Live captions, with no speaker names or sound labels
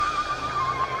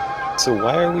So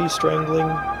why are we strangling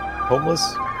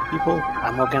homeless people?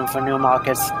 I'm looking for new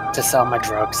markets to sell my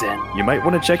drugs in. You might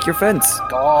want to check your fence.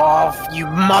 Go off, you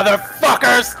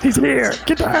motherfuckers! He's here.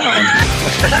 Get down.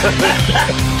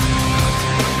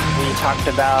 We talked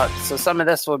about, so some of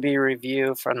this will be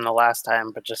review from the last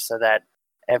time, but just so that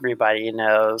everybody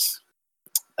knows,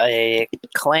 a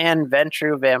clan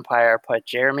Ventru vampire put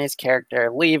Jeremy's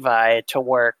character Levi to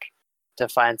work to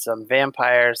find some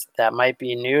vampires that might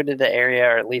be new to the area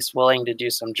or at least willing to do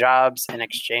some jobs in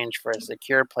exchange for a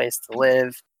secure place to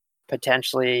live,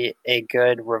 potentially a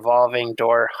good revolving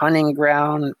door hunting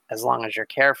ground as long as you're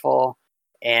careful,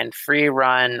 and free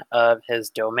run of his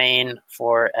domain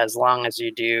for as long as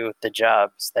you do the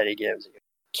jobs that he gives you.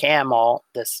 Camel,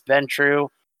 this Ventru,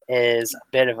 is a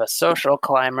bit of a social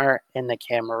climber in the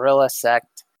Camarilla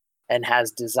sect and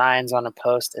has designs on a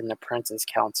post in the Prince's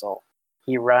Council.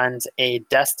 He runs a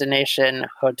destination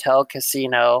hotel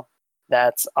casino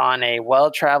that's on a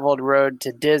well-traveled road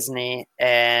to Disney,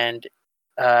 and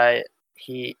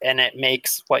it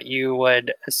makes what you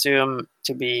would assume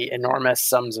to be enormous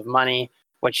sums of money,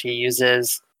 which he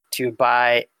uses to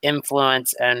buy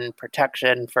influence and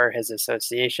protection for his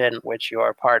association, which you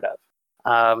are part of.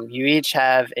 You each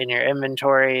have in your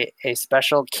inventory a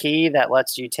special key that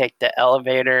lets you take the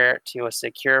elevator to a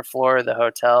secure floor of the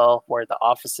hotel where the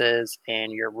offices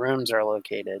and your rooms are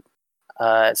located.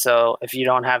 So if you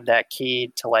don't have that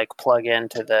key to plug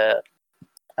into the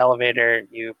elevator,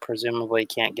 you presumably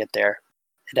can't get there.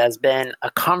 It has been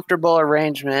a comfortable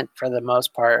arrangement for the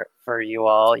most part for you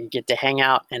all. You get to hang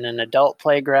out in an adult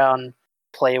playground,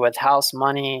 play with house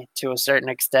money to a certain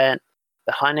extent.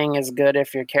 The hunting is good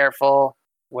if you're careful,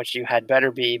 which you had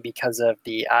better be because of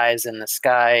the eyes in the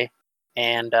sky.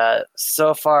 And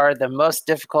so far, the most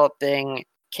difficult thing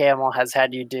Camel has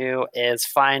had you do is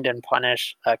find and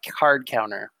punish a card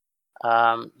counter.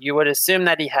 You would assume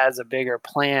that he has a bigger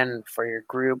plan for your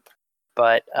group,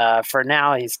 but for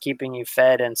now, he's keeping you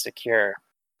fed and secure.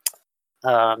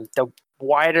 The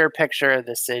wider picture of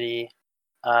the city,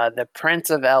 the Prince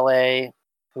of LA,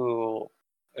 who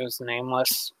is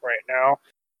nameless right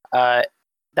now,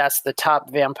 that's the top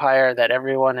vampire that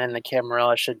everyone in the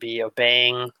Camarilla should be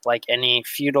obeying, like any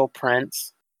feudal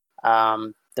prince.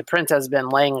 The prince has been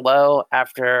laying low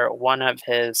after one of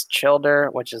his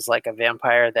children, which is like a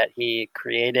vampire that he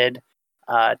created,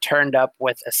 turned up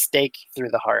with a stake through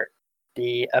the heart.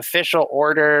 The official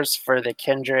orders for the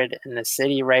kindred in the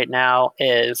city right now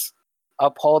is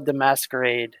uphold the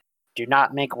masquerade, do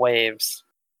not make waves,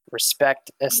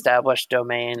 respect established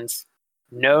domains,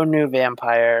 no new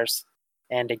vampires,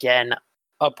 and again,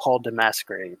 uphold the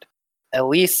masquerade.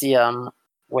 Elysium,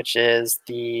 which is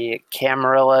the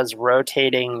Camarilla's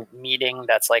rotating meeting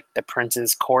that's like the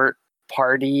Prince's Court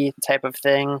party type of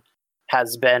thing,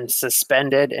 has been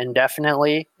suspended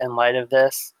indefinitely in light of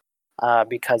this,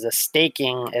 because a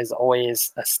staking is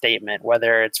always a statement,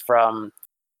 whether it's from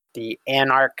the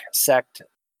Anarch sect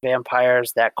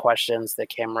vampires that questions the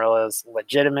Camarilla's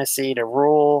legitimacy to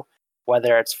rule,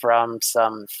 whether it's from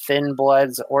some Thin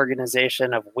Bloods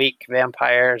organization of weak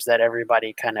vampires that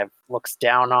everybody kind of looks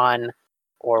down on,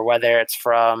 or whether it's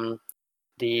from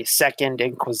the Second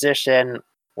Inquisition,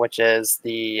 which is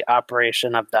the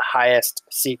operation of the highest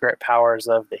secret powers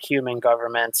of the human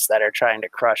governments that are trying to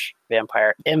crush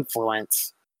vampire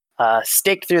influence.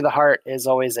 Stake through the heart is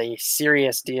always a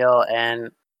serious deal and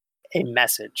a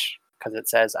message, because it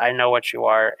says, I know what you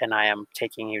are and I am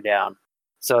taking you down.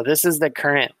 So this is the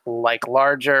current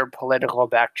larger political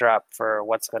backdrop for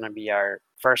what's going to be our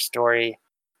first story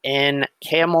in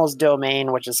Camel's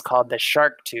domain, which is called the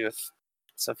Shark Tooth.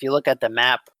 So if you look at the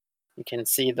map, you can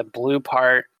see the blue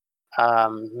part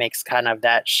makes kind of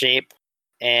that shape.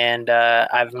 And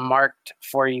I've marked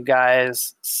for you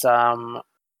guys some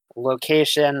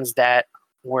locations that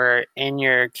were in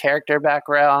your character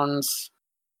backgrounds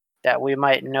that we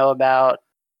might know about,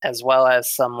 as well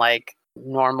as some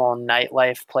normal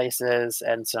nightlife places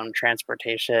and some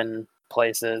transportation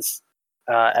places,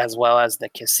 as well as the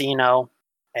casino.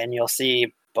 And you'll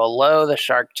see below the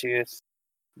Shark Tooth,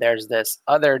 there's this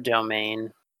other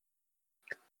domain,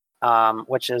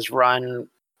 which is run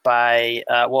by,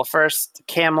 first,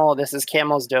 Camel. This is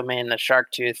Camel's domain, the Shark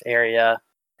Tooth area.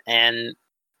 And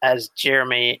as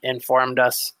Jeremy informed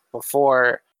us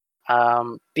before,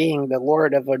 being the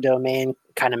lord of a domain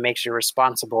kind of makes you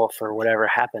responsible for whatever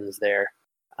happens there.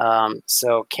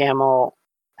 So Camel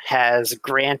has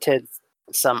granted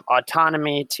some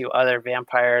autonomy to other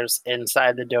vampires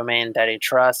inside the domain that he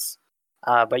trusts,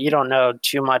 but you don't know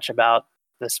too much about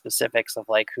the specifics of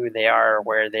who they are or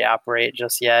where they operate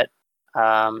just yet.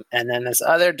 And then this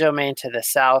other domain to the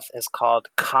south is called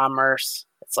Commerce.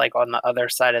 It's like on the other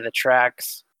side of the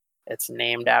tracks. It's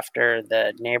named after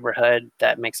the neighborhood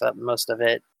that makes up most of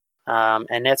it.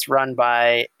 And it's run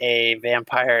by a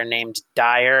vampire named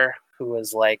Dyer, who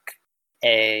is like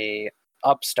a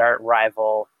upstart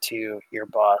rival to your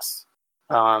boss.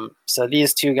 So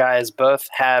these two guys both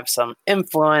have some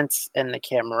influence in the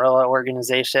Camarilla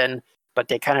organization, but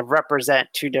they kind of represent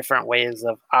two different ways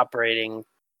of operating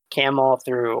Camel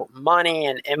through money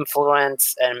and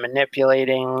influence and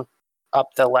manipulating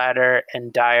up the ladder,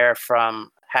 and Dyer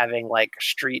from having like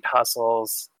street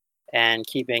hustles and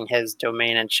keeping his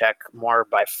domain in check more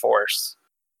by force.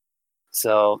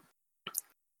 So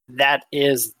that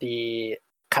is the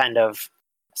kind of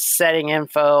setting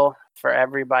info for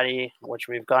everybody, which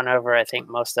we've gone over, I think,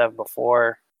 most of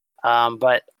before.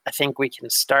 But I think we can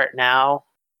start now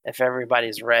if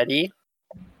everybody's ready.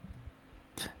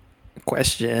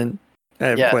 Question. I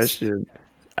have a question.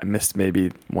 I missed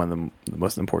maybe one of the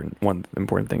most important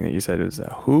thing that you said is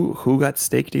who got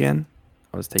staked again?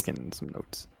 I was taking some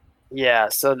notes. Yeah,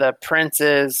 so the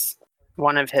prince's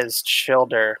one of his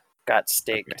children got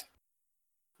staked. Okay.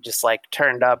 Just like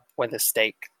turned up with a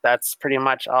stake. That's pretty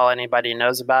much all anybody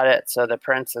knows about it. So the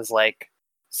prince is like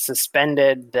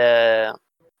suspended the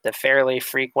fairly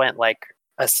frequent like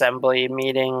assembly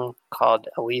meeting called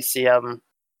Elysium,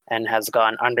 and has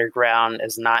gone underground,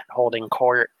 is not holding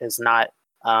court, is not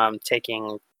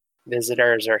taking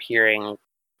visitors or hearing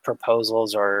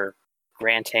proposals or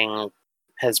granting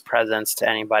his presence to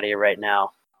anybody right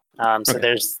now. So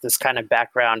there's this kind of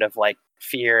background of like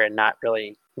fear and not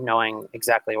really knowing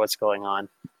exactly what's going on.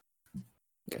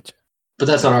 Gotcha. But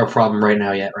that's not our problem right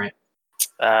now yet, right?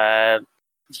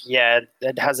 Yeah,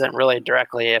 it hasn't really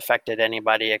directly affected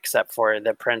anybody except for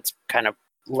the prince kind of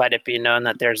let it be known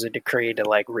that there's a decree to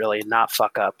like really not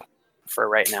fuck up for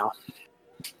right now.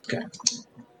 Okay.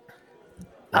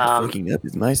 Fucking up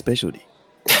is my specialty.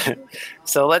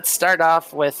 So let's start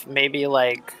off with maybe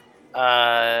like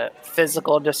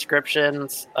physical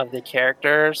descriptions of the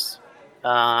characters,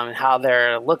 how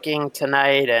they're looking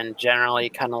tonight, and generally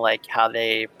kind of like how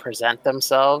they present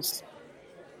themselves.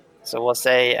 So we'll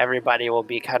say everybody will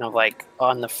be kind of like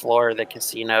on the floor of the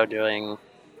casino doing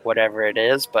whatever it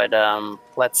is, but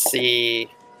let's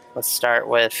start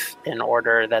with in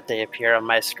order that they appear on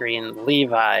my screen.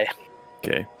 Levi.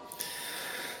 Okay.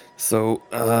 So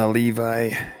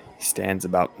Levi stands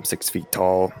about 6 feet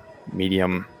tall,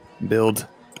 medium build.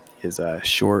 His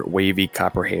short, wavy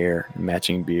copper hair,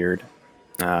 matching beard.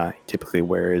 He typically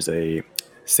wears a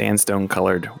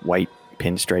sandstone-colored white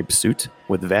pinstripe suit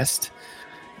with vest,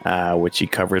 which he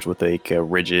covers with a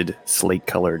rigid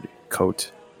slate-colored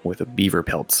coat with a beaver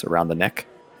pelts around the neck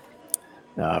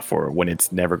for when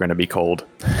it's never going to be cold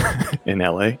in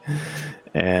LA.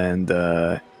 And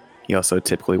he also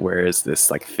typically wears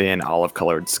this like thin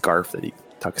olive-colored scarf that he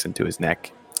tucks into his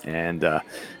neck, and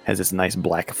has this nice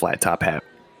black flat top hat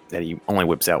that he only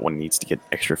whips out when he needs to get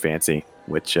extra fancy,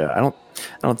 which I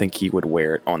don't think he would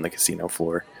wear it on the casino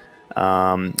floor.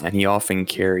 And he often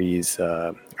carries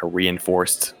a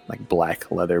reinforced like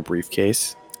black leather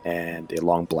briefcase and a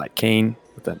long black cane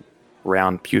with a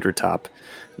round pewter top,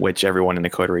 which everyone in the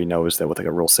coterie knows that with like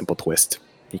a real simple twist,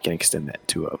 he can extend that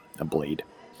to a blade.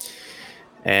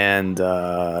 And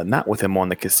not with him on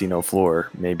the casino floor,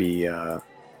 maybe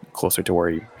closer to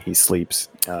where he sleeps.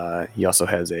 He also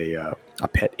has a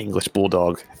pet English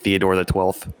bulldog, Theodore the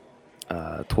 12th.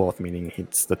 12th meaning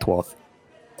it's the 12th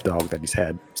dog that he's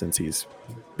had since he's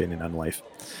been in Unlife.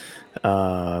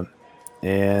 I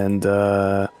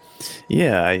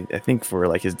think for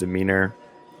like his demeanor,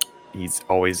 he's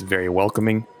always very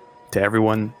welcoming to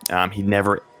everyone. He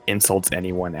never insults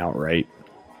anyone outright.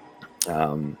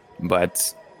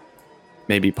 But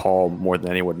maybe Paul more than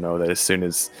anyone would know that as soon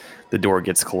as the door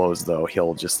gets closed, though,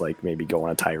 he'll just like maybe go on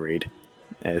a tirade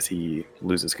as he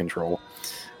loses control.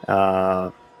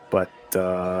 But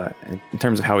in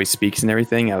terms of how he speaks and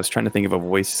everything, I was trying to think of a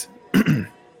voice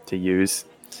to use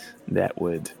that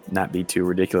would not be too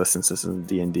ridiculous since this is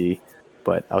D&D.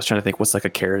 But I was trying to think what's like a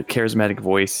charismatic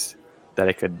voice that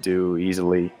I could do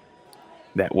easily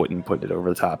that wouldn't put it over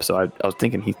the top. So I was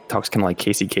thinking he talks kind of like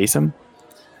Casey Kasem.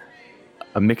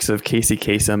 A mix of Casey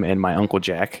Kasem and my Uncle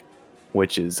Jack,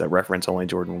 which is a reference only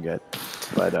Jordan will get.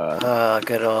 But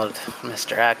good old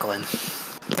Mr. Ackland.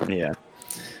 Yeah.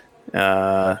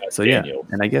 So yeah,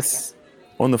 and I guess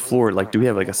on the floor, like, do we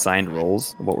have like assigned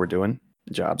roles of what we're doing,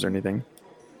 jobs or anything,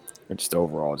 or just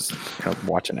overall just kind of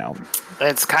watching out?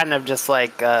 It's kind of just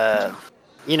like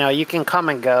you can come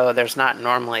and go. There's not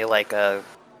normally like a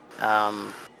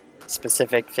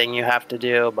specific thing you have to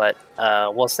do, but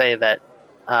we'll say that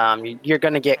you're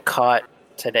going to get caught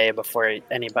today before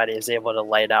anybody is able to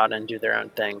light out and do their own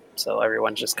thing. So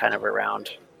everyone's just kind of around.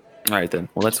 All right, then.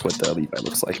 Well, that's what Levi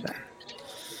looks like then.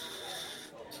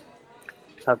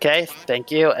 Okay, thank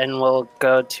you. And we'll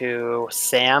go to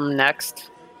Sam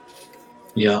next.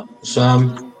 Yeah,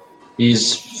 Sam,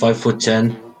 he's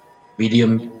 5'10",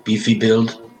 medium, beefy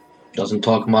build. Doesn't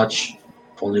talk much,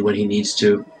 only when he needs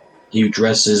to. He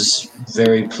dresses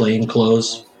very plain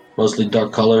clothes, mostly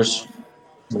dark colors.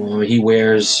 He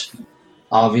wears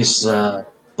obvious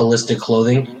ballistic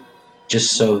clothing,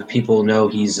 just so people know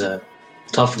he's a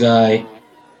tough guy,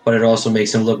 but it also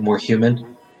makes him look more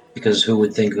human, because who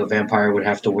would think a vampire would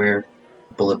have to wear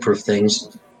bulletproof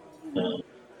things?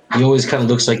 He always kind of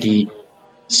looks like he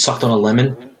sucked on a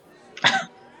lemon.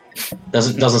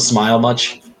 doesn't smile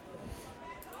much.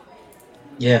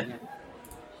 Yeah,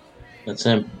 that's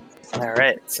him. All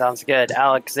right, sounds good.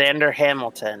 Alexander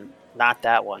Hamilton, not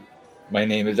that one. My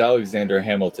name is Alexander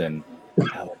Hamilton.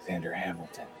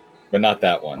 But not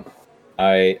that one.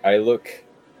 I look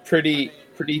pretty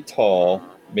tall,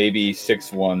 maybe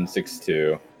 6'1",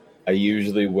 6'2". I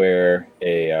usually wear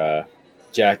a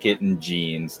jacket and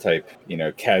jeans type,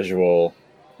 casual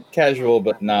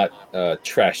but not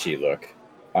trashy look.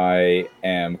 I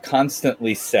am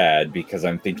constantly sad because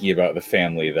I'm thinking about the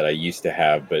family that I used to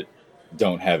have but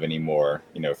don't have anymore,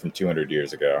 from 200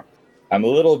 years ago. I'm a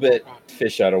little bit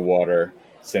fish out of water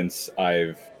since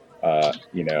I've,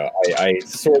 I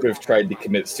sort of tried to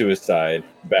commit suicide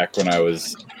back when I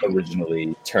was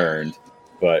originally turned,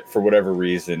 but for whatever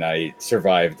reason, I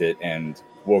survived it and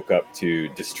woke up to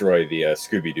destroy the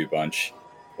Scooby-Doo bunch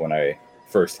when I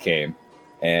first came.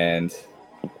 And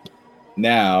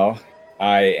now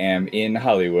I am in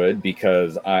Hollywood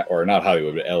not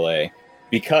Hollywood, but LA,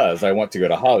 because I want to go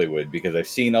to Hollywood because I've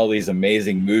seen all these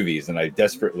amazing movies and I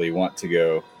desperately want to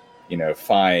go,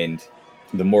 find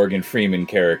the Morgan Freeman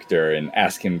character and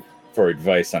ask him for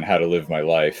advice on how to live my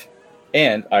life.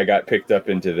 And I got picked up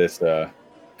into this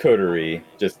coterie.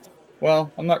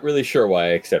 I'm not really sure why I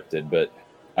accepted, but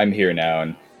I'm here now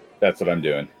and that's what I'm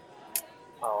doing.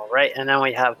 All right, and then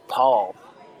we have Paul.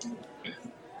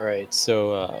 All right,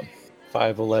 so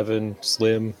 5'11",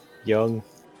 slim, young,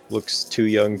 looks too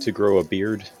young to grow a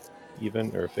beard,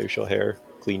 even, or facial hair,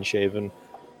 clean shaven.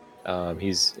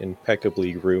 He's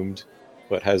impeccably groomed,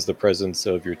 but has the presence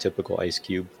of your typical Ice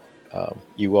Cube.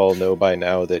 You all know by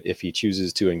now that if he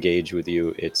chooses to engage with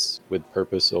you, it's with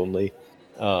purpose only.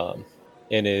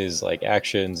 In his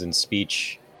actions and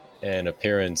speech and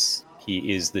appearance,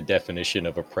 he is the definition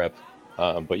of a prep.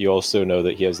 But you also know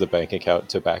that he has the bank account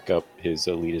to back up his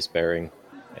elitist bearing.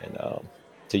 And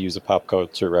to use a pop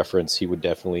culture reference, he would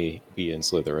definitely be in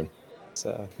Slytherin.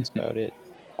 So that's about it.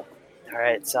 All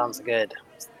right, sounds good.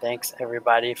 Thanks,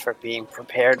 everybody, for being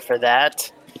prepared for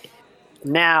that.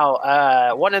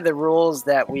 Now, one of the rules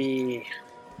that we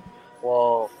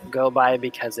will go by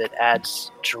because it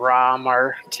adds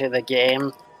drama to the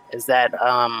game is that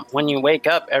when you wake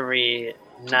up every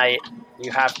night,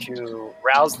 you have to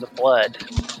rouse the blood.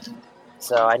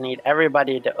 So I need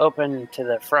everybody to open to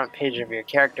the front page of your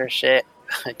character sheet,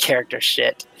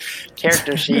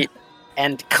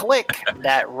 and click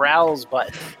that rouse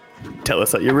button. Tell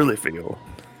us how you really feel.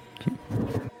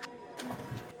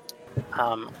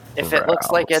 If it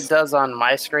looks like it does on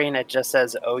my screen, it just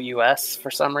says OUS for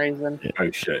some reason.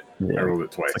 Oh shit! Yeah. I rolled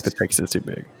it twice. It's like the text is too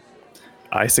big.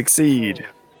 I succeed.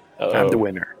 Uh-oh. I'm the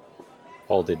winner.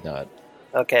 Paul did not.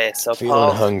 Okay, so Feeling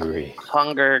Paul's hungry.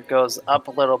 hunger goes up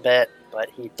a little bit, but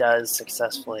he does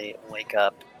successfully wake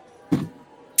up.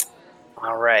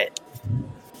 All right.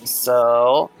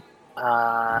 So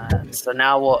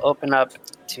now we'll open up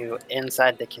to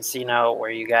inside the casino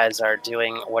where you guys are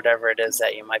doing whatever it is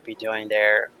that you might be doing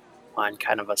there on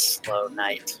kind of a slow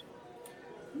night.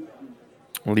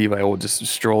 Levi will just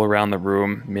stroll around the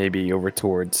room, maybe over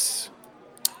towards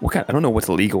I don't know what's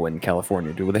illegal in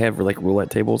California. Do they have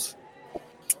roulette tables?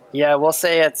 Yeah, we'll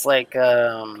say it's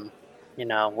whatever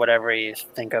you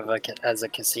think of as a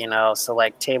casino. So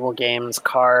table games,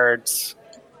 cards,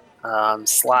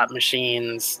 slot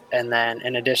machines, and then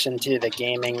in addition to the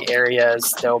gaming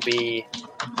areas, there'll be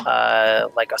a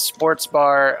sports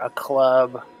bar, a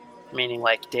club, meaning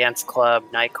dance club,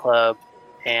 nightclub,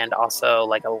 and also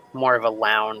more of a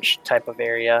lounge type of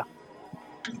area.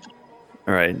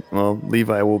 All right. Well,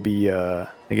 Levi will be. I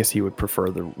guess he would prefer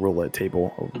the roulette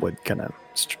table. Would kind of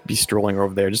be strolling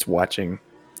over there, just watching.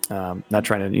 Not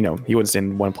trying to, he wouldn't stay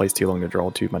in one place too long to draw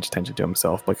too much attention to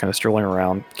himself, but kind of strolling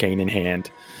around, cane in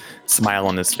hand, smile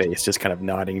on his face, just kind of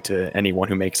nodding to anyone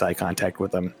who makes eye contact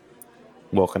with him,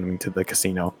 welcoming to the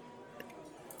casino.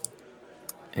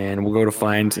 And we'll go to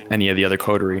find any of the other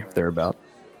coterie if they're about.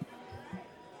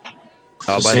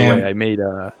 Oh, So by Sam- the way, I made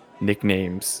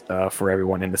nicknames for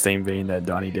everyone in the same vein that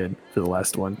Donnie did for the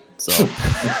last one. So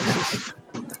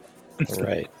All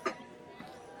right.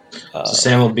 So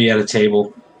Sam will be at a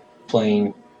table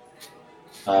playing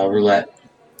roulette,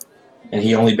 and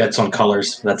he only bets on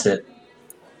colors. That's it.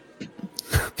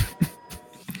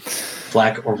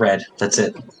 Black or red. That's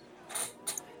it.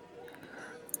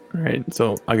 all right,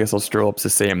 so I guess I'll stroll up to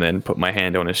Sam then, put my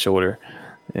hand on his shoulder,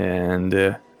 and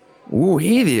ooh,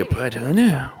 hey there,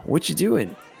 partner. What you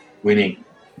doing? Winning.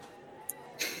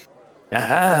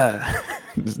 Aha!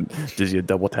 Gives you a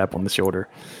double tap on the shoulder,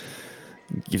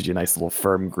 gives you a nice little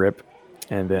firm grip,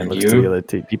 and then And looks you? to the other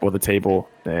people at the table,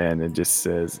 and it just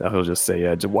says, he'll just say,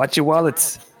 "Just watch your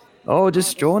wallets." Oh, just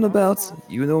strolling about.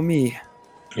 You know me.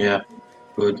 Yeah.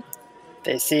 Good.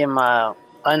 They seem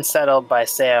unsettled by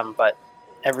Sam, but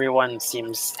everyone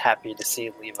seems happy to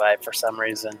see Levi for some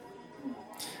reason.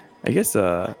 I guess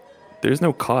there's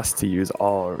no cost to use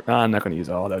all. I'm not going to use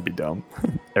all. That'd be dumb.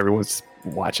 Everyone's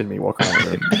watching me walk around the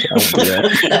room. I won't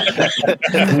do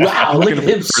that. Wow, look at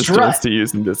him First choice strut. to use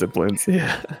some disciplines.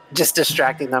 Yeah. Just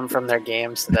distracting them from their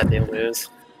game so that they lose.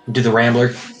 Do the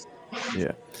Rambler.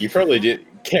 You probably did.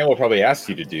 Cam will probably ask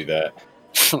you to do that.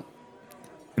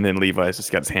 And then Levi's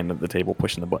just got his hand on the table,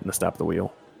 pushing the button to stop the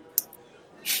wheel.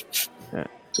 Yeah.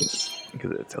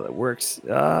 Because that's how that works.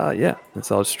 Yeah. And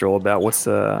so I'll stroll about.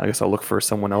 I guess I'll look for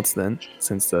someone else then,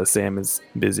 since Sam is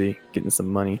busy getting some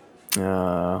money.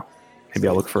 Maybe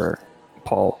I'll look for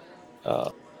Paul.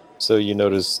 So you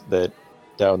notice that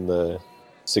down the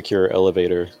secure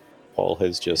elevator, Paul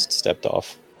has just stepped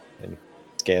off and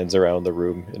scans around the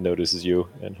room and notices you,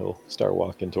 and he'll start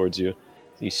walking towards you.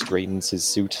 He straightens his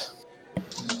suit.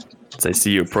 As I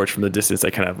see you approach from the distance,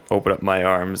 I kind of open up my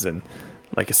arms, and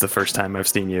like it's the first time I've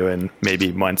seen you in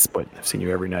maybe months, but I've seen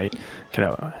you every night. Kind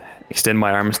of extend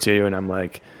my arms to you, and I'm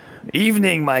like,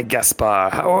 "Evening, my Gaspar.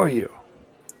 How are you?"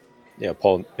 Yeah,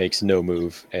 Paul makes no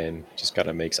move and just kind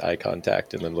of makes eye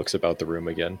contact and then looks about the room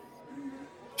again.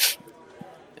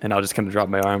 And I'll just kind of drop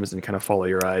my arms and kind of follow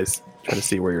your eyes, try to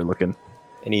see where you're looking.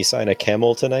 Any sign of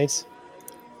Camel tonight?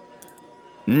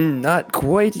 Not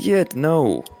quite yet,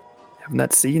 no. I've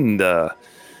not seen the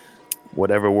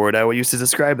whatever word I would use to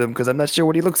describe him because I'm not sure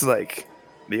what he looks like.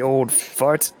 The old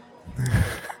fart.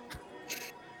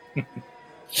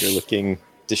 You're looking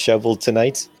disheveled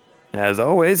tonight? As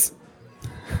always.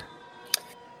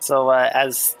 So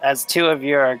as two of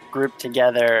you are grouped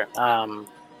together,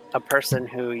 a person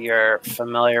who you're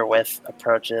familiar with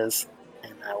approaches,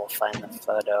 and I will find the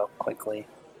photo quickly.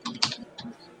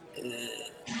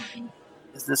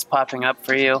 Is this popping up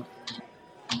for you?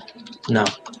 No.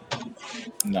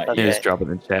 Not Okay. You yet. just drop it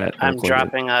in the chat. I'm I'll close it.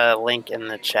 dropping a link in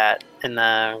the chat in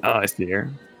the Oh, I see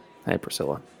here. Hi,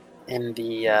 Priscilla. Let's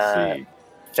see.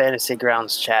 Fantasy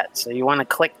Grounds chat. So you want to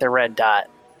click the red dot.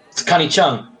 It's Connie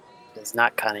Chung. It's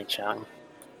not Connie Chung.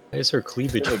 Why is her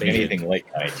cleavage Doesn't look faded? anything like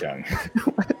Kai Chung.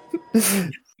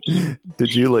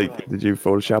 Did you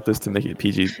Photoshop this to make it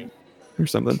PG or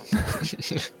something?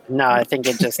 No, I think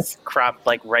it just cropped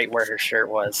like right where her shirt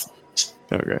was.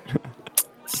 Okay.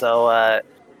 So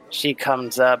she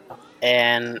comes up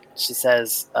and she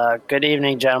says, "Good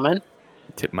evening, gentlemen."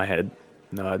 Tip my head.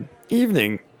 Nod.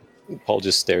 Evening. Paul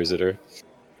just stares at her.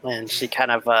 And she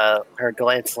kind of, her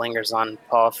glance lingers on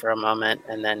Paul for a moment,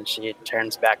 and then she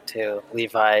turns back to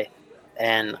Levi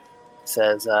and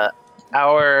says,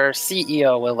 "Our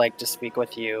CEO would like to speak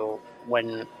with you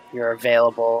when you're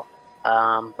available,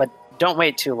 but don't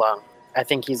wait too long. I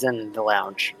think he's in the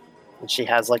lounge." And she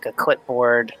has like a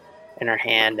clipboard in her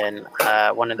hand and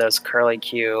one of those curly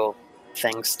Q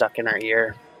things stuck in her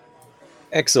ear.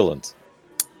 Excellent.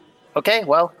 Okay,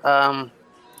 well,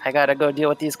 I gotta go deal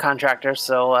with these contractors,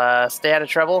 so stay out of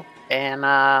trouble and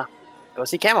go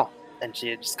see Camel. And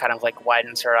she just kind of like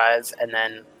widens her eyes and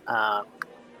then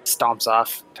stomps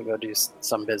off to go do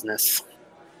some business.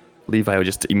 Levi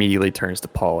just immediately turns to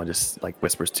Paul and just like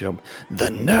whispers to him,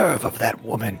 "The nerve of that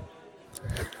woman."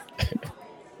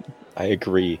 I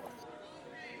agree.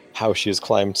 How she has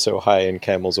climbed so high in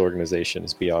Camel's organization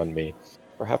is beyond me.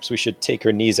 Perhaps we should take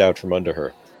her knees out from under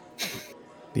her.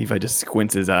 Levi just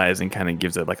squints his eyes and kind of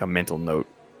gives it like a mental note,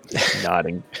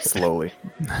 nodding slowly.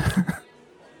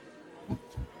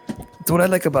 That's what I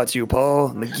like about you, Paul.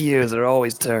 The gears are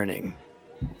always turning.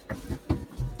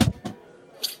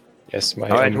 Yes, my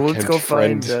All right, well, let's unkempt go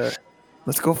find. friend.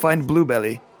 Let's go find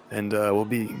Bluebelly, and we'll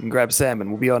grab Sam, and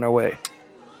we'll be on our way.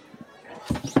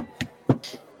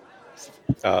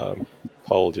 Paul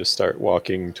will just start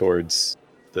walking towards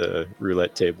the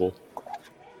roulette table.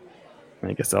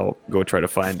 I guess I'll go try to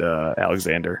find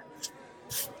Alexander.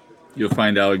 You'll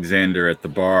find Alexander at the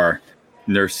bar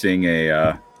nursing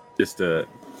a just a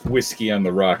whiskey on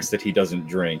the rocks that he doesn't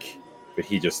drink, but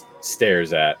he just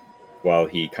stares at while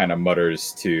he kind of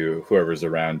mutters to whoever's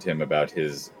around him about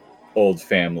his old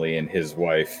family and his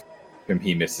wife, whom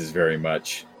he misses very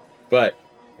much. But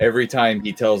every time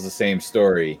he tells the same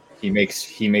story, he makes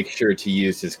sure to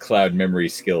use his cloud memory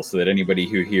skill so that anybody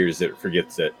who hears it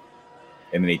forgets it.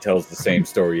 And then he tells the same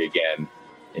story again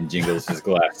and jingles his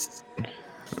glass.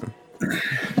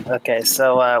 Okay,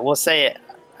 so we'll say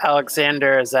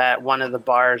Alexander is at one of the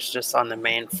bars just on the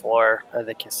main floor of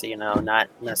the casino, not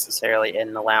necessarily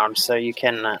in the lounge. So you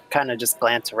can kind of just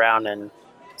glance around and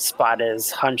spot his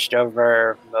hunched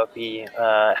over, mopey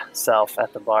self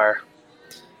at the bar.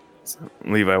 So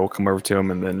Levi will come over to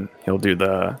him, and then he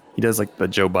does like the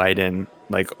Joe Biden,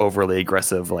 like overly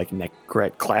aggressive, like neck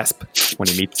clasp when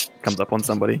he comes up on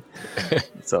somebody.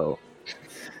 So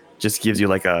just gives you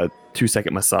like a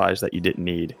 2-second massage that you didn't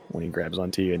need when he grabs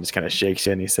onto you and just kind of shakes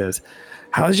you, and he says,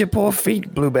 "How's your poor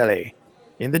feet, Bluebelly?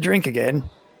 In the drink again?"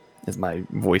 As my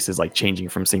voice is like changing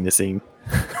from scene to scene.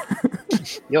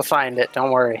 You'll find it,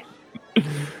 don't worry.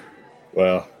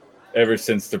 Well, ever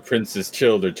since the prince's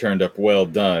children turned up well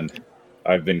done,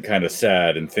 I've been kind of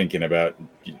sad and thinking about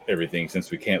everything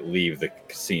since we can't leave the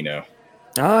casino.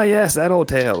 Ah, yes, that old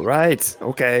tale. Right.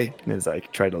 Okay. And as I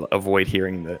try to avoid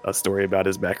hearing a story about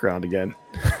his background again.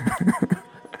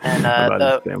 And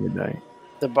about his family dying.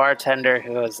 The bartender,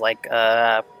 who is like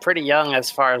pretty young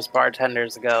as far as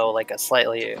bartenders go, like a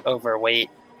slightly overweight,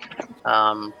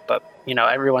 but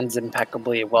everyone's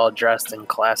impeccably well dressed and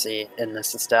classy in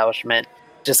this establishment.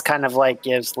 Just kind of like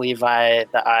gives Levi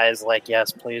the eyes, like,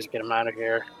 "Yes, please get him out of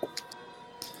here."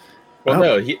 Well,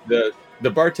 no,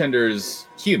 the bartender's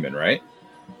human, right?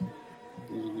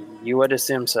 You would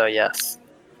assume so, yes.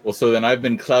 Well, so then I've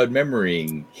been cloud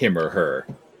memorying him or her.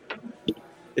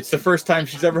 It's the first time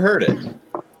she's ever heard it.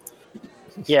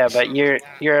 Yeah, but you're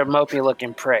a mopey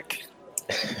looking prick.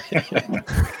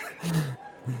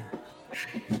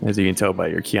 As you can tell by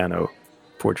your Keanu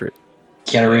portrait.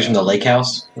 Keanu Reeves from the Lake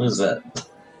House? What is that?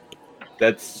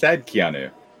 That's sad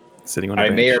Keanu. Sitting on a I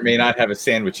bench. may or may not have a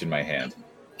sandwich in my hand.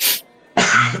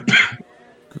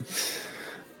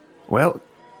 Well,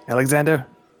 Alexander,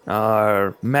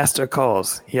 our master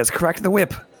calls. He has cracked the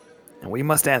whip, and we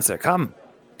must answer. Come.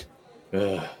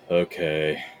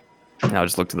 Okay. And I'll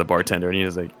just look to the bartender, and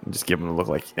he's like, just give him a look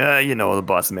like, the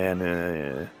boss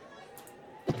man.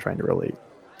 Trying to relate.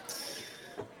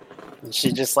 And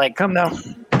she just like Come now.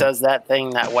 does that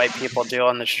thing that white people do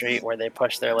on the street where they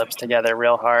push their lips together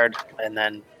real hard, and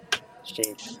then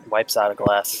she wipes out a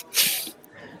glass.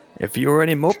 If you were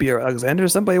any mopier, Alexander,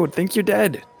 somebody would think you're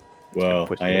dead. Well,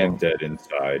 Push I it am along. dead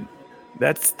inside.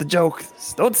 That's the joke.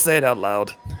 Don't say it out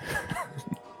loud.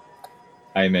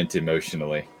 I meant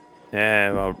emotionally.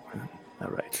 Yeah, well, all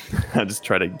right. I'll just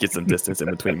try to get some distance in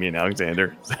between me and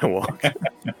Alexander as I walk.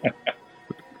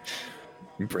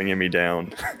 Bringing me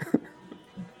down.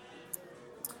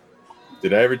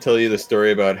 Did I ever tell you the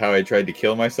story about how I tried to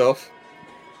kill myself?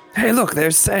 Hey, look,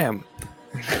 there's Sam.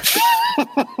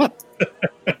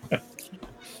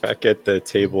 Back at the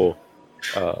table,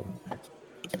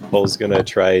 Paul's gonna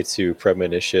try to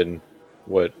premonition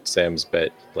what Sam's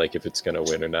bet, like if it's gonna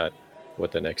win or not,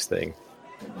 what the next thing.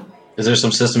 Is there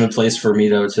some system in place for me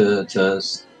to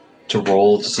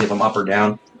roll to see if I'm up or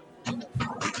down?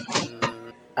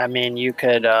 I mean, you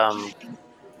could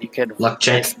Luck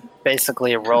check.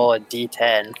 basically roll a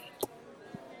d10.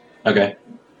 Okay.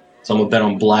 So I'm gonna bet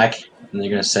on black, and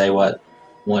you're gonna say what?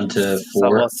 1 to 4. So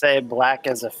we'll say black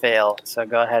is a fail. So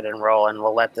go ahead and roll, and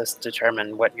we'll let this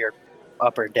determine what your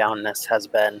up or downness has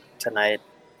been tonight.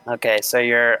 Okay, so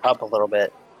you're up a little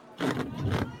bit.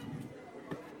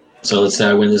 So let's say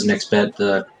I win this next bet.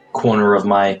 The corner of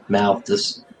my mouth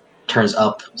just turns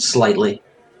up slightly.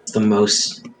 It's the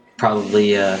most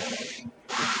probably.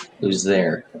 Who's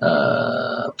there?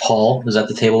 Paul is at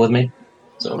the table with me.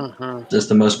 So Mhm. this is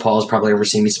the most Paul's probably ever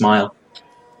seen me smile.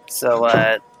 So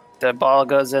the ball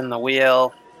goes in the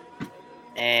wheel,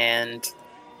 and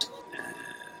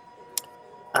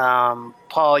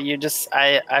Paul,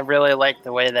 I really like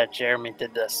the way that Jeremy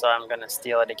did this, so I'm going to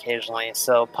steal it occasionally.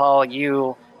 So Paul,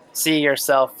 you see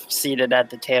yourself seated at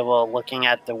the table looking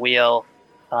at the wheel,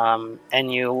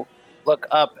 and you look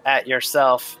up at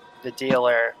yourself, the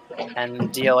dealer, and the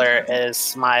dealer is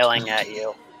smiling at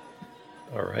you.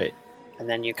 All right. And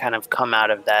then you kind of come out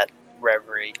of that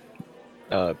reverie.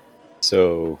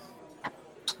 So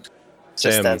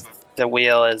Just Sam, as the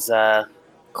wheel is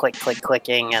click, click,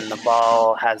 clicking, and the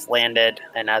ball has landed,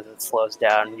 and as it slows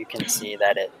down, you can see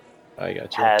that it I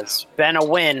got you. has been a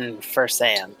win for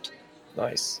Sam.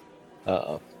 Nice.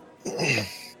 So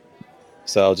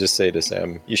I'll just say to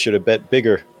Sam, you should have bet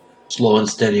bigger. Slow and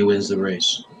steady wins the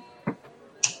race.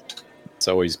 It's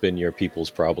always been your people's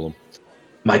problem.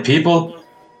 My people?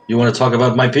 You want to talk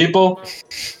about my people?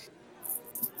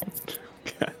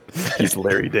 He's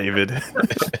Larry David.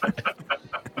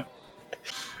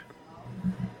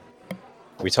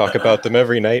 We talk about them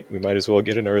every night. We might as well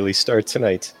get an early start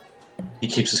tonight. He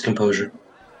keeps his composure.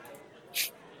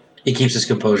 He keeps his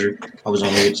composure. I was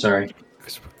on mute, sorry.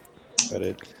 But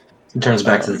it, He turns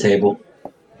back to the table.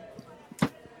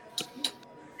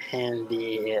 And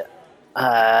the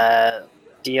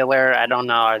dealer, I don't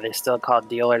know, are they still called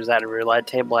dealers at a roulette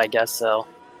table? I guess so.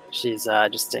 She's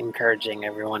just encouraging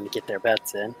everyone to get their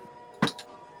bets in.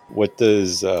 what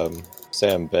does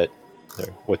Sam bet?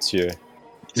 There? What's your...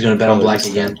 He's going to bet on black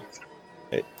again.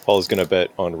 Hey, Paul's going to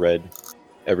bet on red.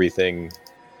 Everything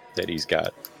that he's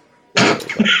got.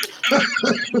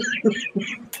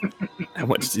 How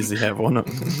much does he have on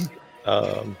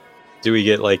him? Do we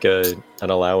get like an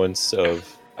allowance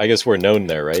of... I guess we're known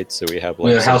there, right? So we have like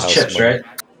We have some house chips, money.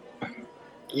 right?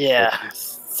 Yeah.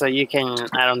 So you can,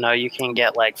 I don't know, you can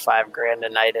get like $5,000 a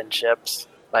night in chips,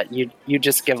 but you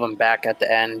just give them back at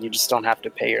the end. You just don't have to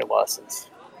pay your losses.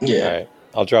 Yeah. All right.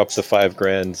 I'll drop the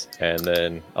 $5,000 and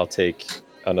then I'll take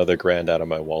another $1,000 out of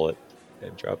my wallet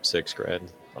and drop $6,000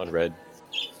 on red.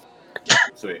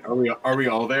 So wait, are we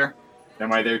all there?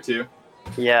 Am I there too?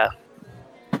 Yeah.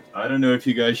 I don't know if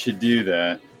you guys should do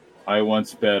that. I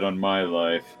once bet on my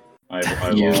life. I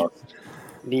You- lost.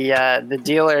 The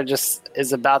dealer just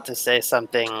is about to say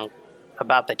something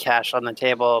about the cash on the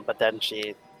table, but then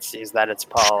she sees that it's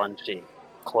Paul and she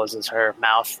closes her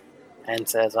mouth and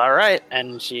says, "All right,"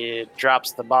 and she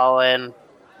drops the ball in.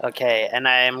 Okay, and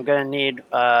I am going to need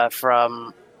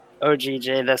from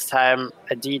OGJ this time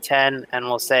a D10, and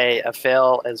we'll say a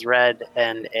fail is red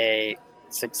and a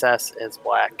success is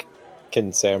black.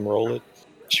 Can Sam roll it?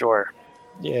 Sure.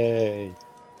 Yay.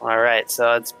 All right,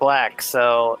 so it's black.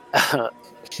 So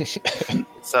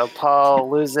so Paul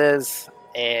loses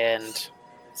and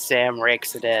Sam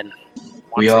rakes it in.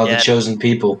 We Once are again. the chosen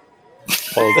people.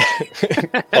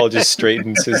 Paul just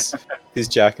straightens his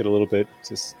jacket a little bit.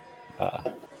 Just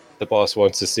the boss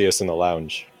wants to see us in the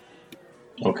lounge.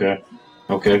 Okay.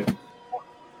 Okay.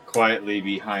 Quietly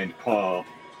behind Paul,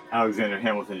 Alexander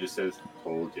Hamilton just says,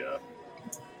 "Told ya."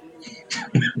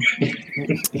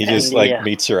 He just And, like yeah.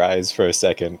 meets your eyes for a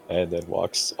second and then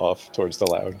walks off towards the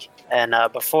lounge. And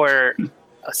before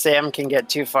Sam can get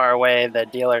too far away, the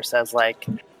dealer says, like,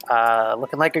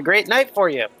 looking like a great night for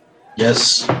you.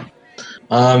 Yes.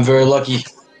 I'm very lucky.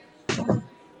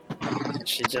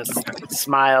 She just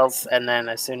smiles, and then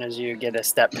as soon as you get a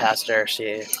step past her,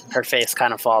 her face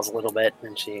kind of falls a little bit,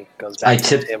 and she goes back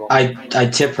to the table. I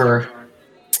tip her,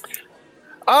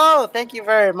 Oh, thank you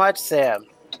very much, Sam.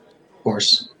 of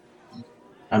course.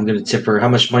 I'm gonna tip her. How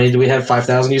much money do we have?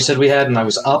 5,000 you said we had, and I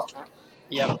was up.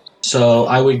 Yep. So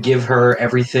I would give her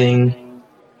everything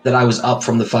that I was up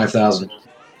from the 5,000.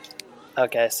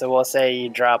 Okay, so we'll say you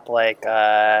drop like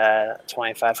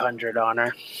 2,500 on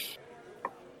her,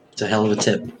 It's a hell of a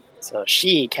tip. so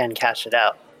she can cash it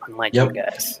out, unlike Yep. you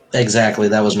guys. Exactly.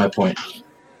 That was my point.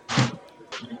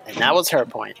 And that was her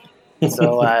point.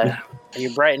 So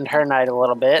you brightened her night a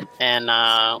little bit, and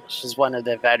she's one of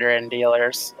the veteran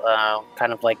dealers,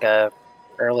 kind of like a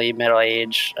early middle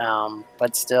age,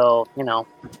 but still,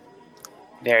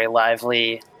 very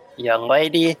lively young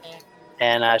lady.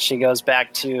 And she goes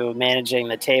back to managing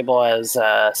the table as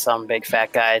some big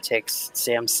fat guy takes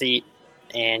Sam's seat,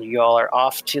 and you all are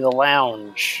off to the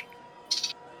lounge.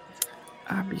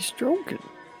 I be stroking.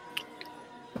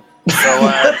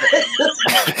 So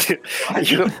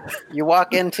you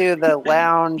walk into the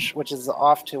lounge, which is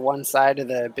off to one side of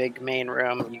the big main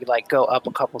room. You like go up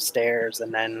a couple stairs,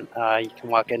 and then you can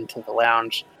walk into the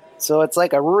lounge. So it's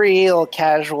like a real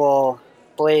casual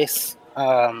place,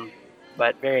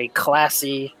 but very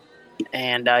classy.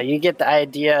 And you get the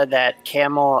idea that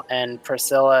Camel and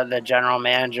Priscilla, the general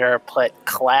manager, put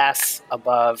class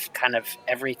above kind of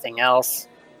everything else.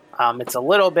 It's a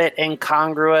little bit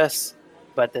incongruous,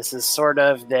 but this is sort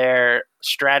of their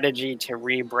strategy to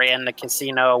rebrand the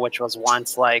casino, which was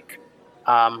once like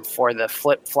for the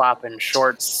flip-flop and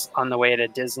shorts on the way to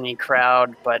Disney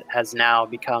crowd, but has now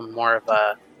become more of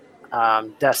a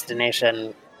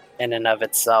destination in and of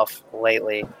itself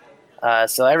lately.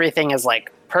 So everything is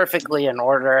like perfectly in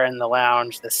order in the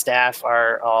lounge. The staff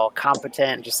are all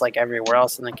competent, just like everywhere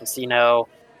else in the casino.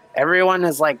 Everyone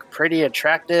is like pretty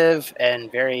attractive and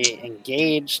very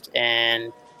engaged,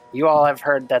 and you all have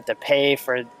heard that the pay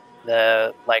for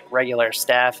the like regular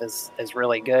staff is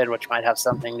really good, which might have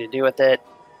something to do with it.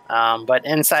 But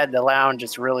inside the lounge,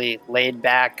 it's really laid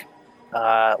back.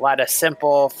 A lot of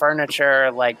simple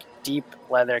furniture. Like deep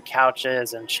leather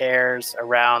couches and chairs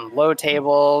around low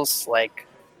tables, like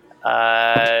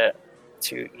like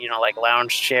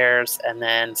lounge chairs, and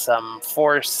then some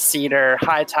 4-seater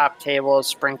high top tables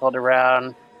sprinkled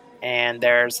around. And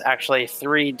there's actually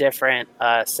 3 different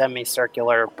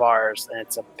semicircular bars, and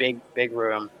it's a big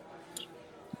room.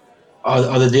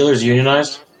 Are the dealers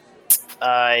unionized?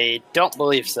 I don't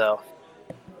believe so.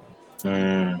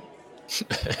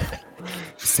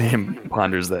 Sam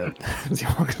ponders that. as he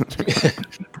walks through.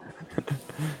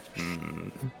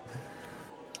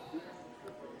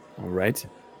 All right.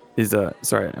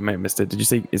 Sorry, I might have missed it. Did you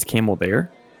say is Camel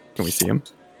there? Can we see him?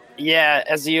 Yeah,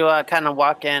 as you kind of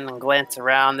walk in and glance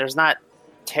around, there's not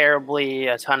terribly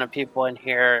a ton of people in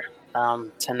here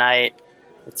tonight.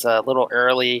 It's a little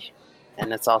early,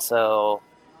 and it's also,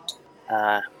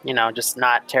 just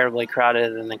not terribly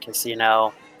crowded in the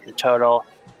casino in total.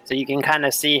 So you can kind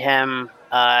of see him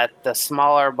at the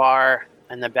smaller bar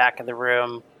in the back of the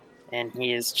room, and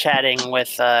he's chatting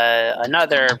with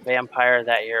another vampire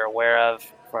that you're aware of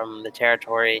from the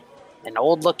territory, an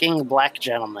old-looking black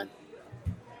gentleman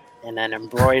in an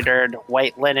embroidered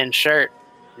white linen shirt,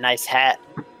 nice hat,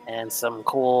 and some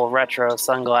cool retro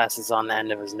sunglasses on the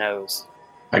end of his nose.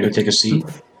 I go take a seat.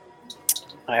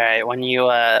 All right, when you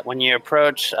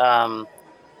approach,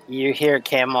 you hear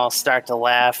Camel start to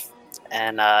laugh,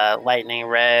 and Lightning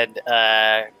Red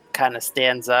kind of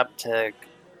stands up to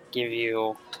give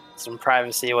you some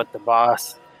privacy with the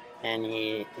boss, and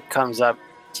he comes up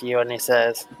to you and he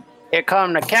says, "Here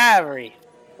come the cavalry.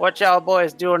 What y'all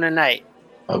boys doing tonight?"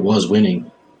 I was winning.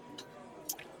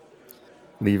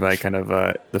 Levi kind of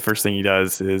the first thing he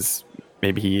does is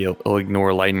maybe he'll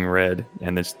ignore Lightning Red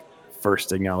and just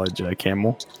first acknowledge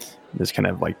Camel. Just kind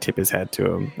of like tip his head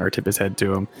to him,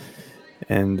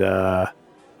 and he'll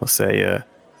say,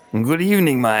 "Good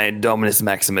evening, my Dominus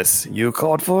Maximus. You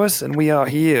called for us, and we are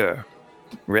here."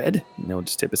 Red? And he'll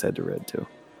just tip his head to Red too.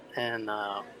 And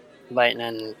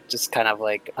Lightning just kind of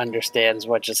like understands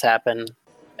what just happened,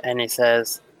 and he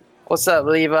says, "What's up,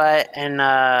 Levi? And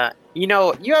you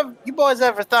boys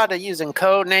ever thought of using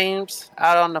code names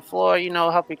out on the floor?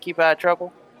 Help you keep out of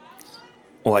trouble."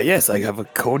 Well, yes, I have a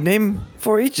code name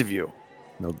for each of you.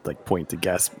 And he'll like point to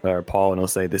Paul, and he'll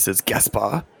say, "This is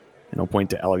Gaspar." And he'll point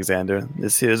to Alexander.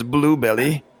 "This here's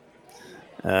Bluebelly."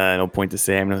 And he'll point to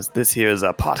Sam. And "This here's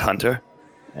a Pot Hunter."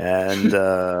 And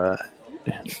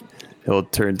he'll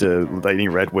turn to Lightning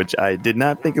Red, which I did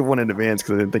not think of one in advance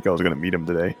because I didn't think I was going to meet him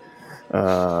today.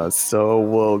 So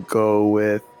we'll go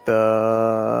with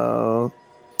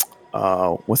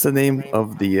what's the name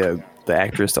of the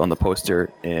actress on the poster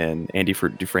in Andy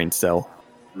Dufresne's cell?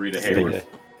 Rita Hayworth.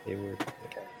 Hayward.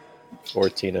 Okay. Or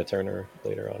Tina Turner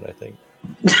later on, I think.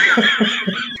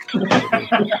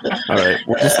 All right,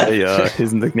 we'll just say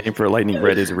his nickname for Lightning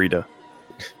Red is Rita.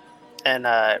 And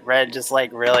Red just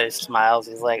like really smiles.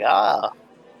 He's like, "Oh,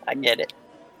 I get it.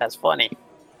 That's funny."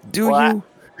 Do Well, you?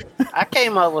 I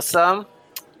came up with some.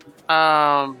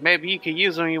 Maybe you could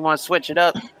use them. You want to switch it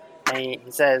up? And he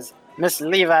says, "Mr.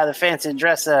 Levi, the fancy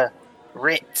dresser,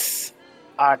 Ritz,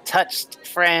 our touched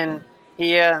friend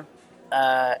here,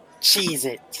 Cheez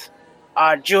It,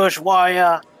 our Jewish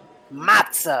warrior,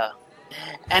 Matzah,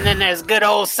 and then there's good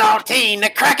old Saltine,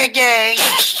 the Cracker Gang."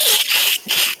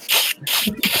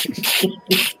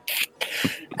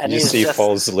 And You he's see just-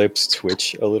 Paul's lips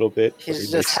twitch a little bit. but He's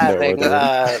he just makes no having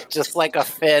other- just like a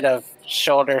fit of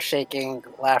shoulder shaking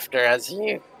laughter as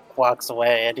he walks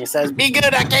away, and he says, "Be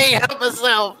good, I can't help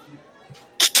myself."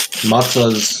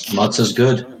 Matzah's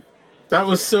good. That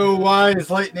was so wise,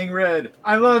 Lightning Red.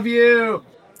 I love you.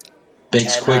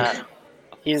 Bakes And, quick.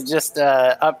 He's just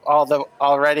up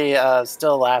already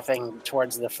still laughing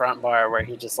towards the front bar, where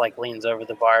he just like leans over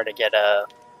the bar to get a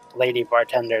lady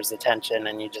bartender's attention,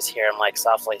 and you just hear him like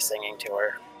softly singing to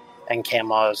her, and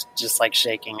Camo is just like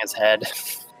shaking his head.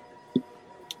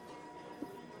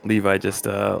 Levi just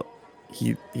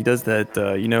he does that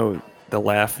the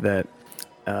laugh that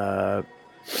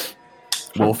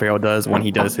Will Ferrell does when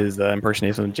he does his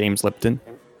impersonation of James Lipton,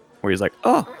 where he's like,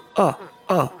 "Oh."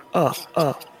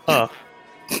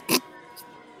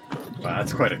 Wow,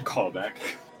 that's quite a callback.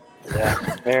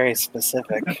 Yeah, very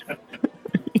specific.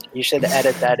 You should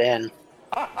edit that in.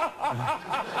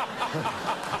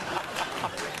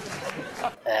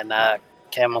 And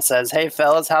Camel says, "Hey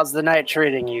fellas, how's the night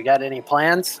treating you? Got any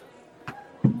plans?"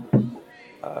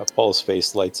 Paul's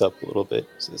face lights up a little bit.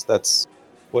 Says, "That's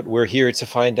what we're here to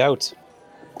find out.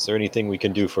 Is there anything we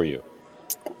can do for you?"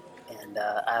 And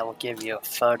I will give you a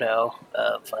photo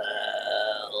of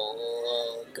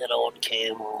good old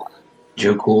Camel.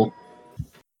 Joe Cool.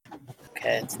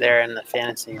 Okay, it's there in the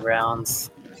fantasy rounds.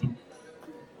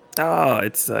 Oh,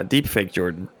 it's deep fake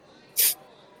Jordan.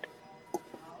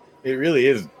 It really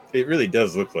is. It really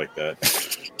does look like that.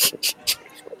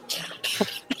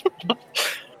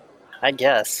 I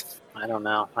guess. I don't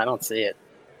know. I don't see it.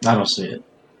 I don't see it.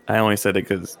 I only said it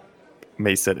because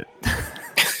May said it.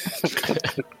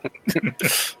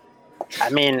 I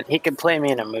mean, he could play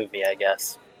me in a movie, I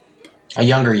guess. A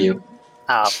younger you.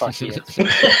 Oh, fuck you.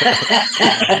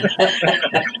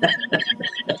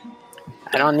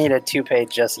 I don't need a toupee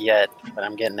just yet, but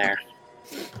I'm getting there.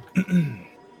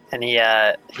 And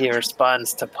he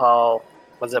responds to Paul.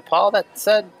 Was it Paul that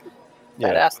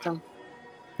asked him?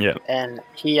 Yeah. And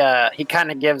he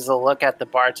kind of gives a look at the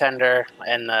bartender,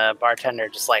 and the bartender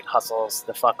just like hustles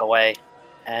the fuck away.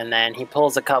 And then he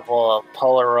pulls a couple of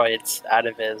Polaroids out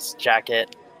of his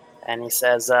jacket, and he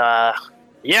says,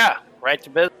 "Yeah, right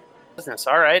to business.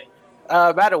 All right.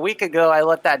 About a week ago, I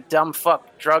let that dumb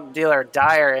fuck drug dealer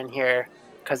Dyer in here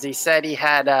because he said he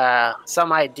had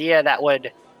some idea that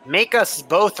would make us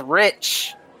both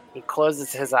rich." He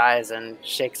closes his eyes and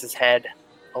shakes his head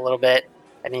a little bit,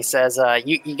 and he says,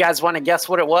 "You guys want to guess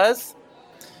what it was?"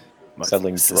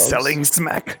 Selling drugs? Selling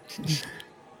smack.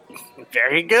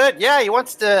 Very good. Yeah, he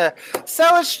wants to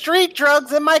sell his street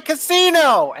drugs in my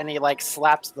casino. And he like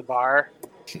slaps the bar,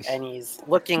 and he's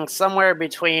looking somewhere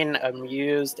between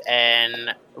amused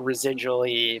and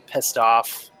residually pissed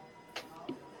off.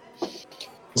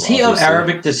 Is he of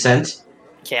Arabic descent?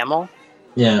 Camel?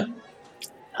 Yeah.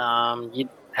 You'd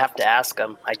have to ask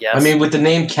him, I guess. I mean, with the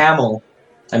name Camel,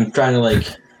 I'm trying to like.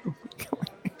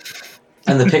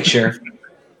 And the picture.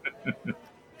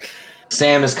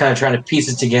 Sam is kind of trying to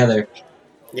piece it together.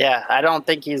 Yeah, I don't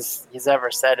think he's ever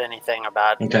said anything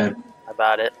about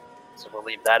it. So we'll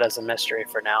leave that as a mystery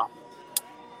for now.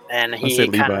 And Let's say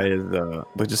Levi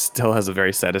is just still has a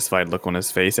very satisfied look on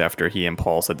his face after he and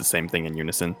Paul said the same thing in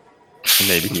unison. And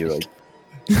maybe he like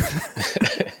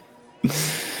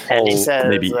and he says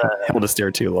maybe held a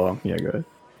stare too long. Yeah, go ahead.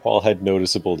 Paul had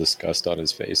noticeable disgust on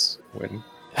his face when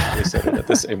they said it at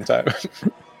the same time.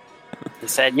 He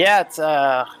said, "Yeah, it's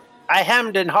I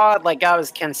hemmed and hawed like I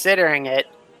was considering it,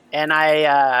 and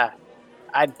I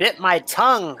bit my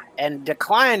tongue and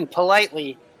declined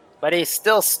politely, but he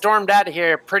still stormed out of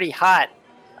here pretty hot.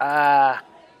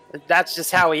 That's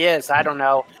just how he is. I don't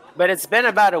know. But it's been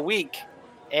about a week,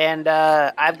 and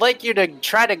I'd like you to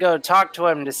try to go talk to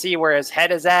him to see where his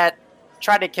head is at.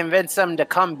 Try to convince him to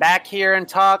come back here and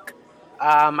talk.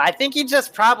 I think he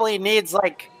just probably needs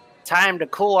like time to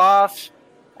cool off.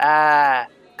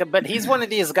 But he's one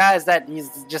of these guys that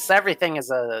he's just everything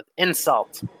is a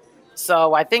insult.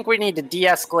 So I think we need to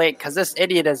de-escalate because this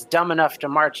idiot is dumb enough to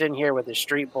march in here with his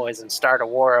street boys and start a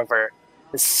war over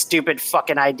this stupid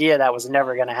fucking idea that was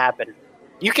never going to happen.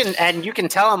 You can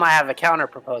tell him I have a counter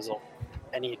proposal."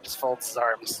 And he just folds his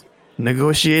arms.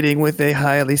 Negotiating with a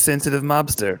highly sensitive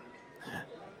mobster.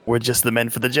 We're just the men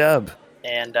for the job.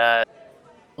 And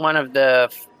one of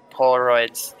the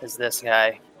Polaroids is this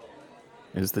guy.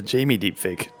 Is the Jamie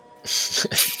deepfake.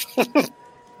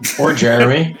 Or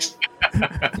Jeremy.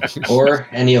 Or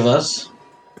any of us.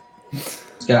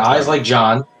 He's got eyes like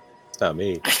John. It's not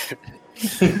me.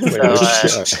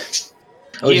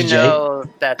 You know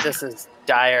that this is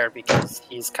Dyer because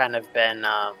he's kind of been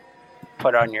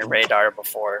put on your radar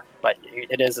before, but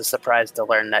it is a surprise to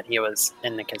learn that he was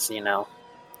in the casino.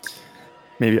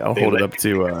 Maybe I'll hold it up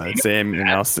to Sam and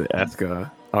I'll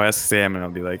ask Sam and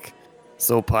I'll be like,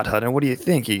 "So, Pot Hunter, what do you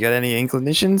think? You got any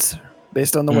inclinations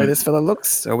based on the way this fella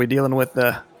looks? Are we dealing with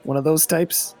one of those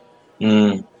types?"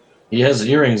 He has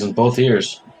earrings in both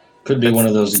ears. Could be one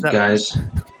of those guys.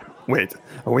 Wait,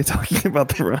 are we talking about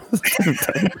the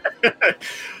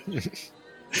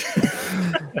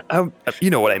you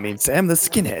know what I mean, Sam, the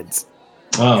skinheads.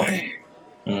 Oh.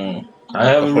 I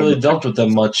haven't really dealt with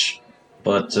them much,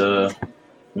 but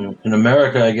in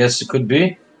America, I guess it could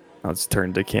be. Let's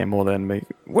turn to Camel then.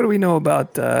 What do we know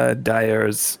about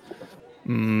Dyer's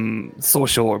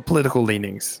social or political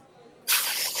leanings?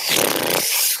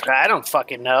 I don't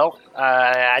fucking know.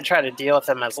 I try to deal with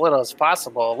him as little as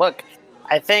possible. Look,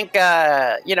 I think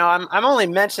I'm only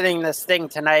mentioning this thing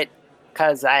tonight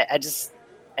because I just,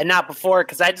 and not before,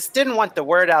 because I just didn't want the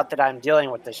word out that I'm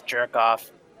dealing with this jerk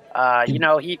off.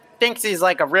 He thinks he's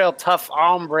like a real tough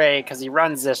hombre because he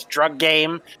runs this drug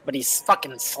game, but he's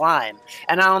fucking slime.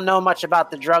 And I don't know much about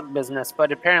the drug business,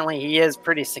 but apparently he is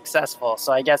pretty successful.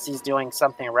 So I guess he's doing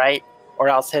something right, or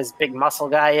else his big muscle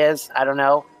guy is. I don't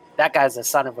know. That guy's a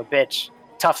son of a bitch.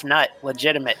 Tough nut.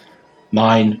 Legitimate.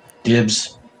 Mine.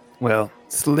 Dibs. Well,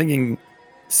 slinging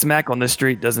smack on the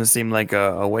street doesn't seem like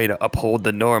a way to uphold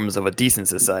the norms of a decent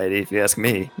society, if you ask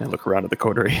me. I look around at the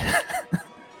coterie.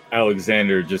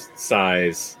 Alexander just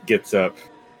sighs, gets up,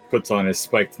 puts on his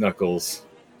spiked knuckles.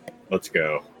 Let's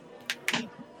go.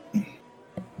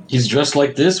 He's dressed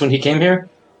like this when he came here?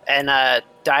 And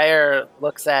Dyer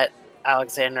looks at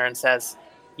Alexander and says,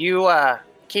 "You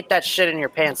keep that shit in your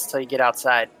pants until you get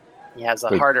outside." He has a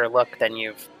Wait. harder look than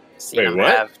you've seen Wait, him what?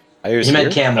 have. He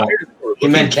meant camel. He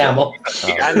meant camel.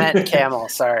 I meant camel.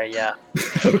 Sorry, yeah.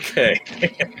 Okay.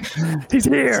 He's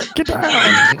here. Get down.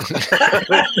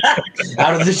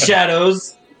 Out of the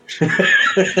shadows.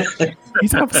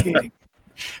 He's obfuscating.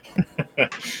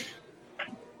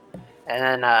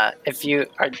 And then, if you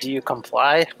do you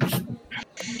comply?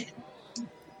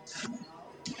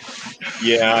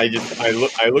 Yeah, I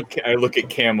look at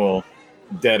Camel,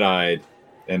 dead-eyed,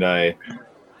 and I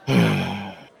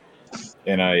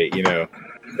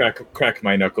crack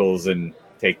my knuckles and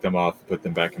take them off, put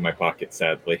them back in my pocket.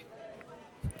 Sadly,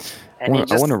 And he I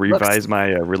just want to looks- revise my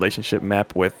relationship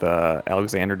map with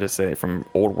Alexander to say from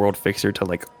old world fixer to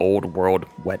like old world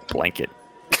wet blanket.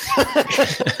 All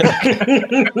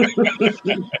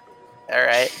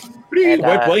right. what do you mean And,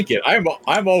 wet blanket?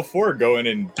 I'm all for going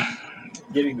and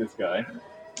getting this guy.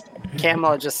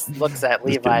 Camel just looks at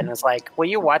Levi and is like, "Will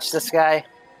you watch this guy?"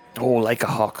 Oh, like a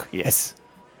hawk. Yes.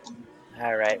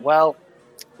 All right. Well,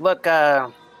 look,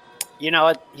 you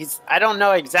know, I don't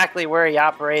know exactly where he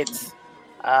operates.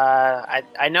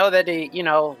 I know that he,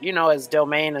 his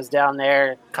domain is down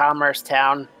there, Commerce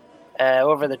Town,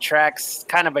 over the tracks.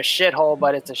 Kind of a shithole,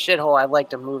 but it's a shithole I'd like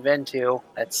to move into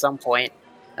at some point.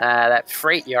 That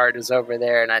freight yard is over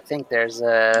there, and I think there's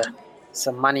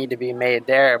some money to be made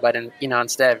there. But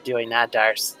instead of doing that,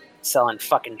 Dyer's selling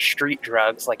fucking street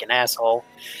drugs like an asshole.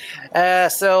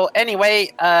 So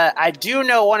anyway, I do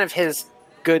know one of his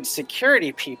good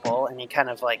security people, and he kind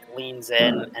of like leans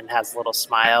in and has a little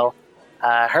smile.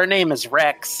 Her name is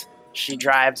Rex. She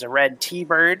drives a red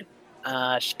T-Bird.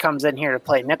 She comes in here to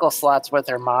play nickel slots with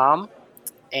her mom.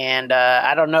 And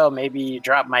I don't know, maybe you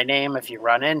drop my name if you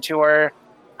run into her.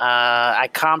 I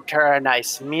comped her a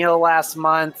nice meal last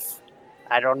month.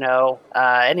 I don't know.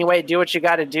 Anyway, do what you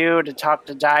got to do to talk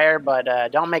to Dyer,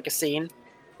 but don't make a scene.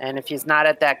 And if he's not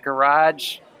at that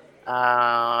garage,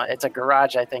 it's a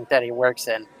garage I think that he works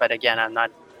in. But again, I'm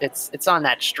not. It's on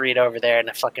that street over there in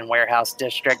the fucking warehouse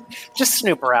district. Just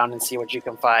snoop around and see what you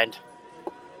can find.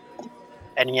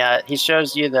 And he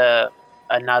shows you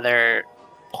another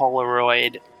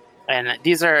Polaroid, and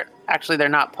these are actually they're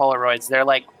not Polaroids. They're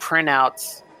like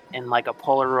printouts in like a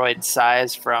Polaroid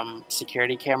size from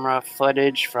security camera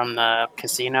footage from the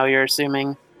casino. You're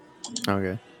assuming.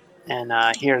 Okay. And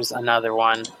here's another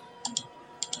one.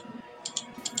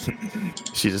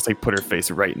 She just like put her face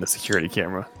right in the security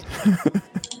camera.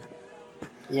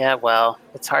 Yeah, well,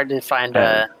 it's hard to find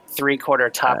a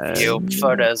 3/4 top view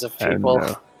photos of people.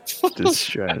 Just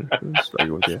trying to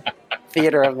struggle with you.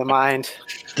 Theater of the mind.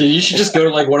 Dude, you should just go to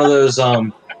like one of those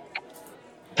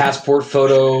passport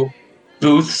photo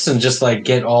booths and just like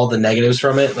get all the negatives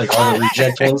from it, like all the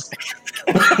reject ones.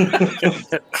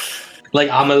 Like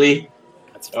Amelie.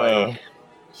 That's funny.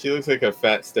 She looks like a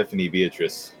fat Stephanie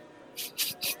Beatrice.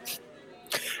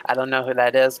 I don't know who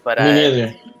that is, but Me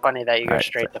neither. funny that you go Alright,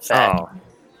 straight to fat. Oh,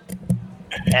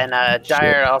 And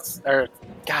Dyer also,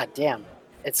 god damn,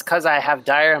 it's because I have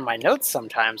Dyer in my notes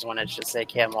sometimes when it should say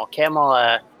Camel.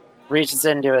 Camel reaches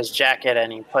into his jacket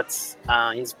and he puts,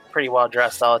 he's pretty well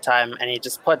dressed all the time, and he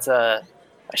just puts a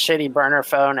shitty burner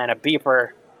phone and a beeper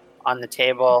on the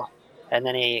table, and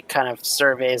then he kind of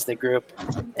surveys the group,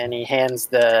 and he hands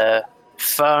the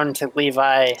phone to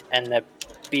Levi and the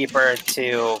beeper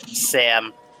to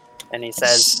Sam, and he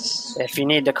says, "If you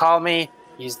need to call me,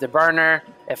 use the burner.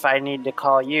 If I need to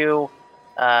call you,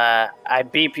 I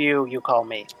beep you, you call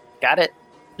me. Got it?"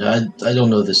 I don't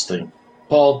know this thing.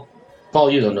 Paul,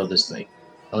 you don't know this thing.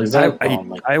 Alexander,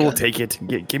 I will take it.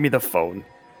 Give me the phone.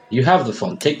 You have the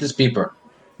phone. Take this beeper.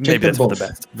 Maybe them that's for the both.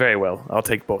 best. Very well. I'll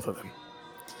take both of them.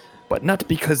 But not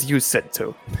because you said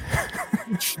so.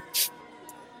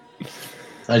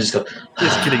 I just go.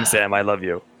 Just kidding, Sam. I love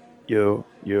you.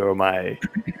 You're my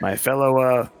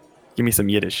fellow. Give me some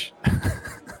Yiddish.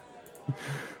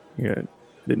 Yeah,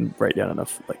 didn't write down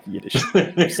enough like Yiddish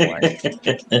slang.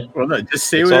 Well, no, just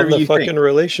say It's whatever on the you fucking think.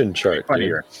 relation chart, dude.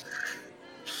 Funnier.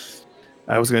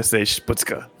 I was gonna say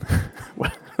Sputska.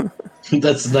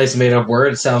 That's a nice made up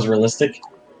word. It sounds realistic.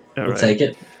 All We'll right. take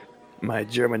it. My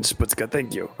German Sputska.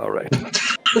 Thank you. All right.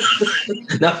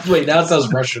 No, wait, now it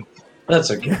sounds Russian. That's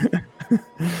okay.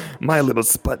 My little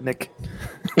Sputnik.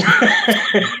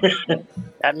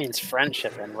 That means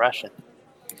friendship in Russian.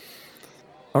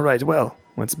 All right. Well,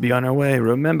 let's be on our way.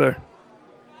 Remember,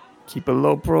 keep a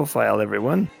low profile,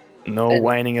 everyone. No And-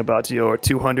 whining about your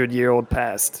 200-year-old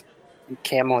past.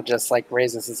 Camel just like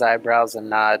raises his eyebrows and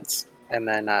nods, and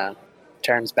then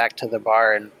turns back to the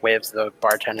bar and waves the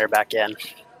bartender back in.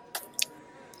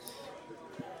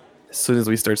 As soon as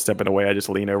we start stepping away, I just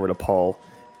lean over to Paul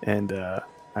and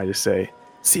I just say,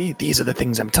 "See, these are the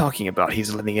things I'm talking about.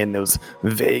 He's letting in those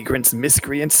vagrants,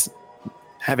 miscreants,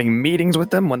 having meetings with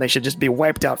them when they should just be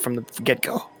wiped out from the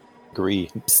get-go." Agree.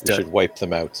 We Stud. should wipe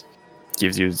them out.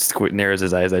 Gives you narrows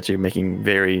his eyes at you, making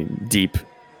very deep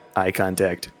eye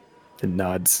contact and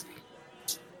nods.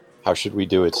 How should we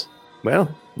do it? Well,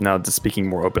 now just speaking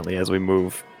more openly as we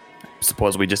move.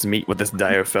 Suppose we just meet with this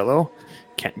dire fellow.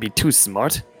 Can't be too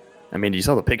smart. I mean, you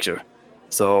saw the picture.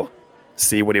 So,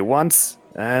 see what he wants,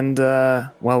 and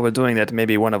while we're doing that,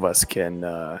 maybe one of us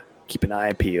can keep an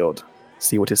eye peeled.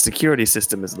 See what his security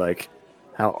system is like.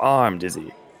 How armed is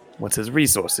he? What's his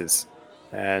resources?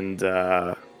 And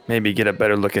maybe get a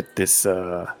better look at this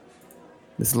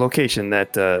this location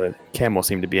that Camel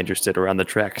seemed to be interested around the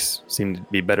tracks. Seemed to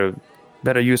be better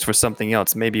used for something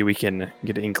else. Maybe we can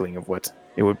get an inkling of what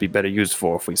it would be better used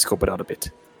for if we scope it out a bit.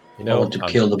 You know, want to I'm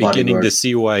kill the beginning bodyguard. to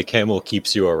see why Camel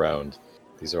keeps you around.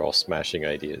 These are all smashing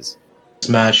ideas.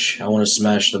 Smash. I want to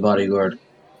smash the bodyguard.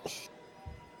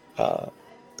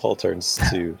 Paul turns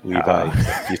to Levi.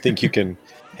 Do you think you can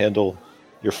handle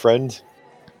your friend?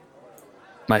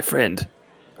 My friend,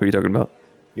 who are you talking about?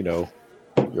 You know,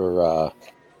 your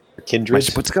My kindred?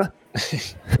 Sputska?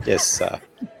 Yes,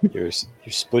 your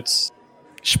sputs.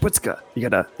 Sputska. You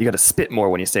gotta spit more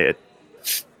when you say it.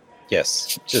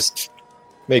 Yes, just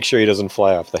make sure he doesn't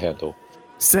fly off the handle.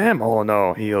 Sam? Oh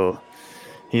no,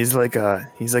 he's like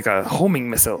a homing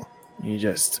missile. You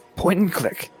just point and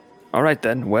click. All right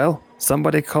then. Well,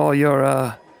 somebody call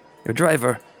your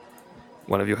driver.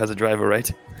 One of you has a driver, right?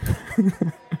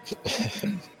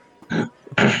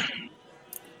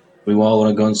 We all want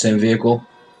to go in the same vehicle.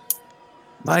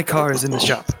 My car is in the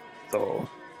shop. So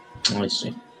I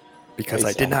see. because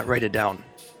I did not write it down.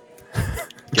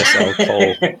 Guess I'll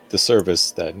call the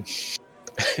service then.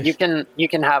 You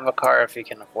can have a car if you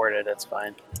can afford it. It's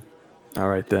fine. All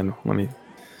right then.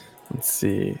 Let's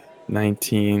see.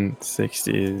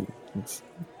 1960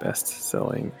 best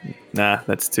selling. Nah,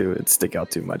 it'd stick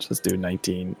out too much. Let's do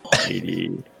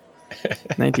 1980.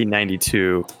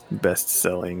 1992 best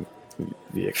selling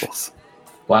vehicles.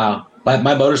 Wow. My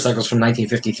motorcycle's from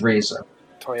 1953, so.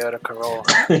 Toyota Corolla,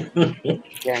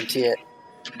 guarantee it.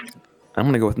 I'm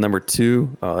gonna go with number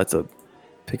 2. Oh, that's a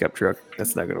pickup truck.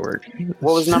 That's not gonna work.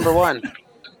 What was number one?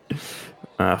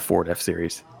 Ford F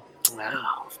Series.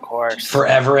 Wow, of course.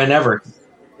 Forever and ever.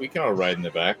 We can all ride in the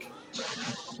back.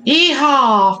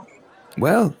 Yeehaw!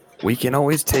 Well, we can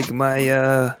always take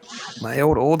my my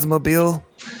old Oldsmobile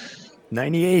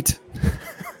 98.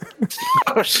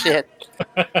 Oh shit.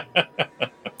 I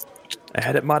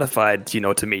had it modified,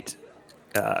 to meet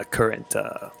current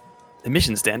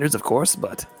emission standards, of course,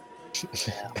 but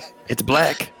it's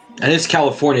black. And it's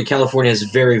California. California has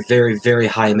very, very, very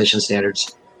high emission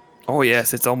standards. Oh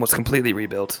yes, it's almost completely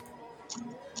rebuilt.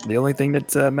 The only thing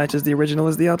that matches the original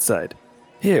is the outside.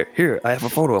 Here, I have a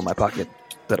photo in my pocket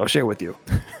that I'll share with you.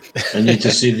 I need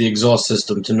to see the exhaust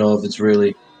system to know if it's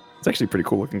really It's actually a pretty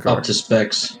cool looking car. up to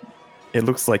specs. It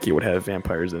looks like it would have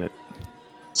vampires in it.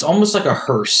 It's almost like a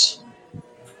hearse.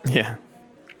 Yeah.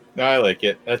 No, I like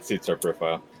it. That suits our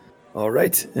profile. All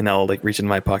right, and I'll reach in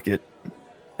my pocket.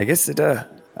 I guess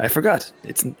I forgot.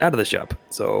 It's out of the shop.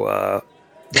 So, wow.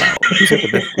 Who's got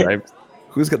the best drive?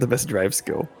 Who's got the best drive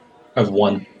skill? I have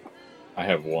one. I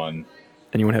have one.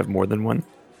 Anyone have more than one?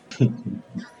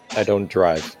 I don't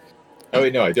drive. Oh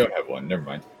wait, no, I don't have one. Never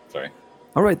mind. Sorry.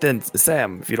 All right then,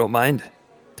 Sam, if you don't mind,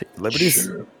 take the liberties.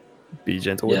 Sure. Be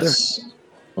gentle with her. Yes.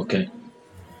 Okay.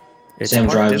 It's Sam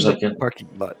parked drives in like the it. parking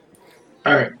lot.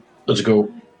 All right. Let's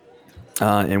go.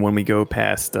 And when we go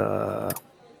past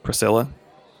Priscilla,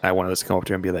 I want us to come up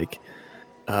to her and be like,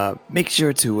 make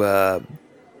sure to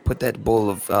put that bowl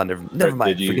of... never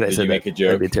mind. Did Forget I you said make that. a joke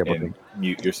That'd be a terrible and thing.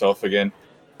 mute yourself again?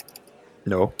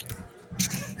 No.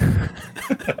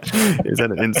 Is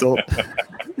that an insult?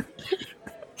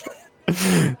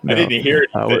 No, I didn't hear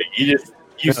I it.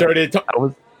 You started talking. I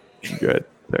was good.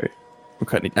 Sorry. I'm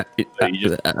cutting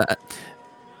it.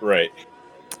 Right.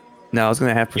 No, I was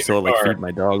gonna have Priscilla car. feed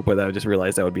my dog, but I just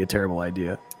realized that would be a terrible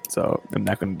idea. So I'm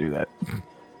not gonna do that.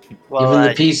 Well, Even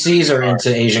the PCs are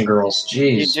into Asian girls.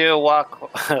 you Jeez. do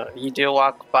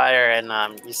walk by her,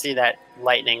 and you see that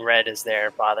lightning red is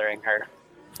there bothering her,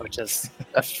 which is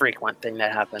a frequent thing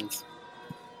that happens.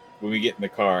 When we get in the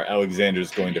car,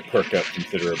 Alexander's going to perk up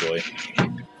considerably.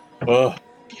 Oh,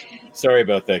 sorry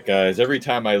about that, guys. Every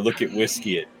time I look at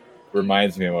whiskey, it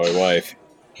reminds me of my wife.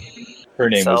 Her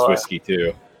name So, was Whiskey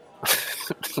too.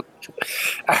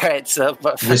 All right, so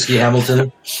but Whiskey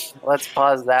Hamilton. let's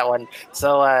pause that one.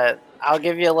 So I'll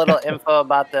give you a little info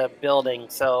about the building.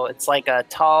 So it's like a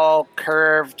tall,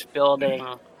 curved building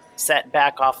set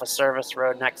back off a service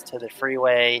road next to the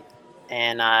freeway.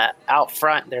 And out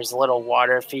front, there's a little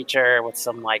water feature with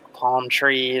some like palm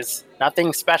trees.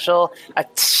 Nothing special. A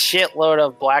shitload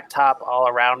of blacktop all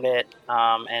around it,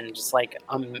 and just like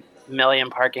a million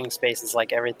parking spaces,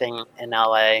 like everything in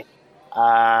LA.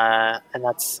 And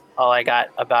that's all I got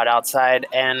about outside.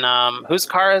 And whose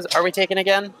car are we taking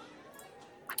again?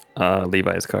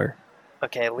 Levi's car.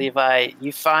 Okay, Levi,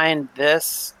 you find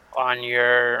this on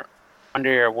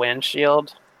under your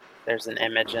windshield. There's an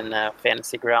image in the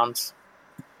fantasy grounds.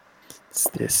 What's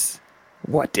this?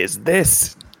 What is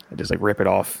this? I just like rip it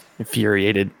off,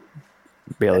 infuriated,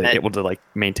 barely able to like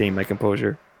maintain my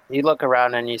composure. You look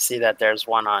around and you see that there's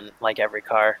one on like every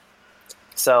car.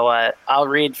 So I'll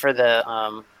read for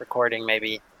the recording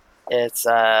maybe. It's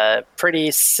a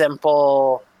pretty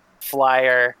simple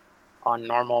flyer on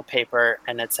normal paper,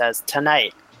 and it says,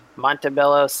 "Tonight,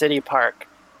 Montebello City Park,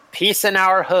 peace in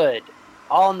our hood,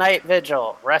 all night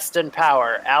vigil, rest in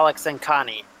power, Alex and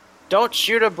Connie. Don't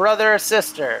shoot a brother or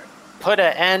sister. Put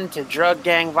an end to drug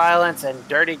gang violence and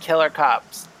dirty killer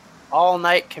cops. All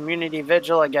night community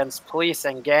vigil against police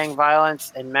and gang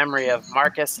violence in memory of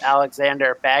Marcus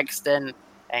Alexander Bagston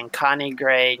and Connie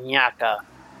Gray Nyaka.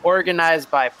 Organized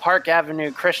by Park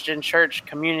Avenue Christian Church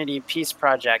Community Peace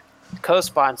Project.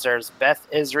 Co-sponsors Beth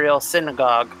Israel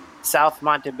Synagogue, South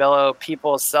Montebello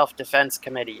People's Self-Defense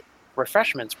Committee.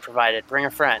 Refreshments provided. Bring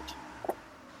a friend."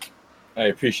 I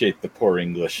appreciate the poor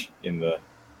English in the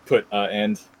put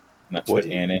end, not put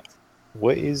and it.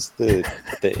 What is the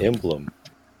emblem?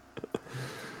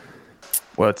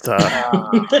 What's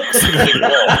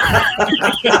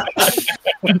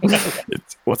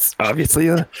it's what's obviously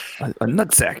a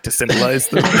nutsack to symbolize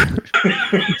the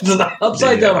It's an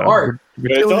upside down heart.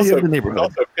 But it's also, of the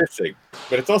neighborhood. pissing.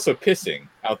 But it's also pissing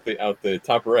out the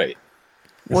top right.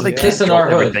 Well, they It's can't kiss in control our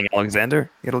hood. everything, Alexander.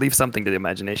 You gotta leave something to the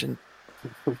imagination.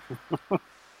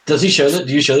 Does he show that?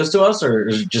 Do you show this to us, or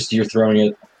is it just you're throwing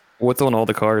it? What's on all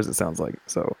the cars? It sounds like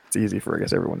so it's easy for I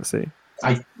guess everyone to see.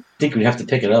 I think we have to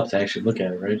pick it up to actually look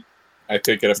at it, right? I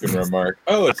pick it up and remark,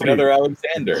 "Oh, it's another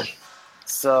Alexander."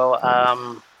 So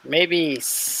maybe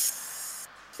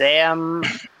Sam,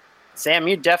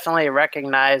 you definitely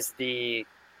recognize the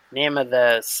name of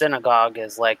the synagogue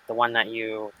is like the one that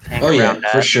you hang Oh yeah, around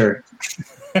at. for sure.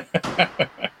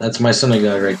 That's my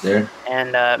synagogue right there.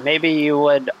 And maybe you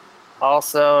would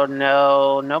also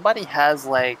know nobody has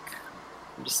like.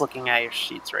 I'm just looking at your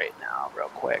sheets right now, real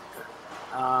quick.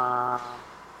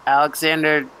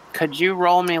 Alexander, could you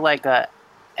roll me like a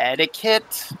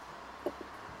etiquette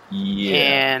Yeah.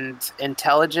 and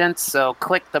intelligence? So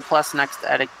click the plus next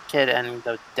to etiquette and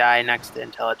the die next to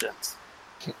intelligence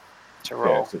to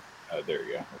roll. Yeah, so, there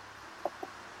you go.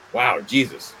 Wow,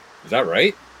 Jesus. Is that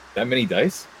right? That many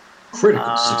dice?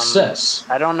 Critical success.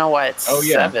 I don't know why it's Oh,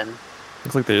 yeah. 7.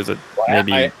 Looks like there's a Well,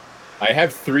 maybe. I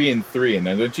have 3 and 3, and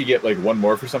then don't you get like one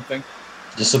more for something?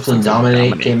 Discipline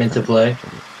dominate came into play.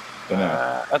 Don't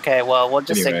know. Okay, well, we'll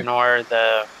just Anyway. ignore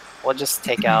we'll just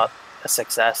take out a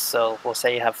success. So we'll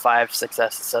say you have 5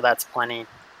 successes, so that's plenty.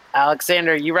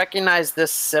 Alexander, you recognize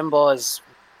this symbol as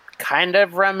kind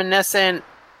of reminiscent,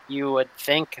 you would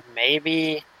think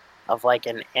maybe, of like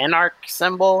an anarch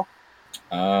symbol.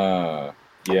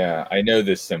 Yeah, I know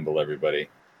this symbol, everybody.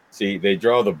 See, they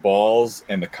draw the balls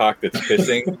and the cock that's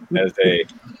pissing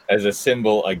as a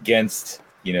symbol against,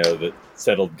 the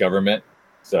settled government.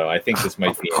 So I think this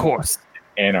might Of be course.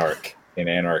 an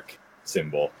anarch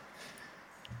symbol.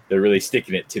 They're really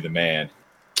sticking it to the man.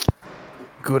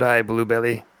 Good eye,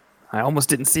 Bluebelly. I almost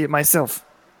didn't see it myself.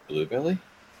 Bluebelly?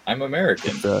 I'm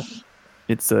American.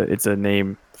 It's a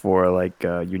name for like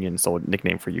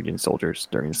nickname for Union soldiers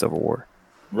during the Civil War.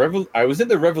 I was in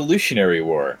the Revolutionary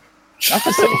War. Not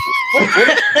the Civil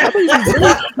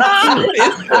What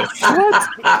is this?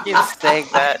 You saying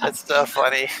that, it's so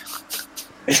funny.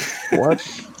 What?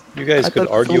 You guys could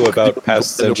argue about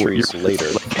past centuries later.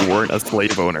 Like you weren't a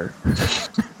slave owner.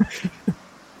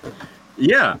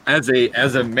 Yeah, as a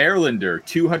Marylander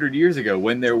 200 years ago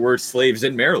when there were slaves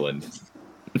in Maryland.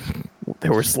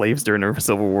 There were slaves during the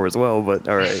Civil War as well, but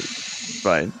all right,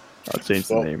 fine. I'll change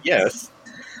the name. Yes,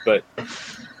 but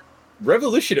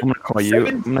Revolutionary. I'm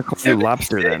gonna call you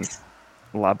Lobster then.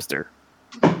 Lobster.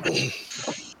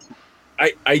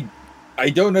 I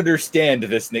don't understand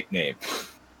this nickname.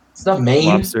 It's not Maine.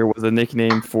 Lobster was a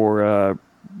nickname for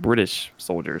British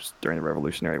soldiers during the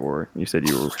Revolutionary War. You said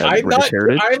you had British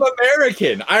heritage. I'm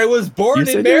American. I was born You in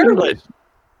said you were Maryland. English.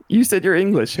 You said you're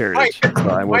English heritage. So I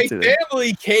My won't say that.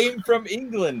 family came from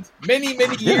England many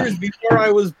years before I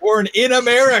was born in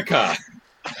America.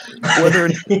 Whether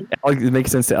it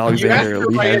makes sense to Alexander or to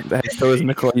Lee, write so is going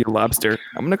to call you Lobster.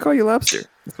 I'm going to call you Lobster.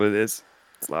 That's what it is.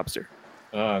 It's Lobster.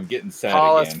 Oh, I'm getting sad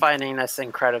Paul again. is finding this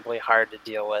incredibly hard to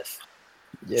deal with.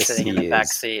 Yes, sitting in he the back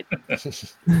is. seat.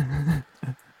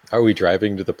 Are we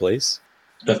driving to the place?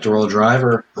 Do I have to roll a drive,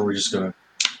 or are we just gonna?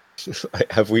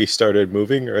 Have we started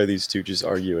moving, or are these two just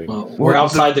arguing? Well, we're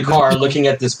outside the car looking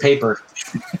at this paper.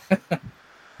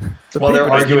 While they're paper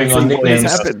arguing doesn't on say when this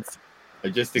nicknames. happens. I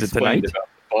just Is it explained tonight? about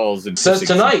the balls and It says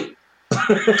physics. tonight.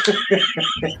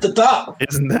 At the top.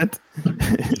 Doesn't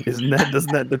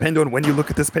that depend on when you look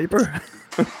at this paper?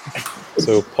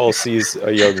 So Paul sees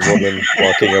a young woman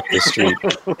walking up the street,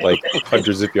 like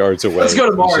hundreds of yards away. Let's go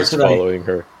to He's Mars just tonight. following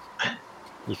her.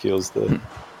 He feels the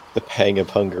pang of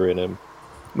hunger in him.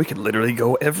 We could literally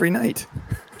go every night.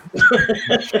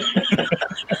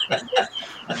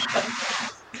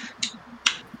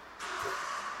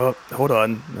 Oh, hold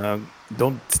on.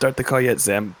 Don't start the car yet,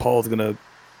 Sam. Paul's gonna.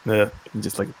 He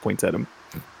just like points at him.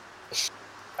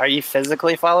 Are you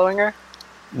physically following her?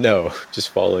 No, just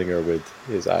following her with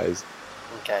his eyes.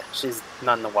 Okay, she's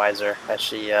none the wiser as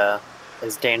she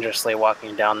is dangerously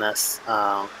walking down this.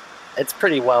 It's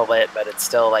pretty well lit, but it's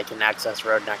still like an access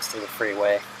road next to the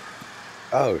freeway.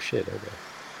 Oh shit!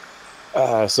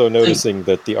 Okay. So noticing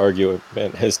that the argument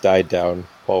has died down,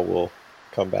 Paul will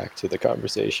come back to the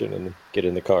conversation and get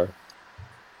in the car.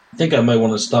 I think I might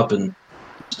want to stop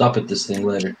at this thing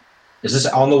later. Is this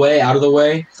on the way, out of the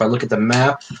way? If I look at the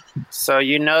map, So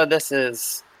you know this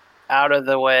is out of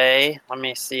the way. Let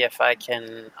me see if I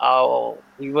can.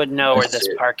 You would know where this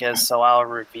park is, so I'll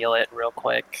reveal it real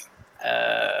quick.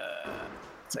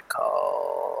 What's it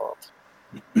called?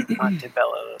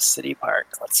 Montebello City Park.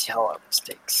 Let's see how long this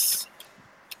takes.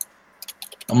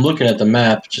 I'm looking at the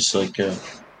map, just like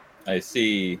I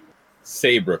see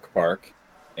Saybrook Park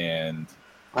and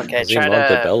Okay, Is he try to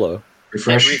Montebello? hit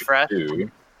refresh. refresh.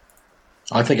 2.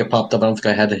 I think it popped up. I don't think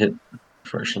I had to hit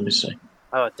refresh. Let me see.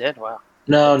 Oh, it did. Wow.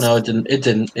 No, it didn't. It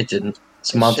didn't.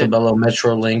 It's Montebello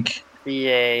Metro Link. Be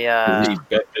a the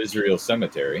Bet Israel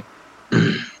Cemetery.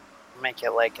 make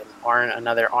it like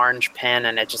another orange pin,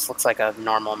 and it just looks like a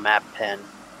normal map pin.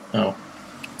 Oh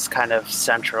It's kind of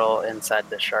central inside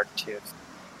the shark tooth.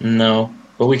 no,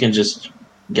 but we can just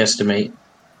guesstimate.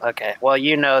 Okay, well,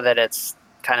 you know that it's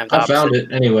kind of the I found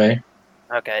opposite. it anyway.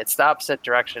 Okay, it's the opposite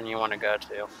direction you want to go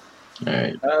to. All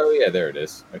right. Oh yeah, there it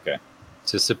is. Okay,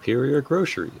 To Superior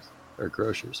Groceries or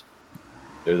Grocers.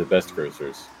 they're the best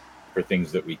grocers for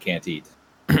things that we can't eat.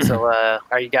 So,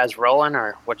 are you guys rolling,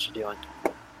 or what you doing?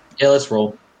 Yeah, let's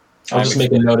roll. I'll just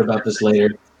make a note about this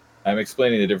later. I'm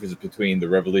explaining the difference between the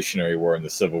Revolutionary War and the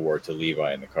Civil War to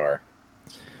Levi in the car.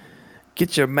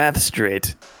 Get your math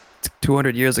straight.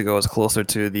 200 years ago is closer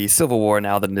to the Civil War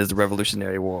now than it is the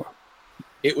Revolutionary War.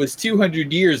 It was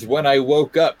 200 years when I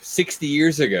woke up 60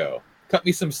 years ago. Cut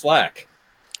me some slack.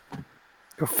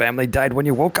 Your family died when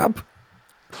you woke up?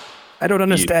 I don't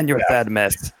understand your sad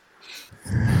mess.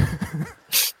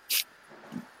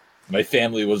 My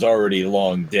family was already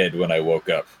long dead when I woke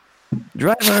up.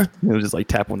 Driver! He'll just like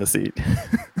tap on the seat.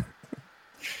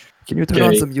 Can you turn on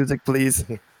Okay. some music, please?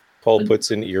 Paul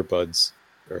puts in earbuds,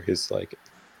 or his like,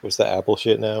 what's the Apple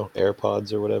shit now?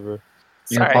 AirPods or whatever.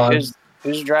 Sorry, Earpods.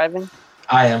 who's driving?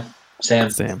 I am Sam.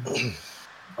 Sam.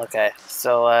 Okay,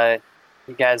 so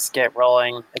you guys get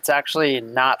rolling. It's actually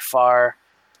not far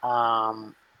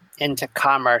into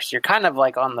Commerce. You're kind of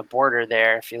like on the border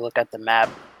there if you look at the map.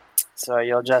 So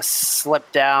you'll just slip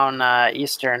down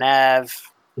Eastern Ave.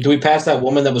 Do we pass that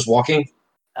woman that was walking?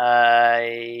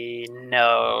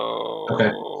 No.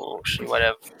 Okay. She would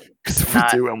have. Because if we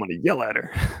do, I'm going to yell at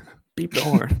her. Beep the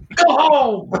horn. Go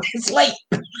home. It's late.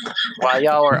 While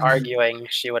y'all were arguing,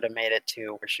 she would have made it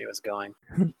to where she was going.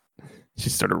 She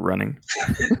started running.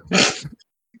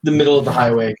 The middle of the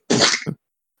highway.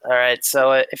 All right,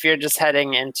 so if you're just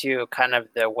heading into kind of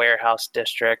the warehouse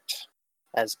district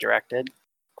as directed,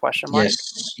 question mark?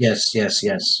 Yes.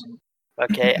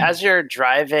 Okay, as you're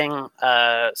driving,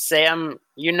 Sam,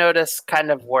 you notice kind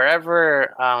of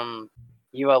wherever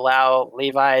you allow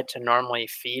Levi to normally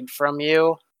feed from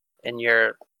you in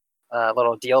your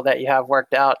little deal that you have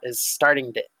worked out is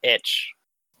starting to itch.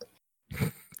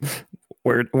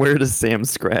 Where does Sam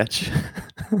scratch?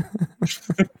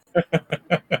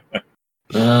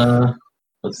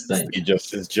 Let's think. He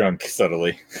adjusts his junk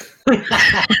subtly.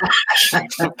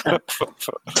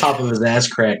 Top of his ass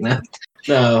crack now.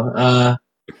 No,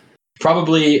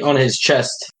 probably on his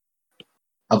chest,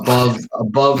 above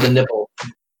the nipple,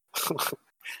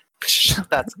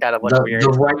 That's gotta look weird. the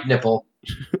right nipple.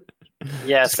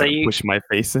 Yeah, Just so gonna push my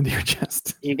face into your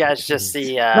chest. you guys just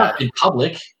see Not in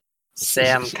public.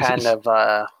 Sam kind of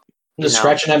I'm just know.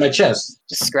 scratching at my chest.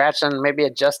 just scratching, maybe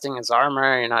adjusting his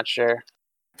armor. You're not sure.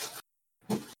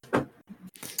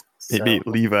 Maybe So,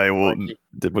 Levi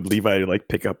would Levi like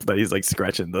pick up that he's like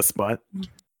scratching the spot?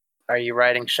 are you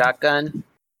riding shotgun?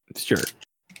 Sure.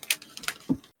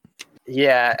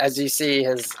 Yeah, as you see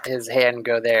his hand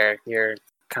go there, you're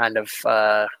kind of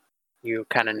you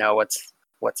kind of know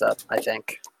what's up, I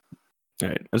think. All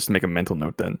right. I'll just make a mental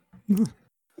note then.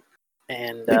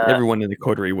 And I think everyone in the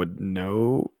coterie would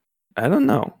know. I don't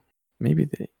know. Maybe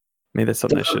that's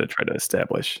something I should have tried to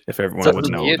establish. If everyone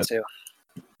would know you that. two.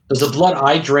 Does the blood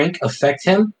I drink affect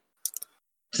him?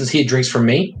 Since he drinks from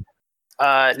me?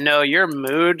 No, your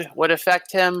mood would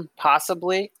affect him,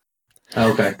 possibly.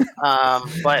 Okay.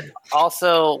 But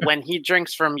also when he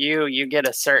drinks from you, you get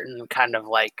a certain kind of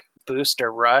like boost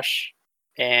or rush.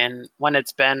 And when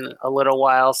it's been a little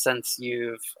while since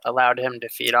you've allowed him to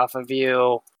feed off of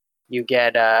you, you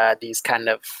get these kind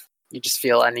of, you just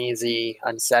feel uneasy,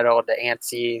 unsettled,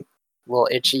 antsy, a little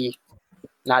itchy.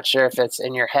 Not sure if it's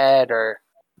in your head or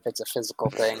if it's a physical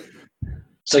thing.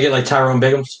 So I get like Tyrone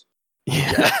Biggums?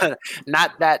 Yeah.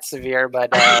 Not that severe,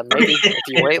 but maybe if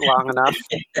you wait long enough.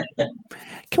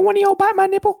 Can one of y'all bite my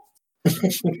nipple?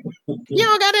 You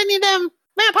don't got any of them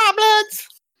vampire bloods.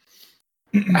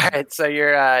 All right, so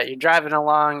you're driving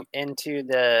along into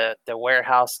the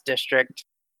warehouse district.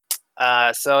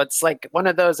 So it's like one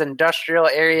of those industrial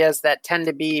areas that tend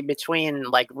to be between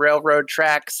like railroad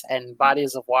tracks and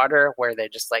bodies of water, where they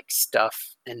just like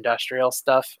stuff industrial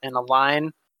stuff in a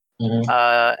line.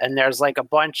 Mm-hmm. And there's like a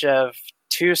bunch of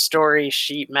 2-story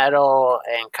sheet metal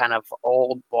and kind of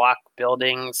old block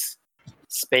buildings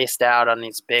spaced out on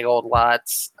these big old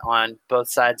lots on both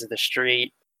sides of the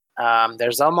street.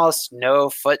 There's almost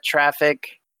no foot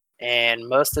traffic, and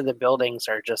most of the buildings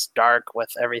are just dark with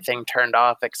everything turned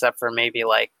off except for maybe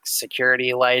like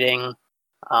security lighting,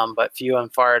 but few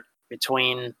and far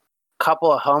between.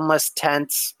 Couple of homeless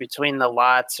tents between the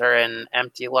lots or in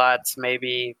empty lots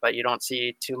maybe, but you don't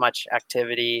see too much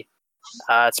activity.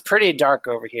 It's pretty dark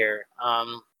over here.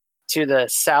 To the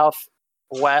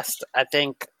southwest, I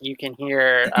think you can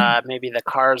hear maybe the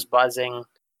cars buzzing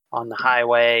on the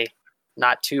highway,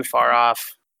 not too far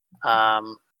off.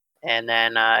 And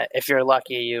then if you're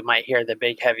lucky, you might hear the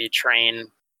big heavy train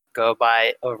go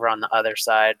by over on the other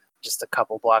side, just a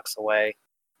couple blocks away.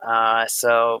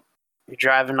 So you're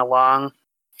driving along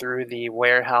through the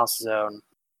warehouse zone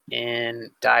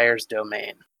in Dyer's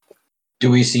domain. Do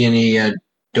we see any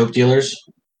dope dealers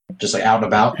just like out and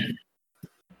about?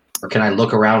 Or can I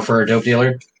look around for a dope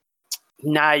dealer?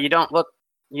 Nah, you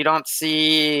don't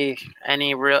see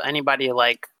anybody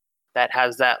like that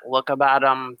has that look about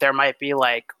them. There might be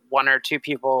like 1 or 2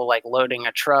 people like loading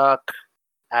a truck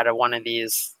out of one of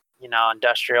these,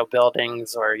 industrial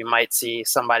buildings, or you might see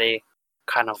somebody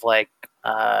kind of like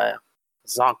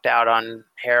zonked out on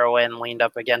heroin, leaned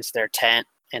up against their tent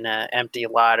in an empty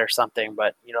lot or something,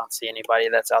 but you don't see anybody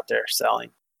that's out there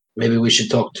selling. Maybe we should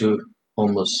talk to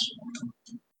homeless.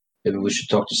 Maybe we should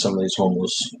talk to some of these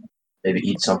homeless. Maybe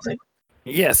eat something.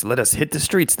 Yes, let us hit the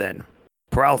streets then.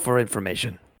 Prowl for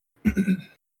information.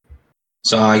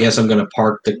 So I guess I'm going to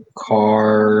park the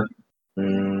car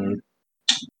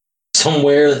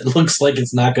somewhere that looks like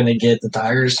it's not going to get the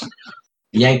tires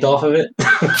yanked off of it.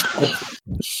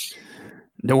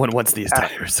 No one wants these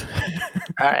tires.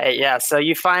 All right, yeah. So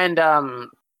you find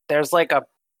there's like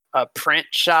a print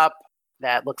shop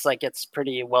that looks like it's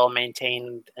pretty well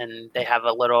maintained, and they have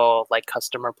a little like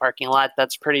customer parking lot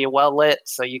that's pretty well lit.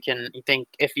 So you think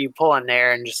if you pull in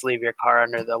there and just leave your car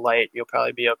under the light, you'll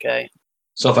probably be okay.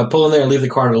 So if I pull in there and leave the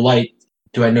car under the light,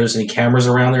 do I notice any cameras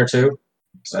around there too?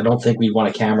 Because I don't think we'd want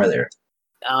a camera there.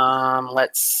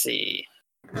 Let's see.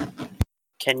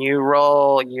 Can you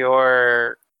roll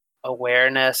your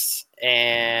awareness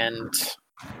and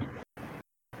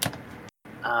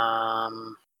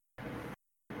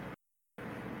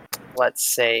let's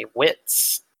say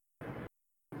wits?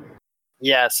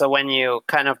 Yeah, so when you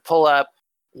kind of pull up,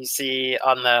 you see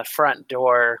on the front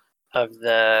door of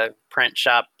the print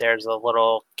shop, there's a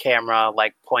little camera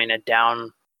like pointed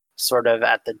down sort of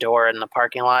at the door in the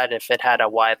parking lot. If it had a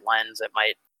wide lens, it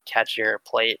might catch your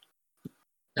plate.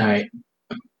 All right.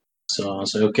 So I'll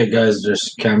say, okay, guys,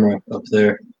 there's a camera up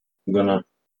there. I'm going to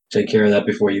take care of that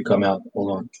before you come out.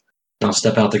 Hold on. And I'll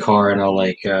step out the car and I'll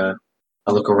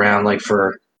look around like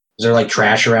is there like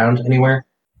trash around anywhere?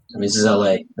 I mean, this is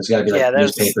LA. There's got to be like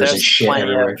newspapers and shit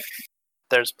everywhere.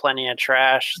 There's plenty of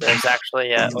trash. There's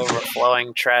actually an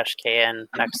overflowing trash can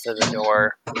next to the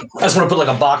door. I just want to put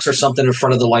like a box or something in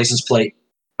front of the license plate.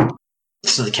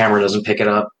 so the camera doesn't pick it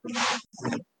up.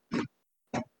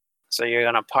 So you're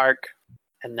gonna park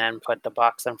and then put the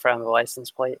box in front of the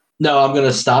license plate? No, I'm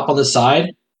gonna stop on the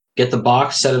side, get the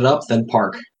box, set it up, then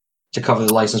park to cover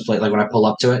the license plate. Like when I pull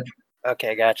up to it,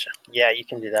 Okay, gotcha. Yeah, you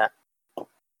can do that.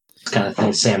 it's the kind of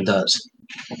thing Sam does.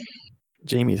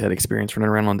 Jamie's had experience running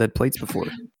around on dead plates before.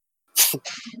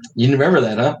 You remember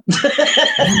that, huh?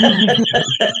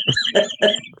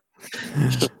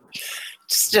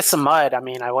 It's just some mud. I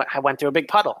mean, I went through a big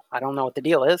puddle. I don't know what the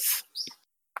deal is.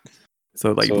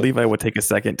 So So- Levi would take a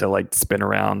second to like spin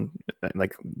around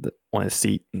on his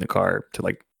seat in the car to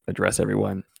like address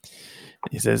everyone.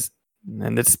 He says,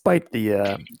 and despite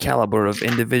the caliber of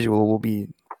individual we'll be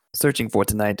searching for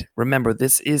tonight, remember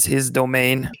this is his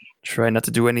domain. Try not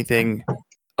to do anything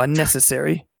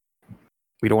unnecessary.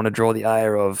 We don't want to draw the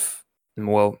ire of,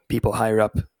 well, people higher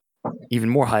up, even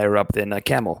more higher up than a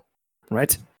camel,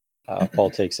 right? Paul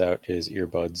takes out his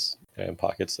earbuds and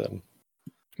pockets them.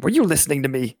 Were you listening to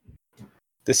me?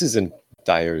 This isn't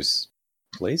Dyer's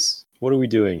place. What are we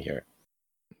doing here?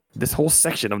 This whole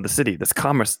section of the city, this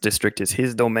commerce district, is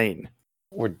his domain.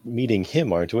 We're meeting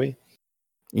him, aren't we?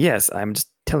 Yes, I'm just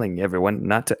telling everyone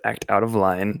not to act out of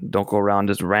line. Don't go around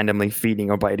just randomly feeding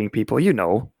or biting people, you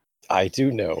know. I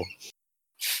do know.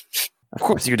 Of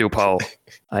course you do, Paul.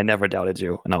 I never doubted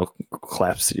you. And I'll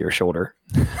clasp your shoulder.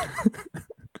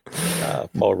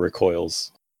 Paul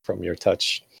recoils from your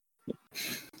touch.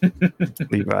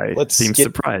 Levi Let's seems get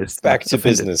surprised. Back to offended.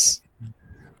 business.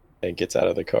 And gets out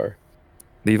of the car.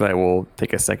 Levi will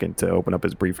take a second to open up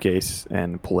his briefcase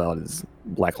and pull out his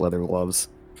black leather gloves.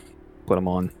 Put them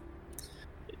on.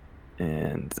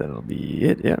 And that'll be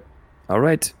it, yeah. All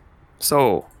right.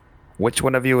 So, which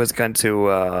one of you is going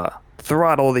to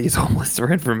throttle these homeless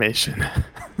for information?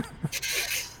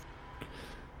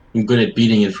 I'm good at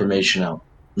beating information out,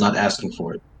 not asking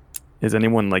for it. Is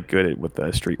anyone like good at with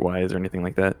Streetwise or anything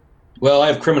like that? Well, I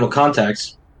have criminal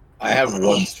contacts. I have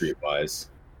one streetwise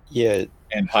Yeah,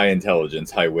 and high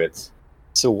intelligence, high wits.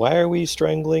 so why are we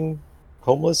strangling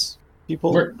homeless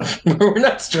people? We're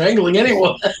not strangling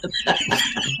anyone.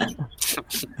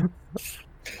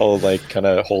 Paul kind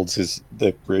of holds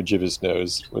the bridge of his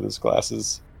nose with his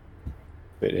glasses.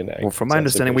 Well, from my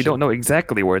understanding, we don't know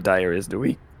exactly where Dyer is, do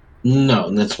we? No,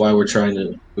 and that's why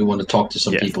we want to talk to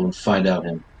some Yes. people and find out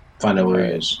where he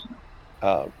Alright. is.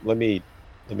 Let me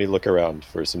look around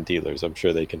for some dealers. I'm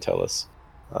sure they can tell us.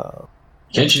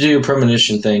 Can't you do your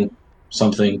premonition thing?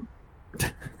 Something.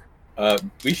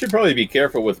 We should probably be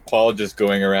careful with Paul just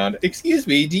going around. Excuse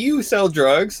me, do you sell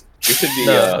drugs? We should be.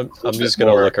 I'm just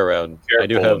gonna look around. I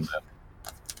do careful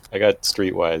have. I got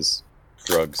streetwise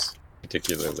drugs,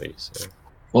 particularly. So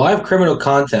Well, I have criminal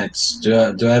contacts. Do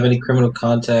I have any criminal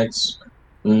contacts?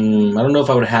 I don't know if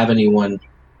I would have anyone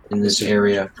in this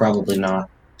area. Probably not.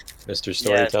 Mr.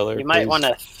 Storyteller, You might please. want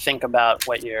to think about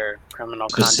what your criminal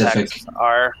Specific. contacts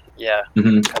are. Yeah,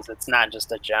 hmm because it's not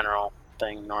just a general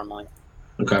thing normally.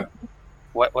 Okay.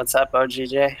 What's up,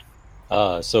 OGJ?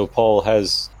 So Paul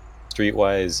has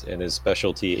streetwise, and his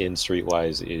specialty in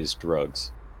streetwise is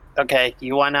drugs. Okay,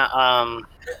 you want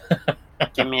to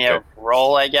give me a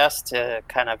roll, I guess, to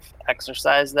kind of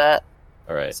exercise that?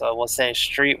 All right. So we'll say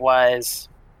streetwise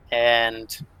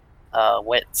and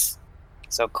wits.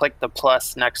 So click the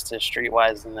plus next to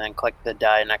streetwise and then click the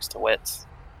die next to wits.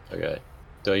 Okay.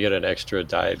 Do I get an extra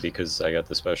die because I got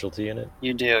the specialty in it?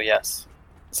 You do, yes.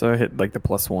 So I hit like the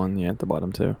 +1, at the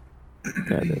bottom too.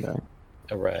 Yeah, did I?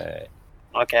 All right.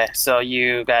 Okay, so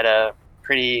you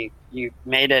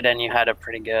made it and you had a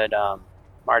pretty good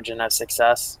margin of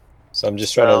success. So I'm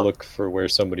just trying to So- look for where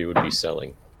somebody would be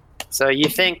selling. So you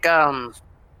think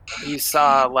you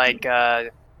saw like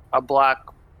a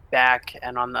block back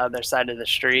and on the other side of the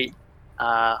street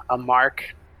a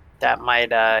mark that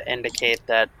might indicate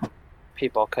that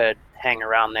people could hang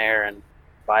around there and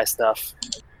buy stuff.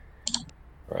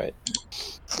 Right.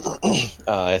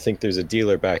 I think there's a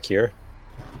dealer back here,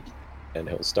 and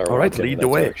he'll start. All right, walking in lead that the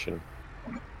way. direction.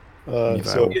 Levi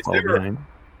So will is follow there- behind.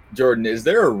 Jordan, is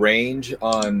there a range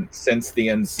on Sense the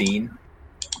Unseen?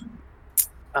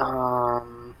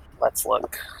 Let's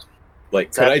look. Like,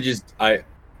 Is could that-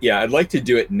 I'd like to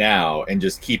do it now and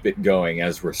just keep it going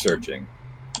as we're searching.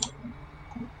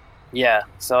 Yeah,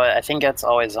 so I think it's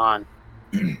always on.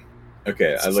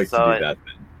 Okay, I'd like So to do that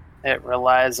then. It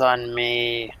relies on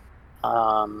me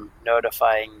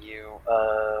notifying you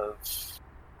of.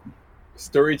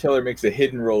 Storyteller makes a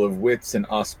hidden roll of wits and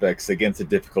aspects against a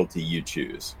difficulty you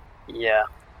choose. Yeah.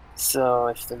 So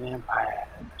if the vampire.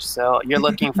 So you're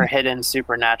looking for hidden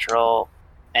supernatural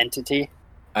entity?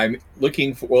 I'm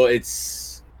looking for,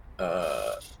 it's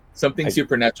something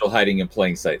supernatural hiding in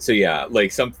plain sight. So yeah,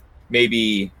 like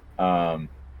maybe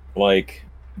like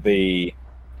the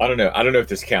I don't know if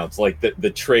this counts, like the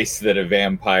trace that a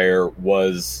vampire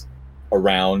was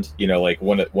around, like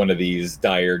one of these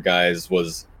dire guys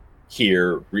was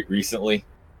here recently.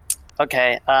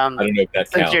 Okay. I don't know if that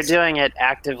Since counts. you're doing it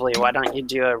actively, why don't you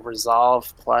do a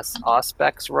resolve plus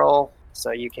Auspex roll?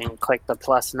 So you can click the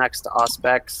plus next to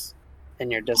Auspex in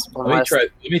your discipline list.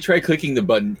 Let me try clicking the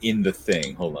button in the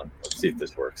thing. Hold on. Let's see if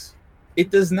this works.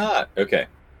 It does not. Okay.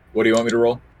 What do you want me to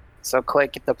roll? So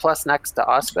click the plus next to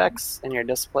Auspex in your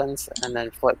disciplines, and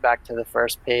then flip back to the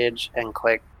first page and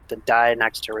click the die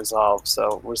next to resolve.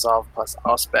 So resolve plus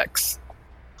Auspex.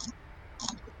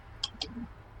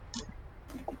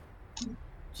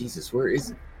 Jesus, where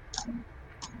is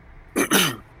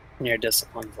it? In your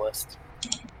disciplines list.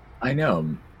 I know.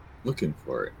 I'm looking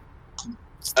for it.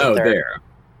 It's the Oh, third. there.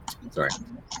 Sorry.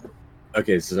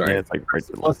 Okay, so sorry. Yeah, it's like right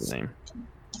to the last name.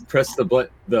 Press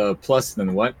the plus,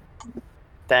 then what?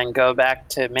 Then go back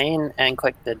to main and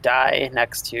click the die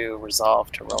next to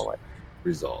resolve to roll it.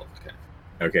 Resolve. Okay.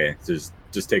 Okay, so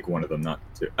just take one of them, not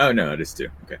two. Oh, no, it is two.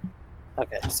 Okay.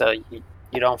 Okay, so you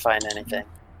don't find anything.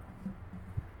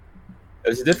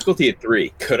 There's a difficulty at 3.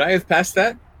 Could I have passed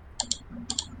that?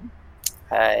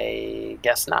 I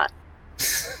guess not.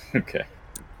 Okay.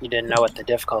 You didn't know what the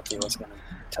difficulty was going to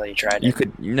until you tried it. You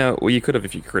could you could have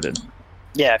if you critted.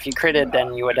 Yeah, if you critted,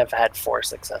 then you would have had 4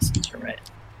 successes, you're right.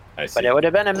 I see. But it would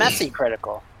have been a messy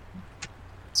critical.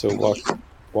 So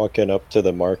walking up to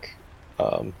the mark,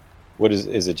 what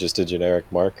is it just a generic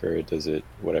mark, or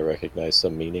would I recognize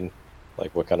some meaning?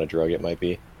 Like what kind of drug it might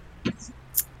be?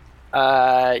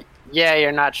 Yeah,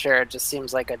 you're not sure. It just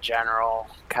seems like a general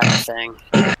kind of thing.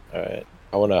 Alright.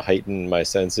 I want to heighten my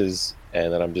senses,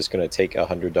 and then I'm just going to take a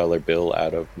 $100 bill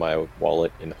out of my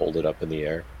wallet and hold it up in the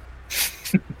air.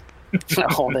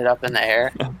 Hold it up in the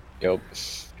air. Yep.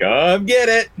 Come get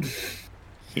it!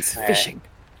 He's All right. fishing.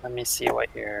 Let me see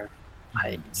what your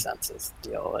height senses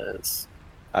deal is.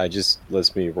 I just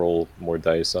lets me roll more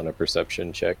dice on a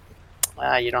perception check.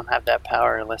 You don't have that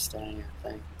power listed in your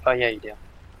thing. Oh, yeah, you do.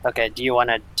 Okay, do you want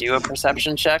to do a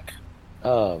perception check?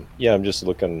 Yeah, I'm just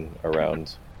looking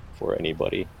around for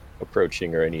anybody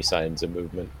approaching or any signs of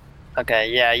movement.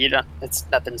 Okay, yeah, you don't. It's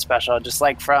nothing special. Just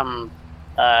like from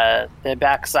the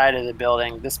back side of the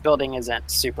building. This building isn't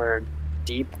super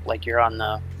deep. Like you're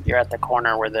at the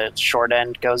corner where the short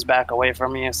end goes back away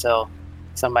from you. So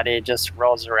somebody just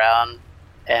rolls around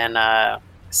and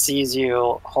sees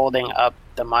you holding up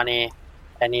the money,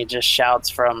 and he just shouts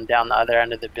from down the other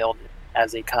end of the building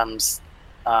as he comes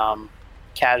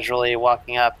casually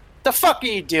walking up. The fuck are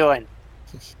you doing?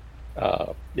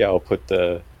 Yeah, I'll put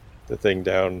the thing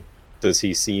down. Does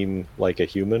he seem like a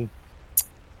human?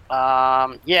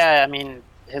 Yeah, I mean,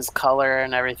 his color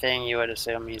and everything, you would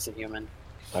assume he's a human.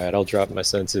 Alright, I'll drop my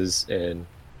senses and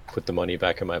put the money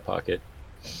back in my pocket.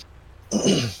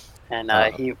 And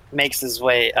he makes his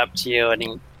way up to you,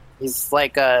 and he's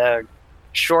like a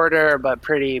shorter but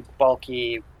pretty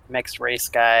bulky mixed race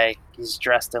guy. He's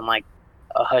dressed in like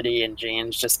a hoodie and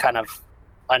jeans, just kind of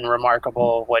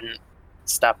unremarkable. Wouldn't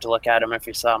stop to look at him if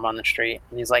you saw him on the street.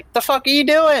 And he's like, "The fuck are you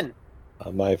doing?"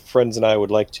 My friends and I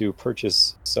would like to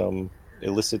purchase some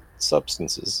illicit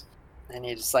substances. And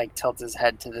he just like tilts his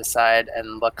head to the side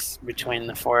and looks between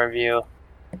the four of you.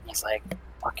 He's like,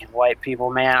 "Fucking white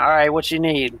people, man. All right, what you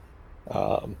need?"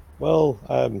 Well,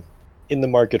 I'm in the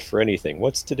market for anything.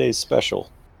 What's today's special?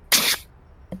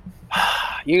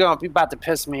 You gonna be about to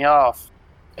piss me off.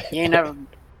 You ain't never.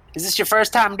 Is this your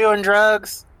first time doing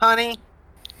drugs, honey?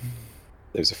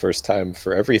 There's a first time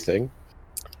for everything.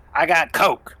 I got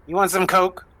Coke. You want some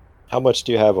Coke? How much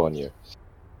do you have on you?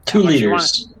 2 much you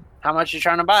liters. How much you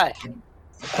trying to buy?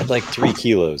 I'd like 3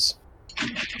 kilos.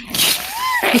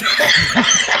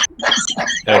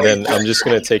 And then I'm just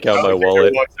gonna take out my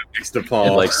wallet Next to Paul.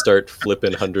 and like start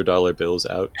flipping $100 bills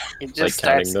out, He just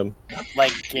like counting starts them.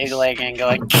 like giggling and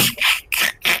going.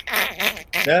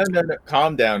 No.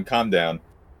 Calm down.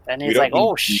 And We he's don't like, need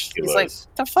 "Oh 3 shh!" He's like, kilos.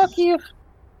 "The fuck you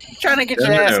trying to get No,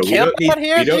 your no, ass no, we killed don't need- out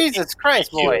here? we don't Jesus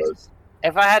Christ, boy! Kilos.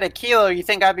 If I had a kilo, you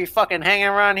think I'd be fucking hanging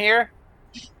around here?"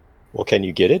 Well, can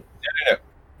you get it?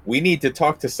 We need to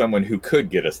talk to someone who could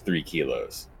get us 3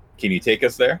 kilos. Can you take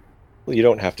us there? Well, you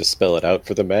don't have to spell it out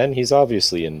for the man. He's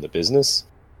obviously in the business.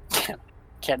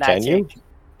 Can I Can you?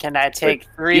 take He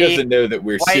 3 doesn't know that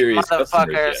we're white serious customers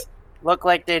motherfuckers yet. look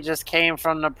like they just came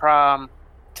from the prom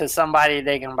to somebody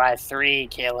they can buy 3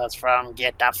 kilos from?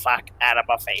 Get the fuck out of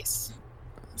my face.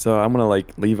 So I'm gonna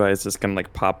Levi's just gonna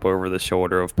pop over the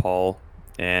shoulder of Paul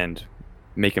and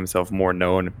make himself more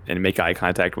known and make eye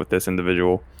contact with this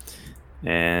individual.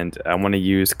 And I want to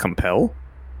use compel,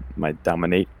 my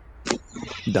dominate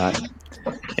Dot.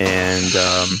 And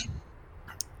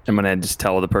I'm gonna just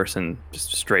tell the person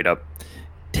just straight up,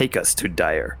 take us to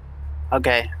Dire.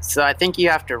 Okay, so I think you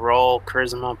have to roll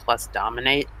charisma plus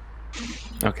dominate.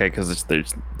 Okay, because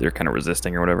they're kind of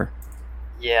resisting or whatever.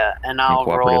 Yeah, and I'll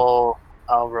cooperative.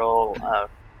 roll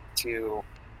to,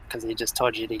 because he just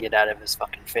told you to get out of his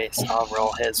fucking face. I'll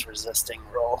roll his resisting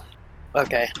roll.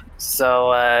 Okay,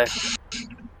 so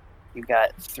you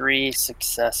got 3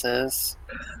 successes.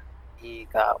 He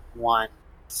got 1,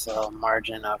 so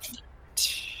margin of.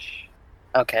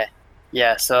 Okay,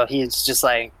 yeah. So he just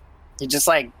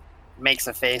makes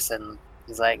a face and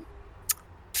he's like,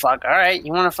 "Fuck, all right,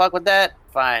 you want to fuck with that?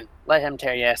 Fine, let him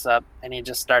tear your ass up." And he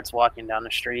just starts walking down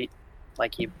the street,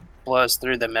 like he blows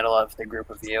through the middle of the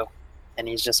group of you, and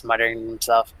he's just muttering to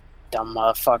himself, "Dumb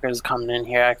motherfuckers coming in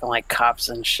here acting like cops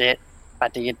and shit,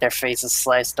 about to get their faces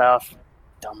sliced off.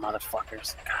 Dumb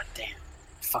motherfuckers. God damn,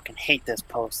 fucking hate this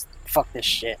post. Fuck this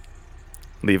shit."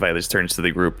 Levi just turns to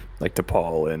the group, like to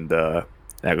Paul and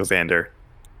Alexander.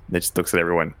 And it just looks at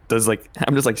everyone.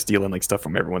 I'm just like stealing like stuff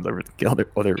from everyone's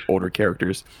other older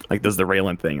characters. Like does the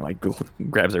Raylan thing, like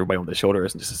grabs everybody on the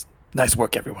shoulders and just says, "Nice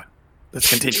work, everyone. Let's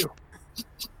continue."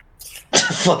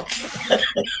 Fuck.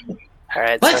 All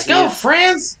right, Let's so go,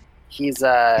 friends. he's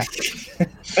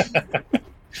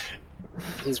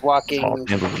walking Paul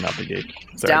stands out the gate.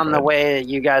 Sorry, down go the ahead. way that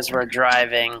you guys were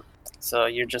driving. So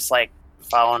you're just like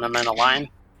following him in a line.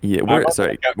 Yeah, I don't sorry.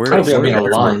 think I've- Where I don't think I'm in a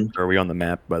whereabouts line. are we on the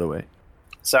map, by the way?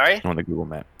 Sorry. On the Google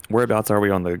map. Whereabouts are we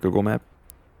on the Google map?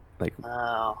 Like,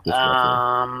 Oh, Just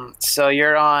roughly. so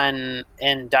you're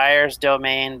in Dyer's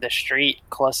domain, the street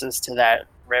closest to that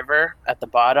river at the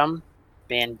bottom,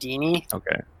 Bandini.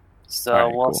 okay. So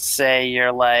Alright, we'll cool. say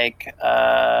you're like,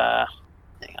 hang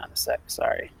on a sec,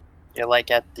 sorry. You're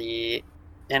like at the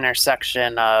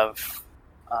intersection of,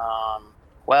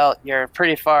 well, you're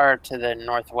pretty far to the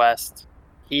northwest.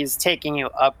 He's taking you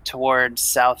up towards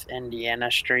South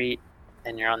Indiana Street,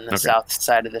 and you're on the Okay. south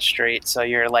side of the street. So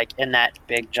you're like in that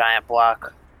big giant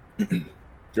block.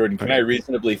 Jordan, can I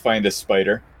reasonably find a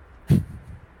spider?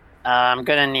 I'm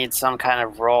gonna need some kind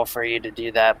of roll for you to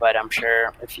do that, but I'm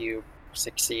sure if you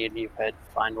succeed, you could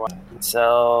find one.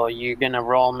 So you're gonna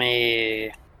roll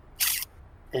me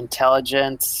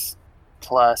intelligence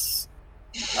plus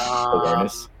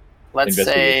Awareness? Let's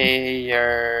say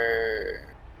Investigation.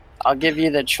 I'll give you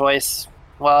the choice.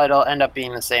 Well, it'll end up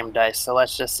being the same dice. So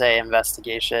let's just say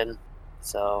investigation.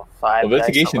 So 5. Well,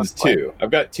 investigation's 2.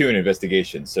 I've got 2 in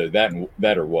investigation, so that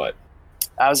or what?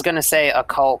 I was gonna say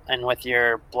occult, and with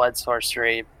your blood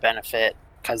sorcery benefit,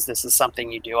 because this is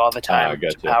something you do all the time to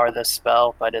gotcha. power this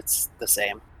spell, but it's the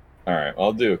same. All right,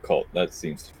 I'll do occult. That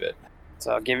seems to fit.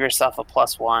 So give yourself a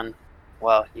 +1.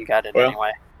 Well, you got it Well.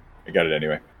 anyway. I got it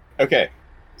anyway. Okay,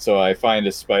 so I find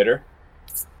a spider.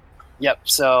 Yep.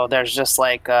 So there's just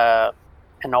like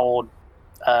an old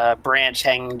branch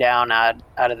hanging down out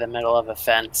of the middle of a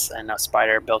fence, and a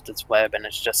spider built its web, and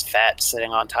it's just fat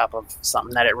sitting on top of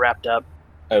something that it wrapped up.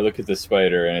 I look at the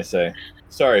spider and I say,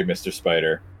 "Sorry, Mr.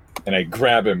 Spider," and I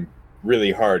grab him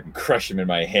really hard and crush him in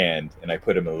my hand, and I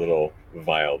put him in a little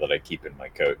vial that I keep in my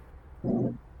coat.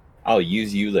 I'll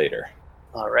use you later.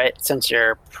 All right. Since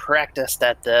you're practiced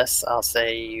at this, I'll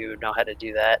say you know how to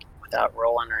do that without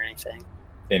rolling or anything.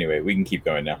 Anyway, we can keep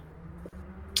going now.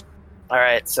 All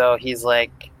right, so he's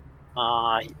like,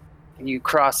 you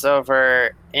cross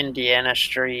over Indiana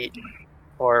Street,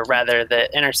 or rather,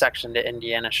 the intersection to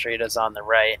Indiana Street is on the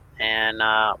right. And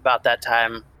about that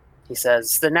time, he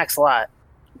says, "The next lot,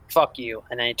 fuck you,"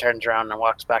 and then he turns around and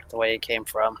walks back the way he came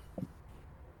from.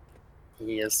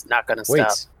 He is not going to stop.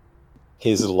 Wait,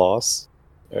 his loss?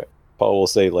 Paul will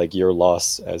say, like, your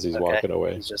loss as he's Okay, walking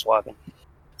away. He's just walking.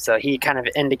 So he kind of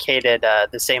indicated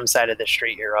the same side of the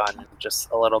street you're on, just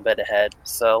a little bit ahead.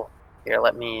 So here,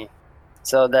 let me.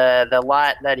 So the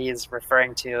lot that he's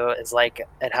referring to is like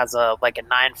it has a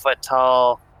 9-foot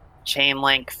tall chain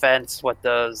link fence with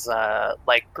those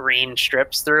like green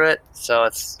strips through it. So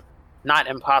it's not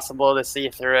impossible to see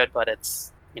through it, but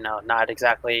it's not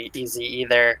exactly easy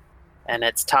either. And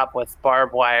it's topped with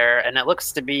barbed wire, and it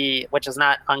looks to be, which is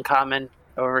not uncommon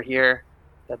over here,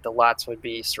 that the lots would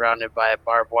be surrounded by a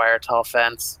barbed wire tall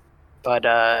fence. But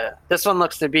this one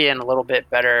looks to be in a little bit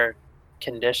better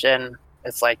condition.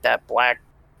 It's like that black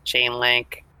chain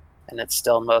link, and it's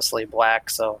still mostly black,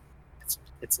 so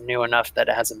it's new enough that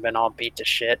it hasn't been all beat to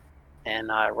shit and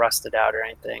rusted out or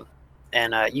anything.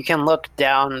 And you can look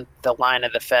down the line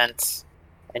of the fence,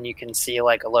 and you can see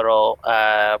like a little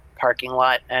parking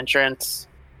lot entrance,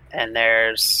 and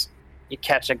you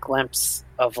catch a glimpse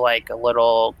of like a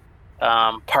little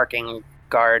parking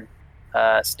guard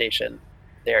station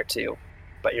there too.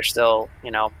 but you're still,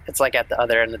 it's like at the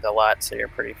other end of the lot, so you're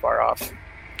pretty far off.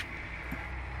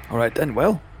 All right then.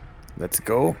 Well, let's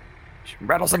go.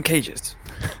 Rattle some cages.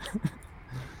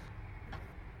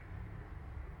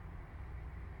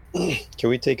 Can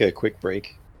we take a quick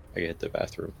break? I gotta hit the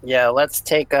bathroom. Yeah, let's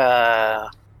take a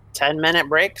 10-minute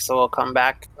break, so we'll come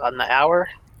back on the hour.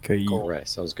 Okay. All right,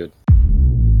 sounds good.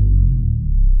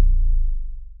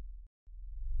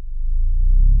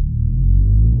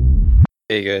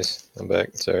 Hey guys, I'm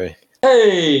back. Sorry.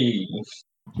 Hey!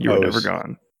 You were I never was-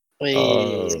 gone.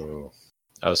 Oh,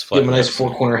 I was Give him a flattening nice out some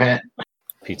four-corner hat.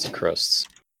 pizza crusts.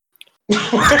 What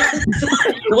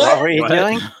What? were you What?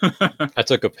 doing? I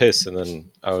took a piss and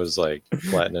then I was like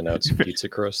flattening out some pizza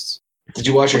crusts. Did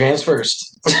you wash your hands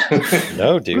first? No, What does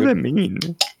that dude. mean?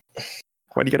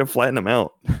 Why do you gotta flatten them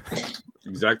out?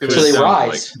 Exactly what So it they sounds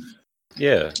rise.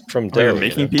 Yeah, from Oh, dough. you're you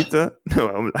making know? pizza?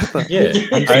 No, I thought. Yeah,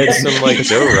 I had some like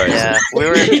dough rising. Yeah, we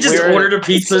were. He just we were, ordered a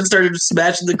pizza and started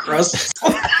smashing the crust.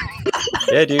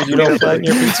 Yeah, dude, you don't flatten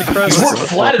your pizza You crust. weren't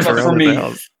flat enough for Around the me.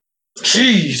 house.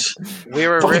 Jeez. We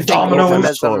were Fucking riffing dominoes.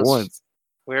 That's all at euphemisms. once.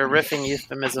 We were riffing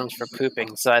euphemisms for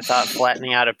pooping, so I thought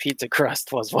flattening out a pizza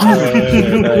crust was one.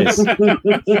 Nice. Oh,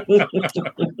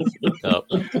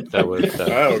 that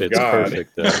Oh, fits God.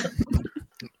 perfect. Though.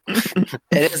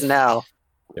 It is now.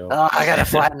 You know? Oh, I gotta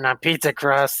flatten a pizza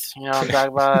crust. You know what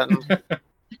I'm talking about?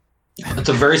 That's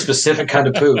a very specific kind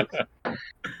of poop.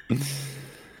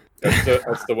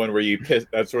 That's the one where you piss.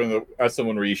 That's the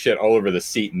one where you shit all over the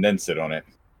seat and then sit on it.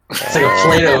 It's like a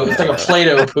Play-Doh. It's like a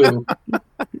Play-Doh poo.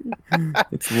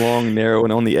 It's long, narrow,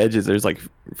 and on the edges there's like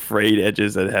frayed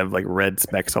edges that have like red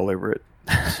specks all over it.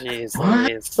 Jeez, What?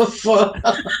 Louise. The fuck?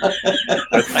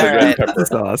 That's the All red right. pepper.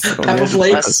 Sauce. on the Pepper edges.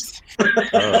 flakes.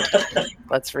 Oh,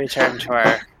 Let's return to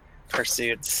our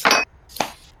pursuits.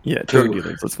 Yeah, drug Poo.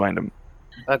 dealers. Let's find them.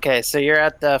 Okay, so you're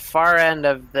at the far end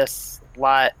of this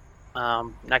lot,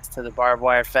 next to the barbed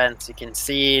wire fence. You can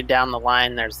see down the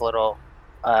line there's a little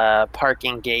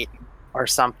parking gate or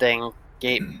something,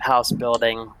 gatehouse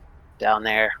building down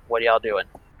there. What are y'all doing?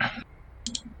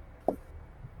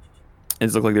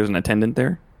 Does it look like there's an attendant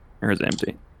there, or is it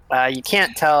empty? You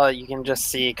can't tell. You can just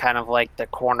see kind of like the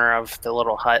corner of the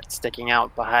little hut sticking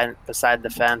out beside the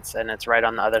fence, and it's right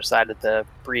on the other side of the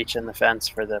breach in the fence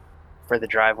for the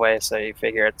driveway. So you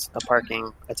figure it's a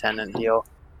parking attendant deal.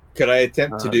 Could I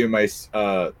attempt to do my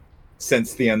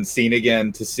sense the unseen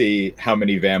again to see how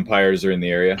many vampires are in the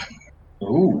area?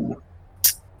 Ooh.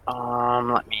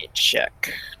 Let me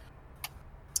check.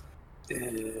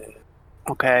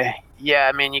 Okay. Yeah,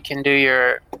 I mean you can do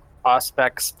your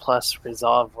Auspex plus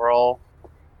resolve roll.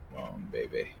 Oh,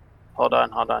 baby. Hold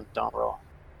on, don't roll.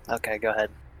 Okay, go ahead.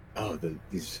 Oh,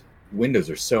 these windows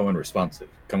are so unresponsive.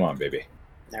 Come on, baby.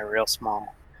 They're real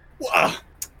small. Wow.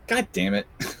 God damn it.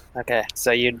 Okay,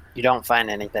 so you don't find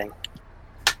anything.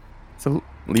 So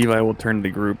Levi will turn to the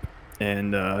group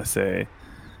and say,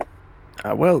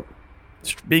 well,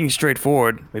 being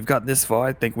straightforward, we've got this far.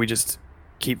 I think we just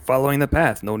keep following the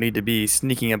path. No need to be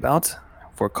sneaking about.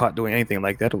 If we're caught doing anything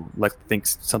like that, or like think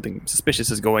something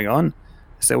suspicious is going on,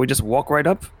 so we just walk right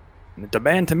up and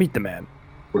demand to meet the man.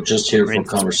 We're just here for Right.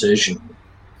 conversation.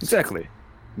 Exactly.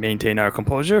 Maintain our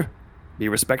composure, be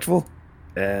respectful,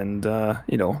 and,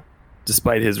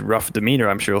 despite his rough demeanor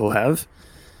I'm sure he'll have,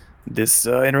 this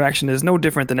interaction is no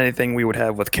different than anything we would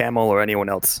have with Camel or anyone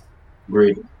else.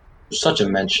 Agreed. You're such a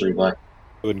mensch, Levi.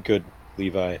 doing good,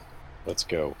 Levi. Let's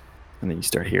go. And then you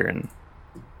start hearing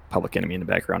Public Enemy in the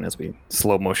background as we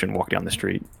slow motion walk down the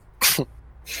street.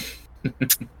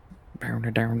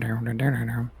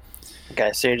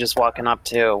 Okay, so you're just walking up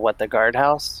to the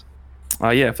guardhouse?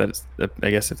 Yeah, I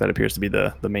guess if that appears to be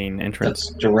the main entrance.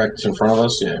 That's direct in front of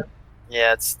us, yeah.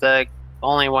 Yeah, it's the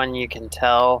only one you can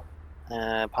tell,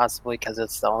 possibly because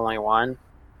it's the only one.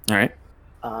 All right.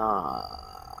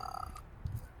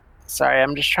 Sorry,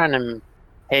 I'm just trying to.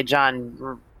 Hey,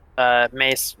 John,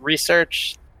 Mace,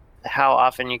 research how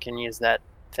often you can use that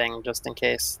thing, just in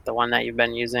case the one that you've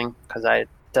been using, because it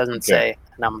doesn't say,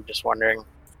 and I'm just wondering.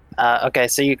 Okay,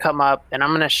 so you come up, and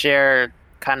I'm gonna share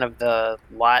kind of the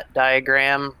lot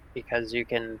diagram because you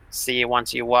can see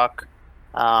once you walk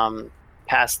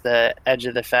past the edge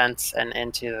of the fence and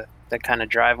into the kind of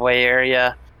driveway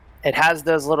area. It has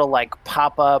those little like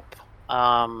pop-up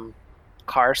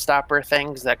car stopper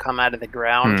things that come out of the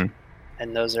ground,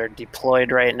 and those are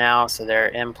deployed right now, so they're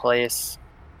in place.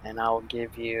 And I'll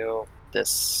give you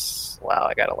this. Wow,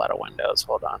 I got a lot of windows.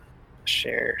 Hold on.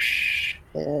 Share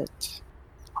shit.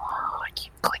 Oh, I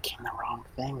keep clicking the wrong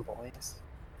thing, boys.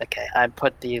 Okay, I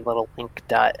put the little link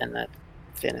dot in the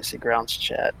Fantasy Grounds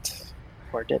chat.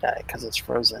 Or did I? Because it's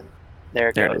frozen. There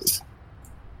it There it goes. is.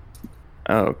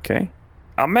 Okay.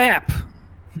 A map.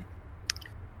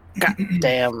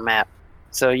 Goddamn map.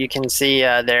 So you can see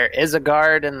there is a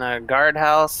guard in the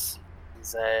guardhouse.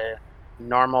 He's a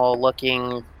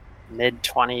normal-looking,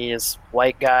 mid-20s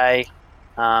white guy.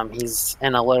 He's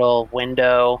in a little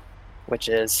window, which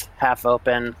is half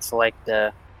open. So like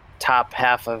the top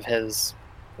half of his,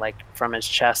 like from his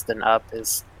chest and up,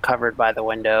 is covered by the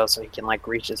window, so he can like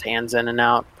reach his hands in and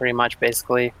out, pretty much,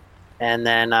 basically. And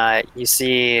then you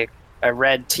see a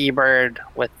red T-bird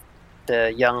with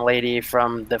the young lady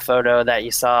from the photo that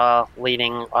you saw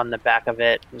leaning on the back of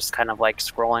it, just kind of like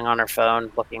scrolling on her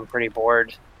phone, looking pretty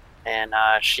bored. And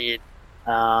she's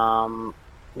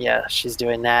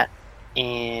doing that.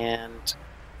 And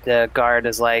the guard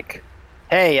is like,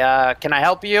 "Hey, can I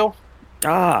help you?"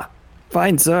 Ah,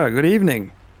 fine, sir. Good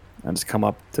evening. I just come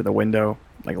up to the window,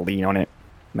 like lean on it,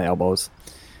 my elbows,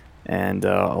 and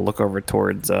I'll look over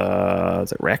towards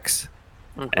is it Rex,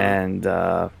 and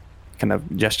kind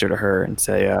of gesture to her and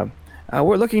say,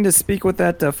 "We're looking to speak with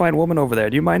that fine woman over there.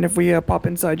 Do you mind if we pop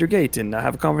inside your gate and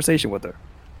have a conversation with her?"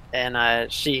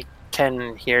 And she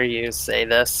can hear you say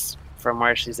this from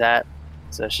where she's at,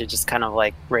 so she just kind of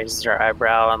like raises her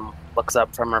eyebrow and looks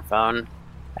up from her phone,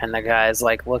 and the guy's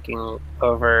like looking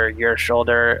over your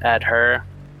shoulder at her,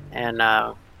 and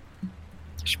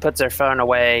she puts her phone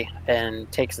away and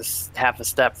takes half a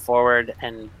step forward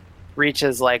and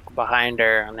reaches like behind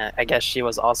her, and I guess she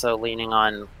was also leaning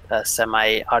on a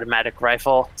semi-automatic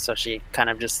rifle, so she kind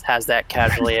of just has that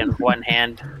casually in one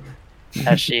hand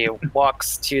as she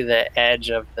walks to the edge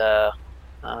of the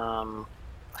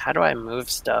how do I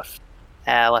move stuff?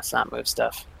 Let's not move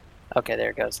stuff. Okay,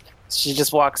 there it goes. She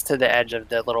just walks to the edge of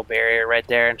the little barrier right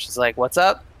there, and she's like, "What's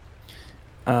up?"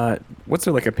 What's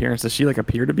her like appearance? Does she like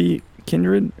appear to be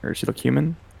kindred, or does she look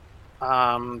human?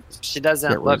 She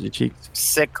doesn't look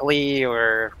sickly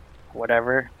or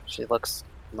whatever. She looks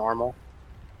normal.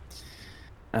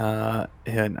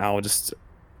 And I'll just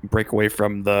break away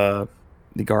from the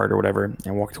guard or whatever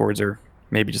and walk towards her.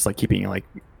 Maybe just like keeping like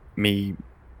me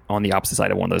on the opposite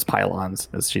side of one of those pylons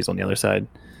as she's on the other side.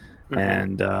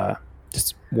 And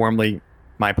just warmly,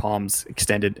 my palms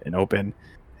extended and open.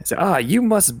 I say, "You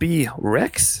must be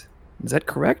Rex? Is that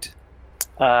correct?"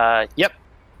 Yep,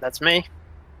 that's me.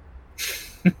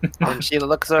 And she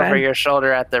looks over your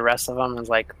shoulder at the rest of them and is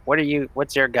like,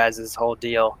 what's your guys' whole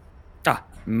deal?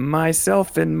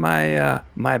 Myself and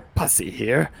my posse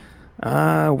here,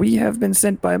 we have been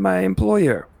sent by my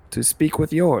employer to speak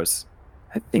with yours.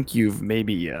 I think you've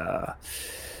maybe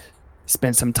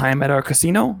spent some time at our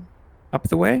casino up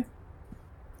the way.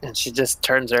 And she just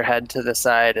turns her head to the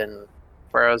side and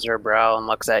furrows her brow and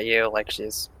looks at you like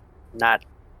she's not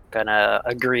gonna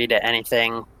agree to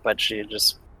anything, but she's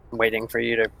just waiting for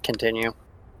you to continue.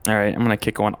 All right, I'm gonna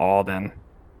kick on all then.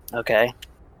 Okay.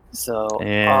 So,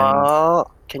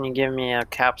 can you give me a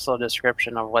capsule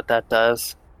description of what that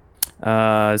does?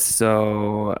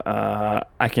 So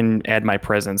I can add my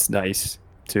presence dice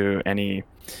to any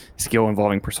skill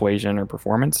involving persuasion or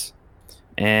performance,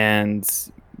 and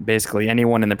basically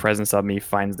anyone in the presence of me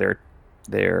finds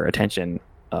their attention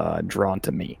drawn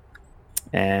to me,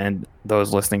 and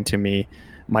those listening to me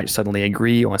might suddenly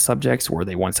agree on subjects where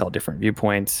they once held different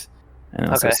viewpoints. And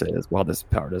also says, "Well, this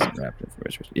power doesn't wrap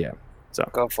information." Yeah, so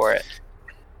go for it.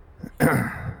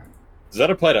 Does that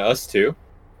apply to us too,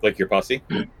 like your posse?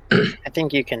 I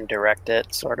think you can direct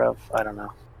it, sort of. I don't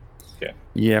know. Okay.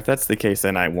 Yeah, if that's the case,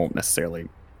 then I won't necessarily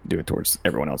do it towards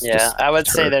everyone else. Yeah, I would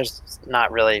say there's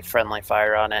not really friendly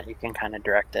fire on it. You can kind of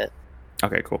direct it.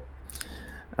 Okay, cool.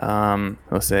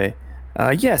 I'll say,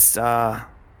 yes, our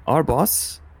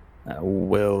boss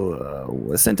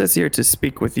will sent us here to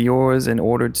speak with yours in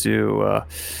order to,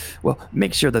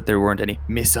 make sure that there weren't any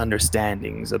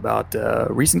misunderstandings about a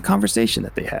recent conversation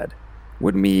that they had.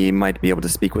 We might be able to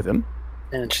speak with him.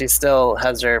 And she still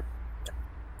has her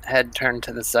head turned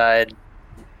to the side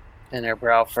and her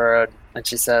brow furrowed, and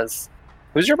she says,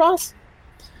 "Who's your boss?"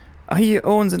 He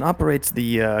owns and operates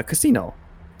the casino.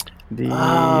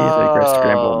 I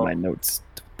scrambled my notes.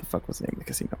 What the fuck was the name of the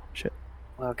casino? Shit.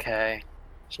 Okay.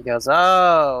 She goes,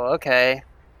 "Oh, okay.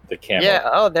 The Camel.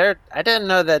 Yeah, I didn't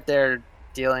know that they're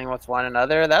dealing with one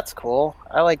another. That's cool.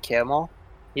 I like Camel.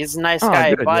 He's a nice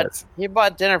guy. Good, He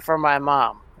bought dinner for my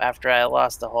mom after I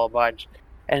lost a whole bunch."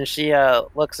 And she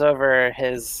looks over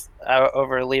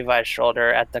over Levi's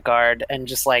shoulder at the guard and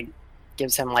just like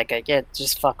gives him like a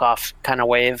just fuck off kind of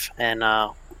wave. And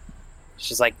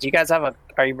she's like, "Do you guys are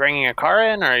you bringing a car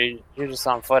in, or you're just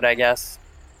on foot, I guess?"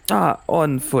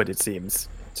 On foot, it seems.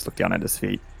 Just look down at his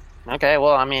feet. Okay,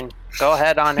 well, I mean, go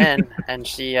ahead on in. And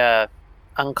she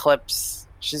unclips.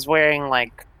 She's wearing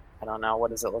like I don't know,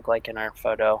 what does it look like in her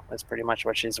photo? That's pretty much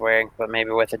what she's wearing, but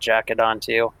maybe with a jacket on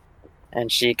too.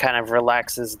 And she kind of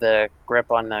relaxes the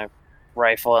grip on the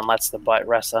rifle and lets the butt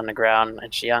rest on the ground.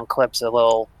 And she unclips a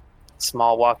little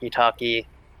small walkie-talkie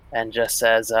and just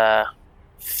says,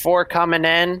 4 coming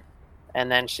in.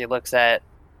 And then she looks at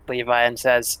Levi and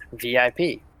says,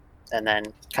 VIP. And then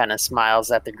kind of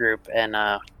smiles at the group and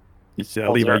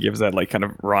Levi gives that like kind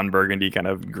of Ron Burgundy kind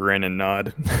of grin and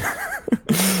nod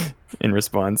in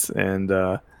response. And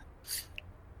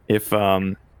if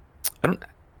I don't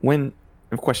when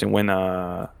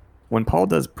Paul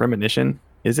does premonition,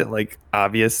 is it like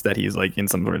obvious that he's like in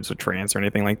some sort of trance or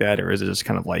anything like that, or is it just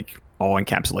kind of like all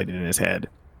encapsulated in his head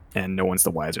and no one's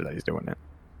the wiser that he's doing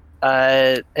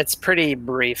it? It's pretty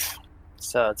brief,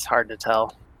 so it's hard to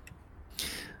tell.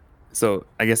 So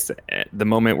I guess at the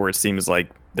moment where it seems like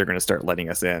they're going to start letting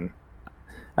us in,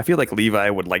 I feel like Levi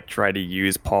would like try to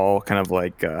use Paul kind of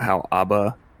like how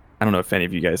Abba. I don't know if any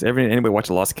of you guys anybody watch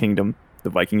Lost Kingdom, the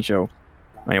Viking show.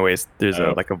 Anyways, there's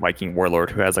a Viking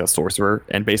warlord who has like a sorcerer,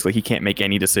 and basically he can't make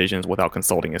any decisions without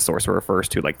consulting his sorcerer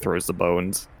first, who like throws the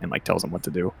bones and like tells him what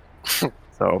to do.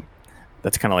 So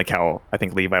that's kind of like how I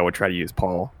think Levi would try to use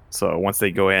Paul. So once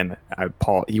they go in,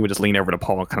 he would just lean over to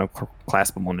Paul and kind of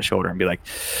clasp him on the shoulder and be like,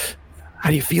 "How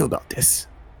do you feel about this?"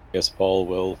 Yes, Paul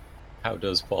will. How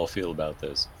does Paul feel about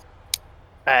this?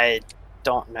 I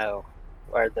don't know.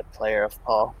 Or the player of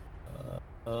Paul.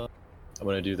 I'm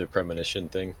gonna do the premonition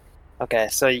thing. Okay,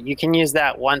 so you can use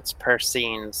that once per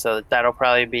scene, so that'll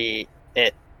probably be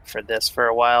it for this for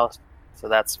a while. So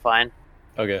that's fine.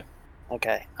 Okay.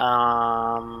 Okay.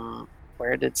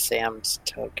 Where did Sam's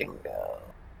token go?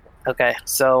 Okay,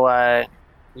 so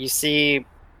you see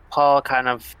Paul kind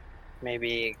of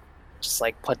maybe just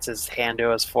like puts his hand to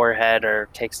his forehead or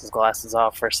takes his glasses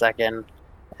off for a second.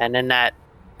 And in that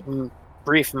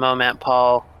brief moment,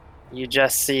 Paul, you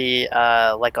just see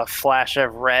like a flash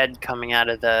of red coming out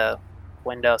of the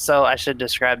window. So I should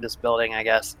describe this building, I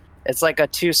guess. It's like a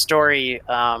 2-story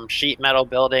sheet metal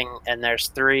building, and there's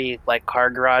 3 like car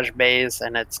garage bays,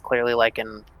 and it's clearly like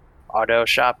an auto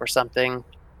shop or something.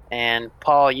 And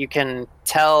Paul, you can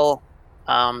tell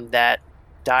that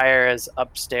Dyer is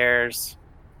upstairs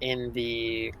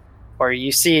or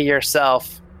you see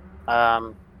yourself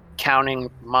counting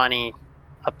money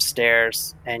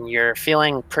upstairs, and you're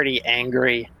feeling pretty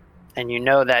angry, and you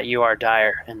know that you are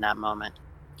Dyer in that moment,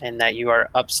 and that you are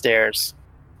upstairs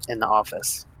in the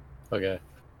office. Okay.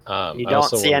 You don't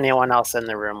see anyone else in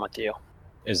the room with you.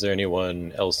 Is there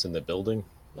anyone else in the building,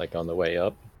 like on the way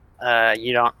up?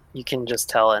 You don't. You can just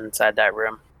tell inside that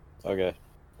room. Okay.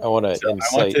 I want to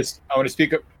insight. I want to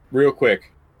speak up real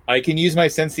quick. I can use my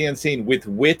sense the unseen with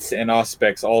wits and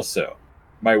aspects also.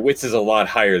 My wits is a lot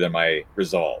higher than my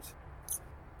resolve.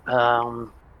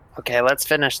 Okay, let's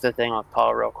finish the thing with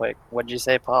Paul real quick. What'd you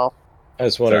say, Paul? I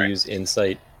just want to use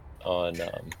insight on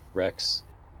Rex,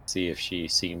 see if she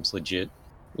seems legit.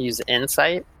 Use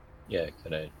insight? Yeah,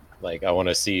 can I? Like, I want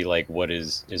to see like what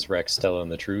is Rex telling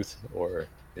the truth, or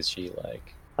is she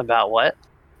like about what?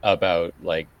 About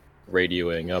like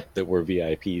radioing up that we're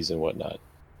VIPs and whatnot.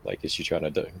 Like, is she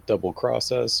trying to double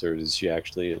cross us, or is she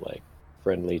actually like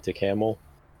friendly to Camel?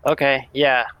 Okay,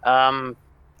 yeah.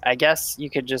 I guess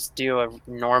you could just do a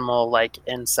normal like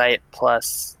insight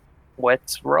plus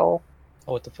wits roll.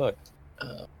 Oh, what the fuck?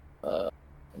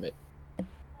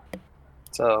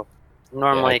 So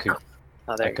normally, yeah,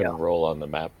 I couldn't roll on the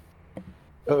map.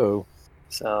 Uh-oh.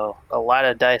 So a lot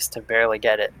of dice to barely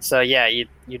get it. So yeah, you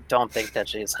don't think that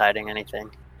she's hiding anything.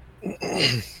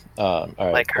 All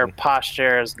right, like her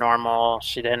posture is normal.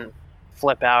 She didn't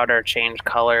flip out or change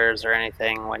colors or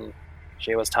anything when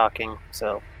she was talking.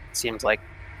 So it seems like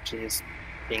she's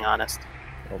being honest.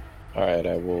 Oh, all right,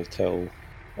 I will tell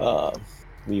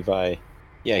Levi.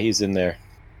 Yeah, he's in there.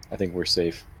 I think we're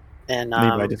safe. And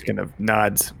Levi just kind of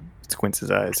nods, squints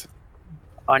his eyes.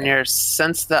 On your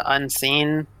sense the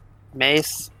unseen,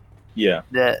 Mace. Yeah.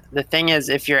 The thing is,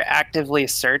 if you're actively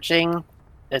searching,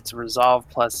 it's resolve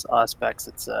plus aspects,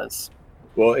 it says.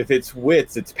 Well, if it's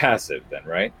wits, it's passive then,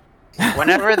 right?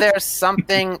 Whenever there's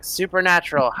something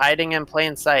supernatural hiding in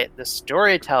plain sight, the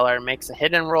storyteller makes a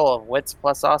hidden roll of wits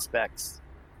plus aspects.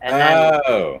 And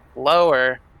then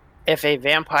lower, if a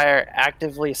vampire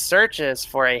actively searches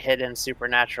for a hidden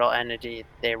supernatural entity,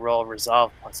 they roll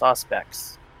resolve plus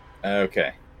aspects.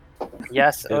 Okay.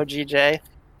 Yes, OGJ?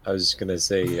 I was just going to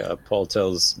say, Paul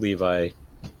tells Levi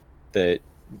that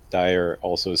Dyer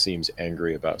also seems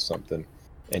angry about something,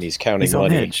 and he's counting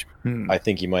money. On edge. I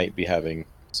think he might be having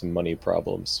some money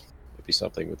problems. Maybe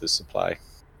something with his supply.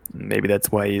 Maybe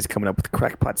that's why he's coming up with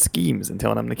crackpot schemes and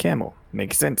telling him to Camel.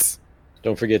 Makes sense.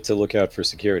 Don't forget to look out for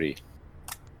security.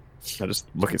 I just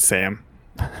look at Sam.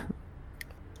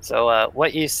 So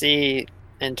what you see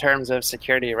in terms of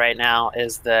security right now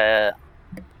is the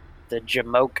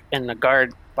Jamoke in the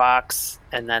guard box,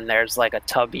 and then there's like a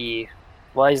tubby.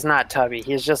 Well, he's not tubby.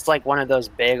 He's just like one of those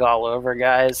big all over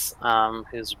guys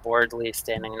who's boredly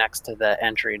standing next to the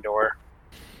entry door.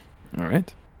 All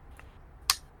right.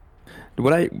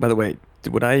 By the way,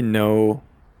 would I know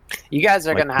You guys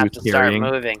are Like gonna have who's to start carrying?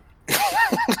 moving.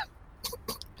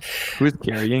 who's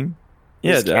carrying?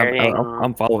 Who's Yeah, carrying?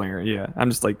 I'm following her. Yeah, I'm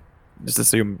just like, just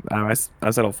assume. I said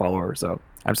I'll follow her, so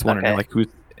I just want to know Okay. like who's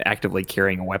actively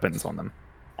carrying weapons on them.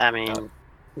 I mean,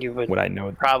 you would Would I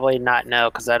know? probably not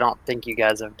know because I don't think you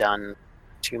guys have done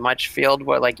too much field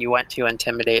where like you went to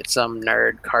intimidate some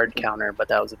nerd card counter, but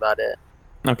that was about it.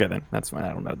 Okay, then that's fine. I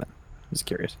don't know then. Just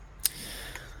curious.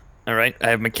 All right, I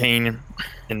have McCain,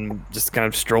 and just kind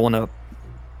of strolling up.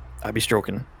 I'll be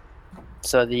stroking.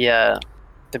 So the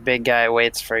big guy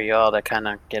waits for you all to kind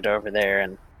of get over there,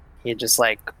 and he just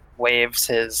like waves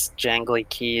his jangly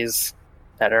keys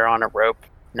that are on a rope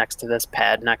next to this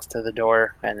pad next to the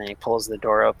door, and then he pulls the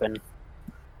door open,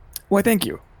 Why, thank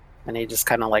you. and he just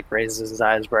kind of like raises his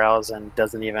eyebrows and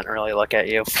doesn't even really look at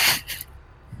you.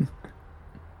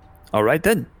 All right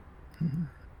then.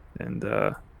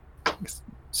 And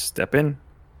step in,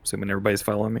 assuming everybody's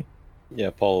following me. Yeah,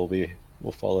 Paul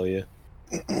will follow you.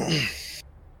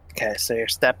 Okay, so you're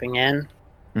stepping in.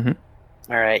 Mhm.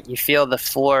 All right, you feel the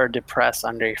floor depress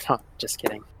under your. Just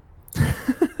kidding.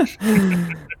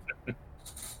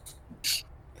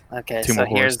 Okay, Tomb so of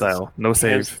Horror here's style. No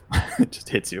save. It just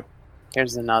hits you.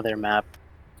 here's another map.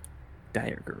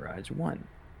 Dire Garage 1.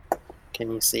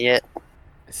 Can you see it?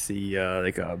 I see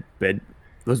like a bed.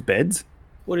 Those beds?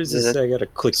 What is Is this? it- I gotta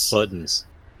click buttons.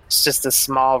 It's just a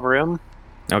small room,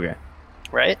 Okay.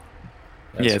 right?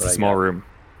 That's yeah, it's a what I small got. room.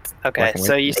 Okay, Black and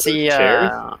so white. you Are those see,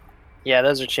 chairs? yeah,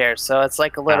 those are chairs. So it's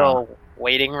like a little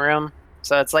waiting room.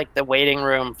 So it's like the waiting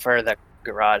room for the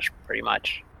garage, pretty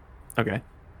much. Okay.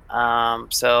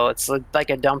 So it's like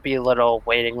a dumpy little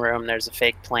waiting room. There's a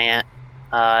fake plant.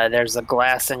 There's a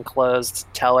glass enclosed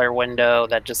teller window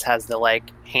that just has the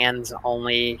like hands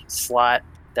only slot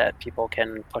that people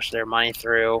can push their money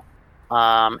through.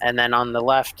 And then on the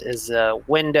left is a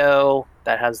window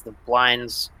that has the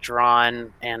blinds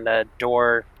drawn and a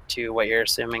door to what you're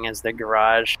assuming is the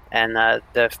garage. And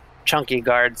the chunky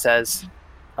guard says,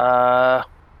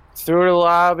 through the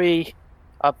lobby,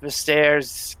 up the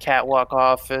stairs, catwalk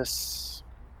office.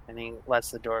 And he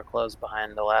lets the door close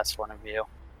behind the last one of you.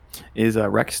 Is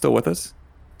Rex still with us?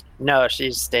 No,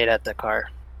 she stayed at the car.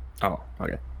 Oh,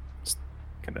 okay. Just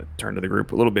kind of turn to the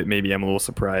group a little bit. Maybe I'm a little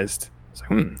surprised. It's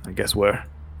like, I guess we're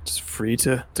just free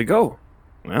to go.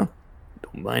 Well,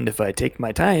 don't mind if I take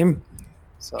my time.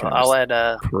 So Kind of I'll just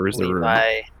let peruse the room.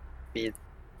 Levi be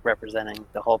representing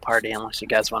the whole party unless you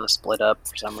guys want to split up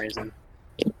for some reason.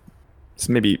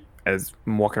 So maybe as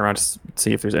I'm walking around, just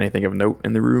see if there's anything of note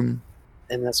in the room.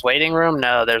 In this waiting room,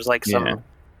 no, there's like some Yeah.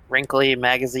 wrinkly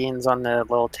magazines on the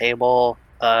little table.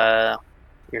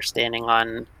 You're standing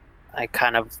on a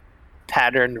kind of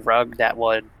patterned rug that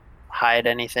would hide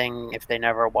anything if they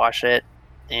never wash it,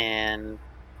 and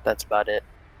that's about it.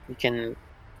 You can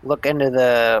look into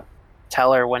the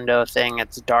teller window thing.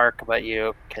 It's dark, but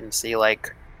you can see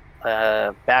like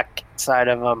a back side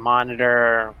of a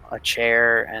monitor, a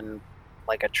chair, and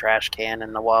like a trash can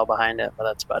in the wall behind it, but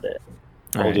that's about it.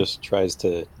 Paul Alright. just tries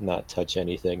to not touch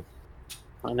anything.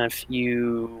 And if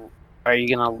you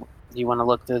do you want to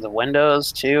look through the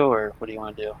windows too, or what do you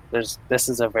want to do? This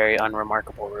is a very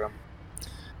unremarkable room.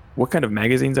 What kind of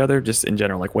magazines are there? Just in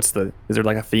general, like is there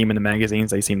like a theme in the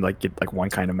magazines? They seem to like get like one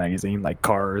kind of magazine, like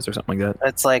cars or something like that.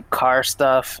 It's like car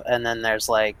stuff, and then there's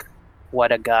like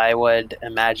what a guy would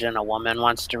imagine a woman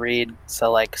wants to read.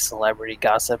 So like celebrity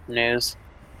gossip news.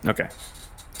 Okay.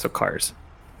 So cars.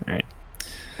 All right.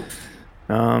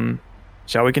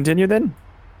 Shall we continue then?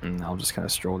 And I'll just kind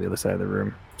of stroll the other side of the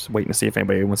room, just waiting to see if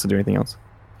anybody wants to do anything else.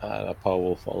 Paul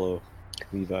will follow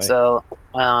Levi. So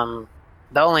the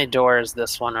only door is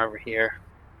this one over here.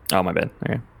 Oh, my bad.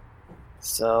 Okay.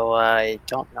 So I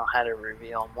don't know how to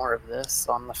reveal more of this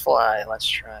on the fly. Let's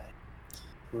try.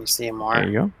 Can you see more? There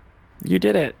you go. You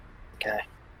did it. Okay.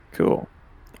 Cool.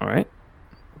 All right.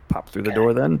 Pop through the Okay.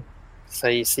 door then. So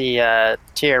you see to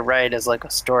your right is like a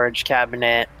storage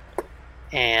cabinet,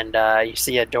 and you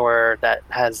see a door that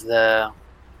has the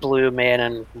blue man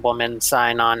and woman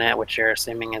sign on it, which you're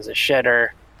assuming is a shitter.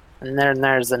 And then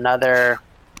there's another.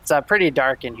 It's pretty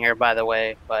dark in here, by the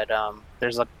way, but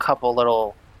there's a couple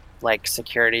little like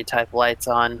security type lights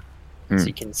on, so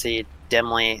you can see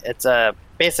dimly. It's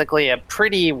basically a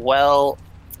pretty well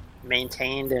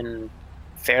maintained and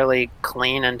fairly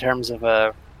clean in terms of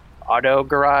a auto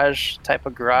garage type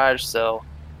of garage. So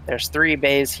there's 3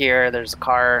 bays here. There's a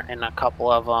car in a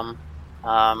couple of them.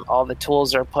 All the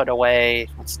tools are put away.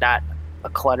 It's not a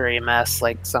cluttery mess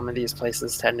like some of these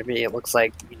places tend to be. It looks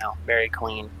like, very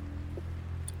clean.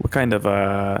 What kind of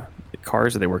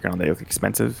cars are they working on? They look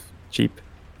expensive, cheap?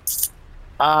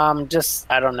 Just,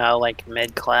 I don't know, like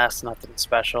mid-class, nothing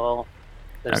special.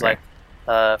 There's Okay. like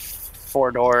a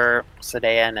 4-door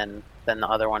sedan, and then the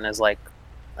other one is like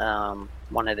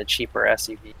one of the cheaper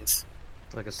SUVs.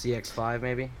 Like a CX-5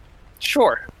 maybe?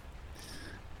 Sure.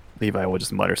 Levi will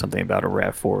just mutter something about a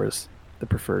RAV4 is the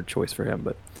preferred choice for him,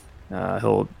 but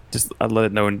he'll just let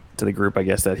it known to the group, I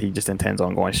guess, that he just intends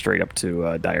on going straight up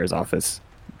to Dyer's office,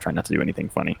 trying not to do anything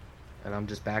funny. And I'm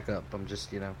just back up. I'm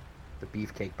just, the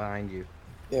beefcake behind you.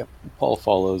 Yeah, Paul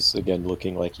follows again,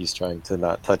 looking like he's trying to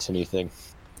not touch anything.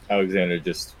 Alexander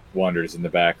just wanders in the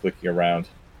back, looking around.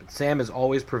 But Sam is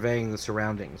always purveying the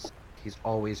surroundings. He's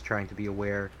always trying to be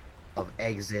aware of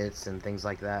exits and things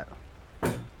like that.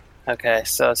 Okay,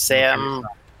 so Sam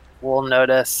will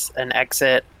notice an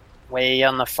exit way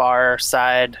on the far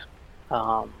side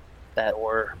that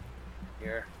we're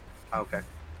here. Okay.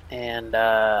 And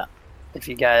if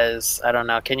you guys, I don't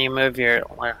know, can you move your...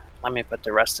 Let me put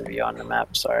the rest of you on the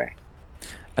map, sorry.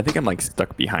 I think I'm like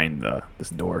stuck behind this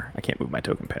door. I can't move my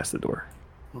token past the door.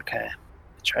 Okay.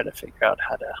 Try to figure out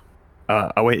how to...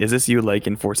 Oh wait, is this you like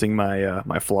enforcing my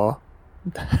my flaw?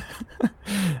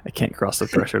 I can't cross the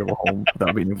threshold of a home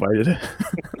without being invited.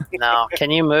 No,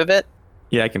 can you move it?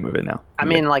 Yeah, I can move it now. I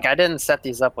mean, like, I didn't set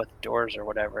these up with doors or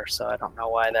whatever, so I don't know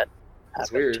why that That's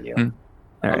happened weird. to you. Hmm.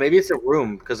 All right. Maybe it's a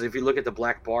room, because if you look at the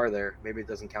black bar there, maybe it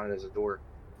doesn't count as a door.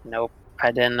 Nope,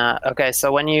 I didn't. Okay,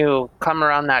 so when you come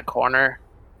around that corner,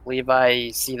 Levi,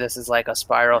 you see this is like a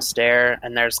spiral stair,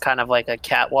 and there's kind of like a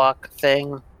catwalk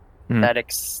thing Mhm. that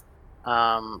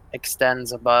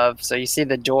extends above. So you see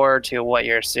the door to what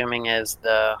you're assuming is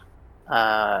the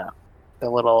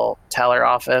little teller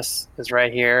office is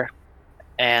right here,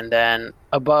 and then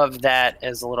above that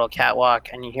is a little catwalk,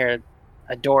 and you hear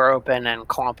a door open and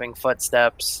clomping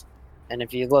footsteps. And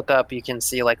if you look up, you can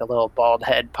see like a little bald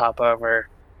head pop over,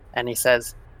 and he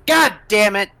says, "God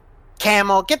damn it,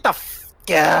 Camel, get the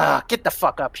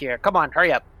fuck up here! Come on,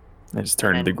 hurry up!" I just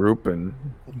turned to the group and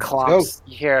Clomps.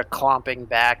 You hear clomping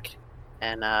back,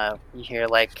 and you hear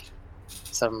like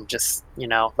some just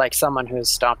like someone who's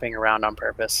stomping around on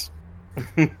purpose.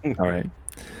 all right.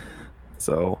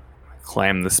 So I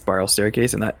climb the spiral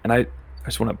staircase, and I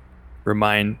just want to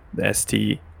remind the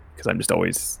ST, because I'm just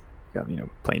always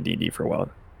playing D&D for a while.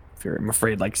 I'm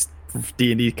afraid like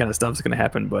D&D kind of stuff is going to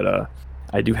happen, but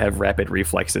I do have rapid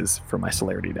reflexes for my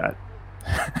celerity dot.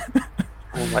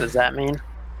 And what does that mean?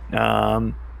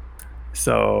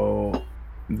 So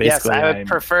basically, Yes, I would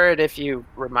prefer it if you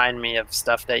remind me of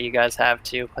stuff that you guys have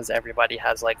too, because everybody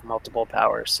has like multiple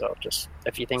powers. So just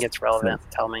if you think it's relevant,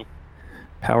 tell me.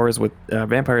 Vampires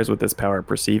with this power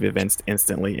perceive events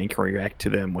instantly and can react to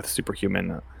them with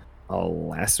superhuman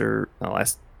alacrity.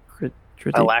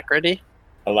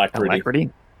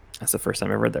 Alacrity. That's the first time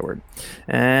I read that word.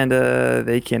 And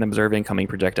they can observe incoming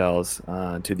projectiles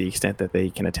to the extent that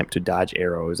they can attempt to dodge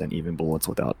arrows and even bullets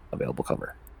without available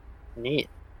cover. Neat.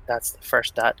 That's the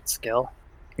first dot skill.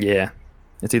 Yeah,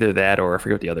 it's either that or I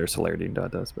forget what the other celerity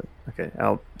dot does. But okay,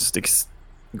 I'll just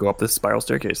go up this spiral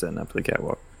staircase and up to the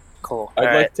catwalk. Cool. I'd All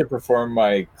like right. to perform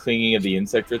my clinging of the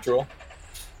insect ritual.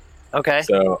 Okay.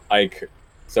 So I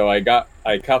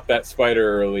caught that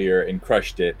spider earlier and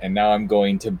crushed it, and now I'm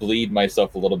going to bleed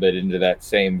myself a little bit into that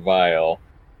same vial,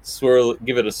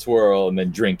 give it a swirl, and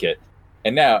then drink it.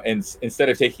 And now, instead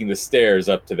of taking the stairs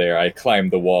up to there, I climb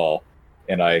the wall,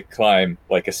 and I climb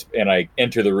and I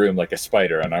enter the room like a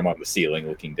spider, and I'm on the ceiling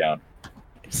looking down.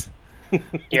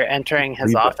 You're entering his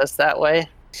Levi. office that way?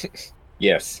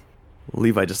 Yes.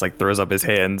 Levi just like throws up his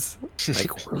hands,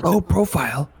 like low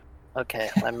profile. Okay,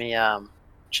 let me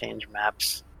change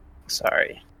maps.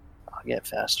 Sorry. I'll get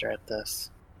faster at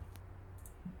this.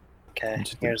 Okay, I'm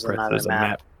just here's impressed another there's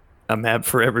map. A map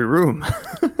for every room.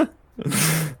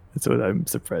 That's what I'm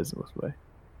surprised most by.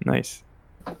 Nice.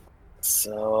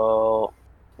 So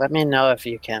let me know if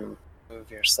you can move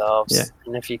yourselves. Yeah.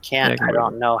 And if you can't, Yeah, I I can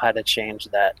don't know how to change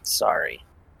that. Sorry.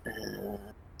 And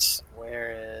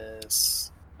where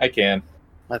is... I can.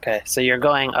 Okay, so you're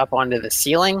going up onto the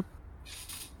ceiling?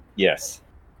 Yes.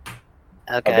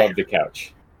 Okay, Above the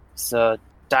couch. so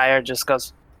Dyer just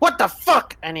goes, "What the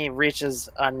fuck?" And he reaches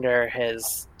under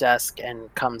his desk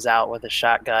and comes out with a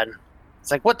shotgun.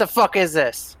 It's like, "What the fuck is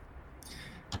this?"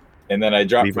 And then I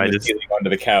drop Levi from the just- ceiling onto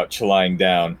the couch, lying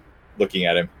down, looking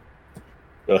at him.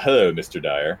 Well, hello, Mr.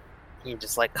 Dyer. he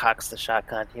just like cocks the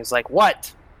shotgun. He was like,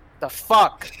 "What the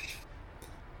fuck?"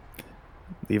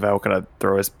 Levi will kind of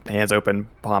throw his hands open,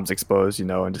 palms exposed,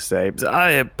 and just say,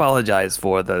 "I apologize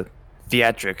for the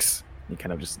theatrics." He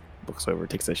kind of just looks over,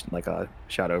 takes a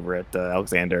shot over at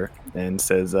Alexander, and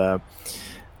says,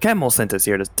 "Camel sent us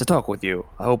here to talk with you.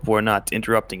 I hope we're not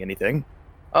interrupting anything."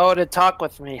 "Oh, to talk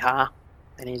with me, huh?"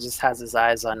 And he just has his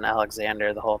eyes on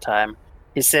Alexander the whole time.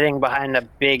 He's sitting behind a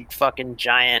big fucking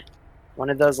giant, one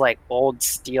of those like old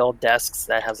steel desks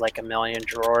that has like a million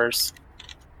drawers.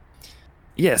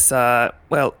 Yes,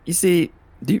 well, you see,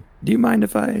 do you mind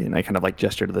if and I kind of like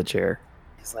gesture to the chair.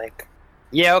 He's like,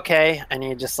 "Yeah, okay." And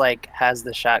he just like has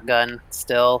the shotgun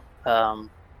still.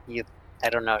 I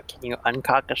don't know, can you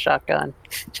uncock a shotgun?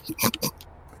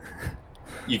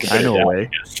 You can I know a down. way.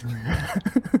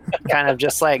 Kind of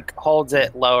just like holds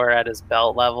it lower at his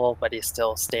belt level, but he's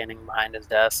still standing behind his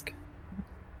desk.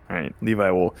 All right, Levi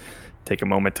will take a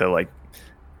moment to like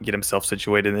get himself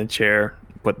situated in the chair,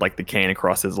 put like the cane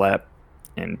across his lap,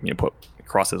 and put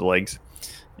across his legs,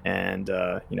 and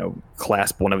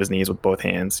clasp one of his knees with both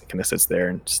hands. Kind of sits there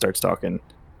and starts talking.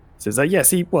 Says, "Yes,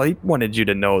 he wanted you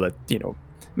to know that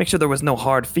make sure there was no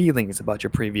hard feelings about your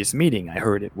previous meeting. I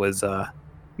heard it was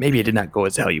maybe it did not go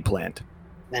as how you planned."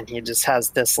 And he just has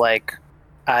this like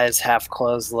eyes half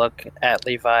closed look at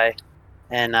Levi,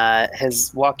 and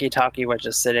his walkie-talkie, which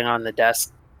is sitting on the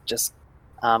desk, just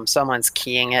someone's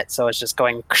keying it, so it's just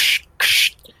going ksh,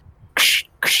 ksh, ksh,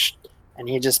 ksh, and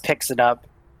he just picks it up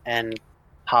and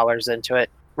hollers into it,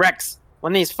 "Rex,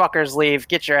 when these fuckers leave,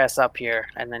 get your ass up here."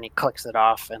 And then he clicks it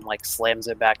off and like slams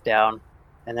it back down,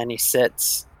 and then he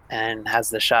sits and has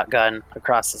the shotgun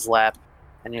across his lap,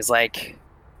 and he's like,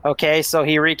 "Okay, so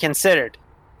he reconsidered."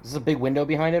 This is a big window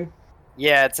behind him.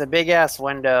 Yeah, it's a big ass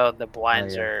window. The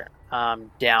blinds yeah. are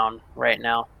down right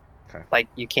now. Okay. Like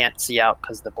you can't see out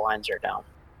because the blinds are down.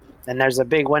 And there's a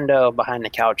big window behind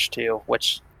the couch too,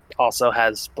 which also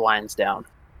has blinds down.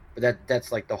 But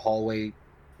that's like the hallway.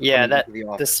 Yeah, coming that into the the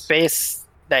office. space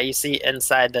that you see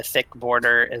inside the thick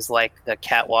border is like the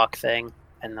catwalk thing,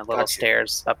 and the little Gotcha.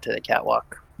 stairs up to the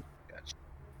catwalk.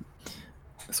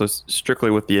 So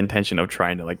strictly with the intention of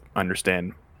trying to like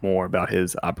understand more about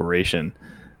his operation,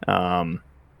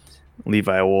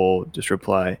 Levi will just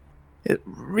reply,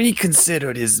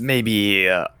 "Reconsidered is maybe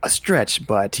a stretch,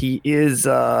 but he is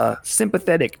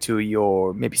sympathetic to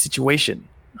your maybe situation.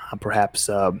 Perhaps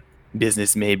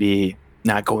business may be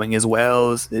not going as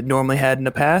well as it normally had in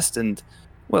the past, and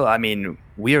well, I mean,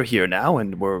 we are here now,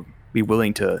 and we're be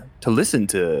willing to listen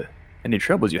to any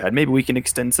troubles you had. Maybe we can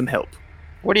extend some help."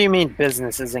 What do you mean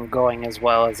business isn't going as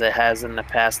well as it has in the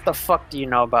past? The fuck do you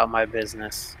know about my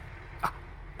business?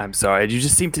 "I'm sorry, you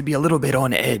just seem to be a little bit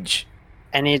on edge."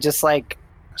 And he just like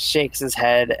shakes his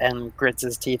head and grits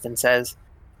his teeth and says,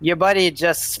 "Your buddy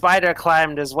just spider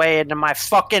climbed his way into my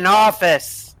fucking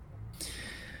office."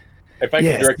 If I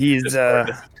Yes, can direct you to he's, Discord,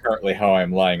 this is currently how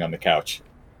I'm lying on the couch.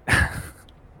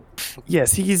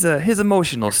 Yes, he's his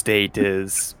emotional state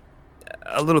is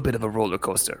a little bit of a roller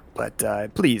coaster, but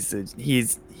please,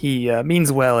 he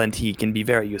means well and he can be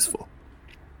very useful.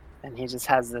 And he just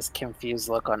has this confused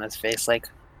look on his face, like,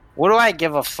 what do I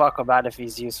give a fuck about if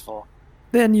he's useful?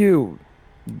 Then you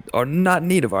are not in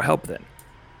need of our help then.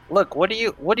 Look, what are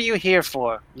you here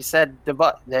for? You said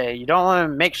you don't want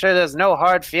to make sure there's no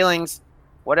hard feelings,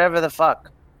 whatever the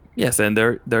fuck. Yes, and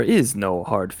there is no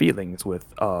hard feelings with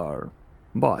our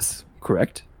boss,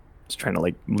 correct? Just trying to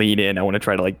like lean in. I want to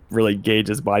try to like really gauge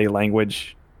his body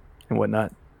language and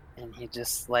whatnot. And he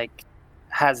just like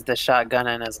has the shotgun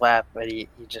in his lap, but he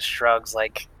just shrugs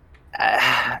like,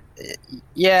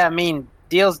 yeah, I mean,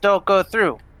 deals don't go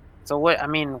through. So what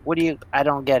do you, I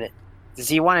don't get it. Does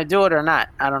he want to do it or not?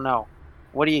 I don't know.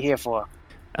 What are you here for?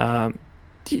 Do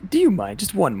you mind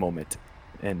just one moment?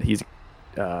 And he's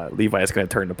Levi is going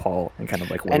to turn to Paul and kind of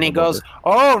like wave And he him goes,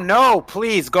 over. "Oh no,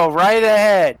 please go right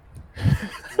ahead."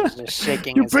 He's just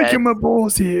shaking You're his head, breaking my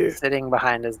balls here. sitting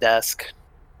behind his desk. Is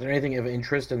there anything of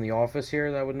interest in the office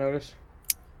here that I would notice?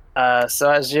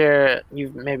 So as you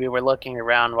maybe were looking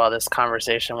around while this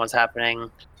conversation was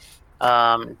happening,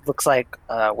 looks like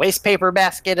a waste paper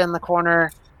basket in the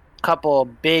corner, couple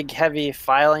big heavy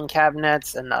filing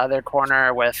cabinets in the other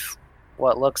corner with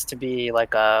what looks to be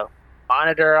like a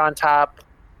monitor on top.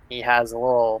 He has a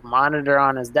little monitor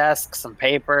on his desk, some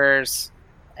papers,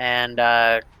 and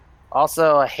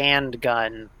also a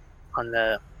handgun on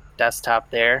the desktop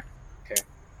there. Okay.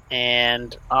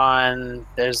 And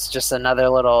there's just another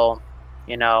little,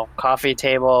 coffee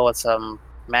table with some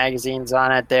magazines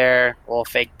on it there, a little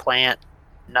fake plant.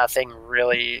 Nothing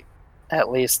really, at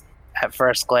least at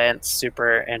first glance,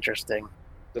 super interesting.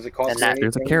 Does it cost And me that-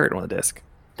 There's a anything? carrot on the desk.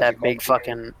 that big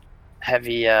fucking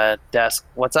heavy desk.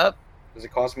 What's up? Does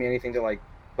it cost me anything to like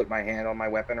put my hand on my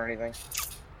weapon or anything?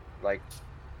 Like,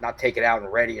 not take it out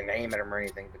and ready and aim at him or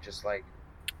anything, but just like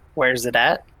Where's it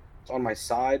at? it's on my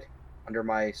side under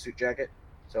my suit jacket.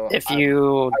 So If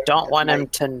you don't want him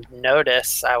to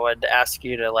notice, I would ask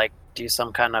you to like do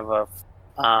some kind of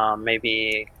a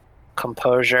maybe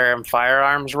composure and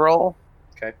firearms roll.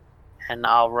 Okay. And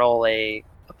I'll roll a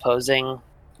opposing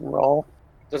roll.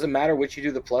 Does it matter which you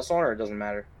do the plus on, or it doesn't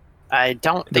matter? I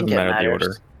don't It think doesn't it matter the matters.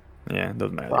 order. Yeah, it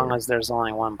doesn't matter. As the long order. as there's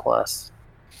only one plus.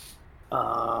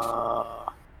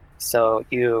 So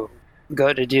you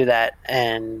go to do that,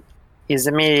 and he's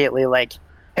immediately like,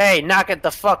 "Hey, knock it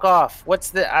the fuck off!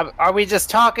 Are we just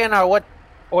talking, or what?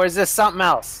 Or is this something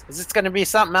else? Is this gonna be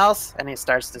something else?" And he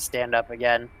starts to stand up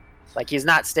again, like he's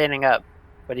not standing up,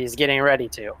 but he's getting ready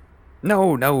to.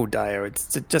 No, Dyer.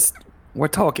 It's just we're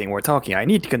talking. I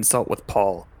need to consult with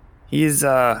Paul. He's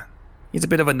a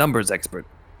bit of a numbers expert.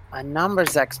 A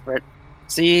numbers expert.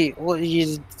 So you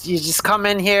just come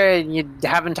in here and you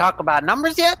haven't talked about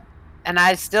numbers yet, and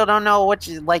I still don't know what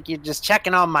you like. You're just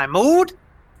checking on my mood.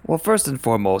 Well, first and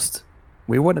foremost,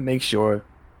 we want to make sure,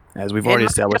 as we've already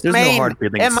established, there's no hard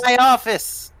feelings. In my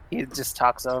office. He just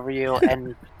talks over you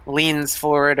and leans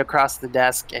forward across the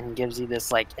desk and gives you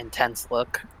this like intense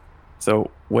look. So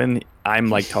when I'm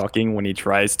like talking, when he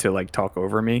tries to like talk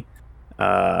over me,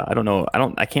 I don't know.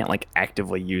 I can't like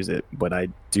actively use it, but I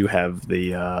do have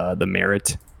the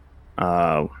merit.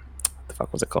 What the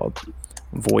fuck was it called?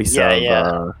 Voice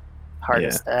of Hard yeah.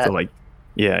 stat. So like,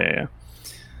 yeah.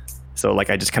 So like,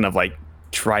 I just kind of like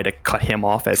try to cut him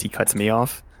off as he cuts me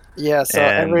off. Yeah, so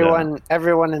And,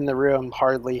 everyone in the room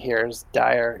hardly hears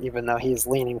Dyer, even though he's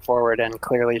leaning forward and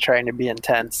clearly trying to be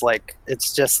intense. Like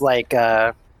it's just like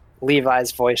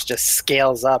Levi's voice just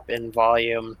scales up in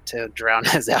volume to drown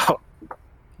us out.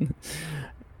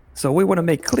 So we want to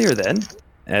make clear then,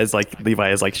 as like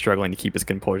Levi is like struggling to keep his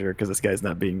composure because this guy's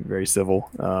not being very civil,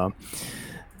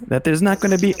 that there's not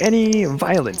going to be any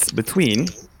violence between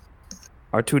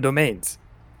our two domains,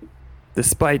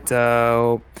 despite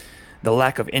the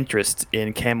lack of interest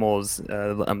in Camel's.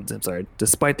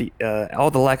 Despite the all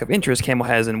the lack of interest Camel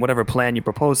has in whatever plan you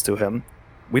propose to him,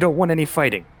 we don't want any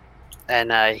fighting.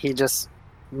 And he just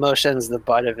motions the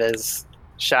butt of his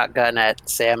shotgun at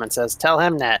Sam and says, "Tell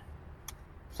him that."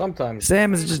 Sometimes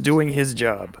Sam is just doing his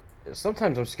job.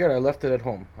 Sometimes I'm scared I left it at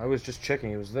home. I was just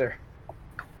checking it was there.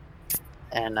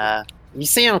 And you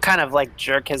see him kind of like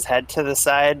jerk his head to the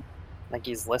side, like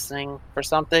he's listening for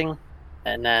something.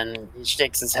 And then he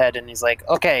shakes his head and he's like,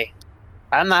 "Okay,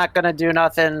 I'm not going to do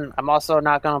nothing. I'm also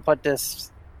not going to put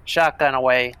this shotgun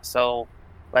away. So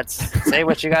let's say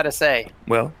what you got to say."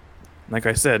 Well, like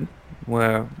I said,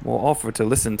 we'll offer to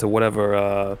listen to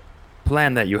whatever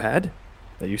plan that you had,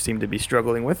 that you seem to be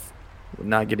struggling with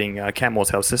not getting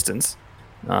Camel's health assistance.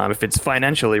 If it's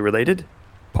financially related,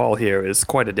 Paul here is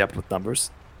quite adept with numbers.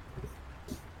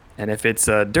 And if it's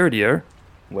dirtier,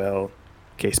 well,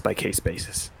 case-by-case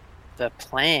basis. The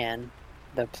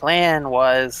plan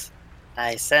was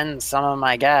I send some of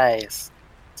my guys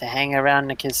to hang around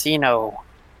the casino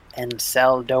and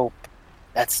sell dope.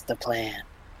 That's the plan.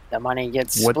 The money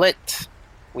gets split.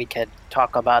 We could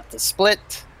talk about the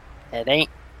split. It ain't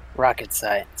rocket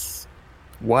science.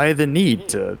 Why the need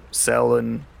to sell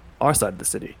in our side of the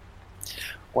city?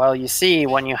 Well, you see,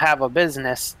 when you have a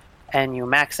business and you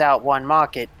max out one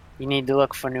market, you need to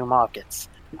look for new markets.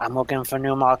 I'm looking for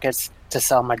new markets to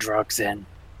sell my drugs in.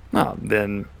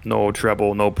 Then no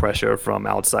trouble, no pressure from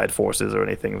outside forces or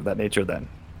anything of that nature then.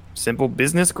 Simple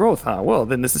business growth, huh? Well,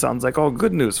 then this sounds like all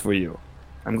good news for you.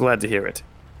 I'm glad to hear it.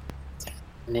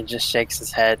 And he just shakes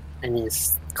his head, and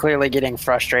he's clearly getting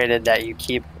frustrated that you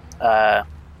keep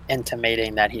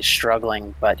intimating that he's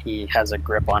struggling, but he has a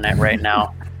grip on it right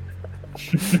now.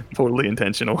 Totally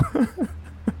intentional.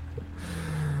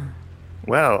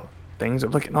 Well, things are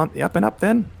looking on the up and up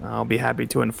then. I'll be happy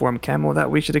to inform Camel that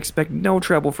we should expect no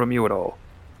trouble from you at all.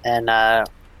 And,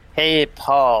 hey,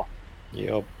 Paul,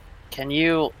 Yep. can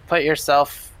you put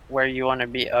yourself where you want to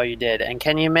be? Oh, you did. And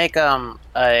can you make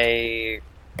a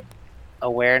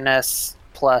awareness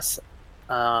plus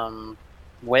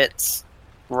wits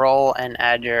roll and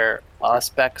add your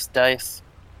Auspex dice,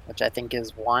 which I think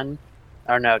is 1?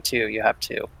 Or no, 2. You have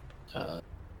 2.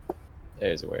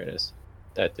 There's awareness.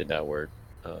 That did not work.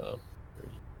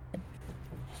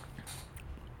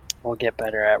 We'll get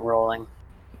better at rolling.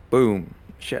 Boom.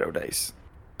 Shadow dice.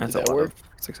 That's Did a that lot work?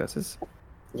 of successes.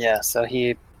 Yeah, so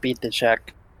he beat the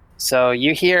check. So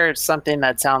you hear something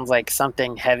that sounds like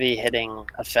something heavy hitting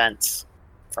a fence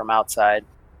from outside.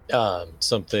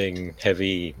 Something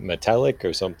heavy metallic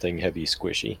or something heavy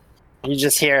squishy? You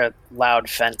just hear a loud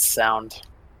fence sound,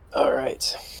 All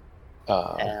right.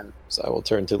 and So I will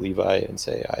turn to Levi and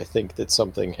say, I think that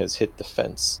something has hit the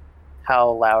fence. how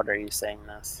loud are you saying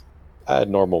this? At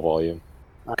normal volume.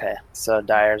 Okay, so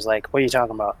Dyer's like, what are you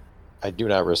talking about? I do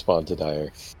not respond to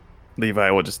Dyer. Levi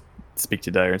will just speak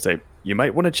to Dyer and say, "You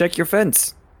might want to check your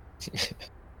fence."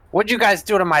 What'd you guys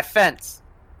do to my fence?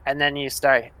 And then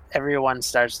everyone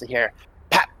starts to hear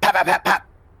pap, pap, pap, pap, pap,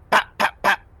 pap, pap,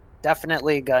 pap.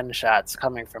 Definitely gunshots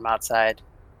coming from outside.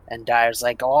 And Dyer's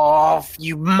like, oh,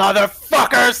 you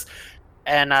motherfuckers!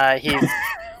 And he's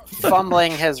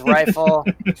fumbling his rifle,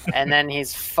 and then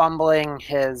he's fumbling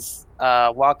his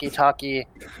walkie-talkie,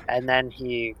 and then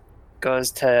he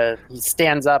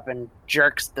stands up and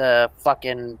jerks the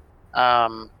fucking,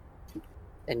 and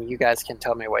you guys can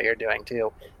tell me what you're doing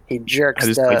too. He jerks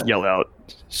I just yell out,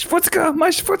 "Schwutzka, my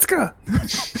Schwutzka!"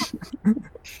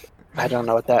 I don't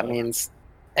know what that means.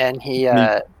 And he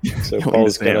So You'll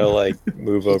Paul's understand. gonna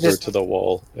move over just to the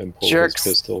wall and pull his jerks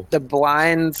pistol. the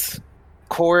blinds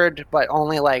cord, but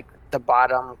only like the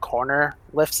bottom corner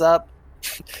lifts up,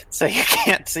 so you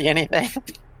can't see anything.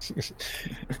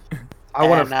 I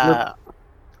want And, to flip.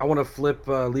 I want to flip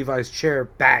Levi's chair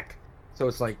back, so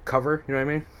it's like cover. You know what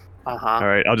I mean? All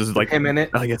right, I'll just Him in it.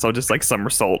 I guess I'll just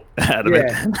somersault out of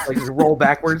Yeah, it. like just roll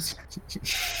backwards.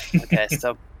 Okay,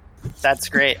 so that's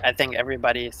great. I think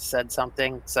everybody said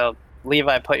something. So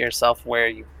Levi, put yourself where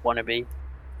you want to be.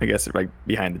 I guess right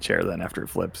behind the chair then after it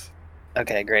flips.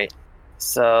 Okay, great.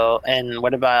 So, and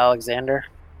what about Alexander?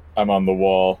 I'm on the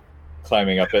wall,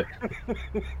 climbing up it.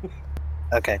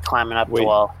 Okay, climbing up the Wait.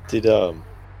 wall.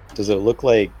 Does it look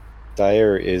like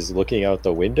Dyer is looking out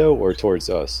the window or towards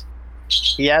us?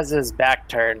 He has his back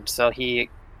turned, so he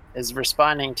is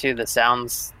responding to the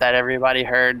sounds that everybody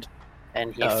heard,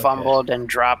 and he Oh, okay. fumbled and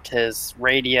dropped his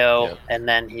radio, Yep. and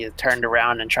then he turned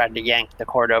around and tried to yank the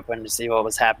cord open to see what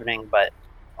was happening, but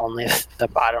only the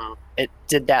bottom. It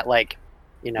did that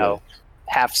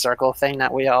half circle thing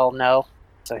that we all know,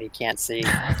 so he can't see.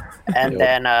 And Yep.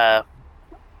 then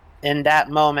in that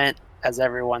moment, as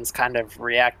everyone's kind of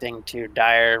reacting to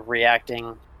Dyer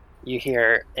reacting, you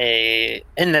hear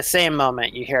in the same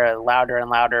moment, you hear a louder and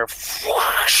louder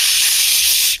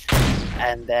whoosh,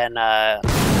 and then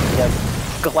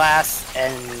the glass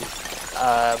and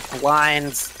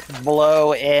blinds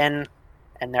blow in,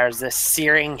 and there's this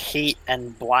searing heat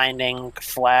and blinding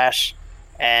flash,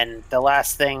 and the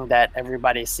last thing that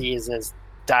everybody sees is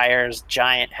Dyer's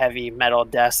giant heavy metal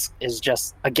desk is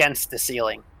just against the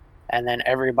ceiling, and then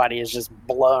everybody is just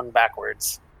blown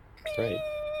backwards. Right.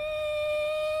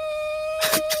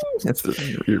 That's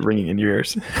you're ringing in your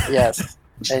ears. Yes,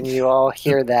 and you all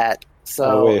hear that. So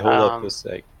Oh wait, hold up a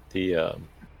sec. The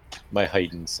my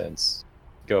heightened sense.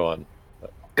 Go on.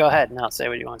 go ahead. No, say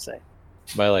what you want to say.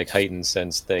 My heightened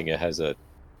sense thing. It has a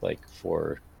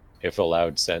for if a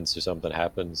loud sense or something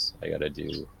happens, I gotta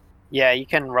do. Yeah, you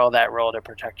can roll that roll to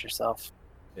protect yourself.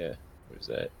 What is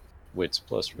that? Wits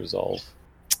plus resolve.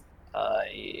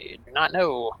 I do not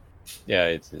know. Yeah,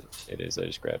 it is. I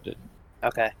just grabbed it.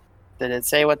 Okay. Did it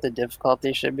say what the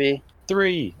difficulty should be?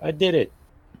 3. I did it.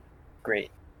 Great.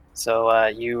 So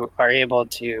you are able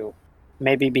to,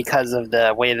 maybe because of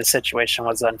the way the situation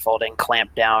was unfolding,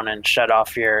 clamp down and shut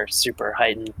off your super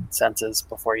heightened senses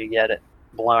before you get it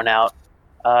blown out.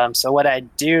 So what I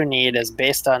do need is,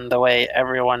 based on the way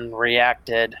everyone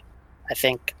reacted, I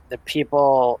think the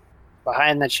people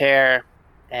behind the chair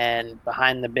and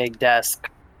behind the big desk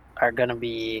are going to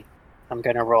be, I'm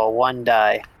going to roll 1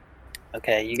 die.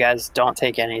 Okay, you guys don't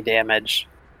take any damage.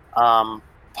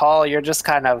 Paul, you're just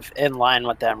kind of in line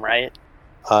with them, right?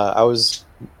 I was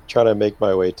trying to make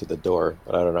my way to the door,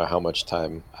 but I don't know how much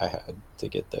time I had to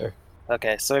get there.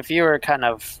 Okay, so if you were kind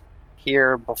of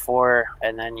here before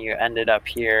and then you ended up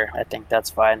here, I think that's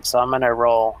fine. So I'm going to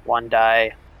roll 1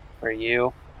 die for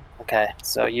you. Okay,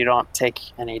 so you don't take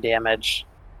any damage.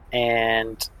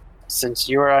 And since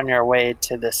you were on your way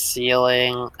to the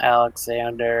ceiling,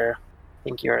 Alexander, I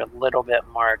think you're a little bit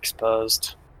more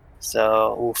exposed.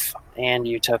 So, oof. And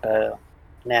you took a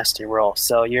nasty roll.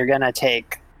 So you're going to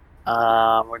take,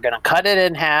 we're going to cut it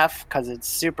in half because it's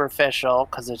superficial,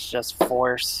 because it's just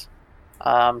force.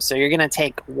 So you're going to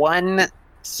take 1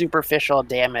 superficial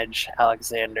damage,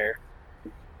 Alexander.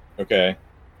 Okay.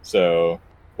 So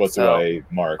what So, do I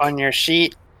mark? On your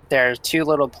sheet, there's 2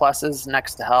 little pluses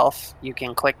next to health. You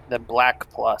can click the black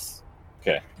plus.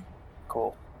 Okay.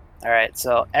 Cool. All right,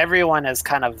 so everyone is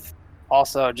kind of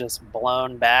also just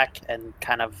blown back and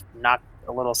kind of knocked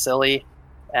a little silly.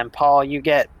 And Paul, you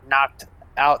get knocked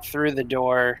out through the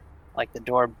door Like the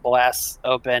door blasts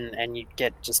open and you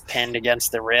get just pinned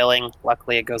against the railing.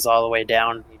 Luckily, it goes all the way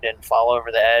down. You didn't fall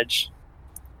over the edge.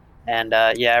 And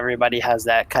yeah, everybody has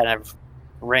that kind of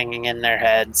ringing in their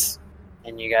heads,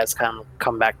 and you guys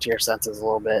come back to your senses a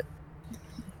little bit.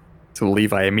 So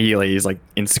Levi immediately is like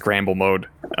in scramble mode,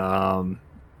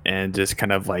 and just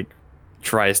kind of like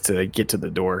tries to get to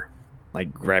the door,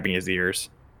 like grabbing his ears,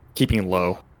 keeping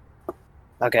low,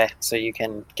 Okay, so you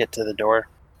can get to the door.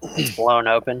 It's blown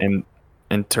open.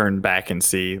 and turn back and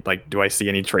see, like, do I see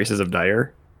any traces of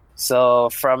Dyer? So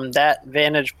from that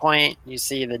vantage point, you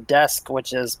see the desk,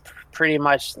 which is pretty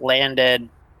much landed,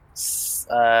 face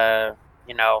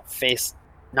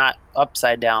not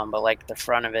upside down, but like the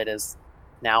front of it is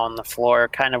now on the floor,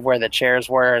 kind of where the chairs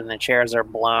were, and the chairs are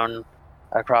blown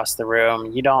across the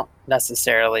room. You don't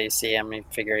necessarily see him. You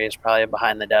figure he's probably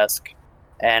behind the desk.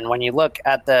 And when you look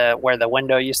at where the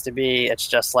window used to be, it's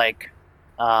just like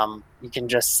you can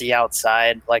just see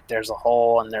outside. Like there's a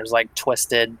hole, and there's like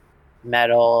twisted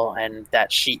metal, and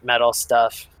that sheet metal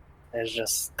stuff is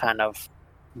just kind of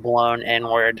blown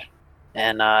inward.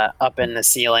 And up in the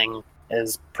ceiling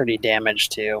is pretty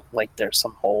damaged too. Like there's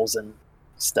some holes and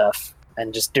stuff,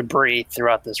 and just debris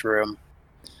throughout this room.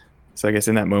 So I guess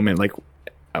in that moment, like,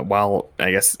 while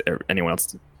I guess anyone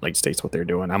else like states what they're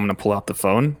doing, I'm gonna pull out the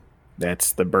phone.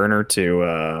 That's the burner to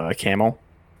a Camel,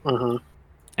 Mm-hmm.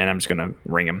 and I'm just gonna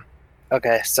ring him.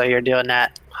 Okay, so you're doing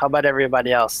that. How about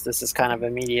everybody else? This is kind of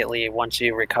immediately once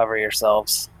you recover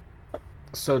yourselves.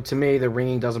 So to me, the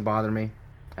ringing doesn't bother me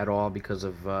at all because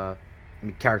of,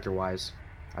 character-wise,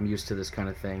 I'm used to this kind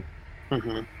of thing.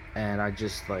 Mm-hmm. And I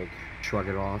just, like, shrug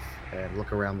it off and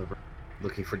look around the room,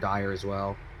 looking for Dyer as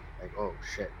well. Like, oh,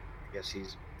 shit, I guess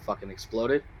he's fucking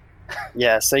exploded.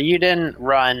 Yeah, so you didn't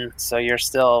run, so you're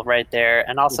still right there.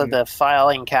 And also the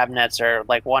filing cabinets are,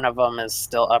 like, one of them is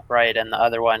still upright, and the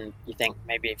other one, you think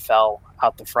maybe fell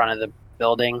out the front of the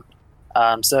building.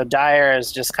 So Dyer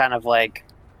is just kind of, like,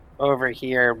 over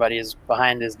here, but he's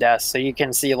behind his desk. So you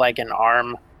can see, like, an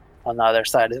arm on the other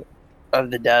side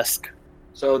of the desk.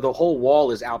 So the whole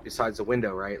wall is out besides the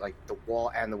window, right? Like, the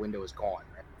wall and the window is gone,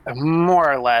 right? More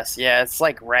or less, yeah. It's,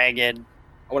 like, ragged.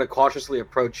 I want to cautiously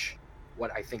approach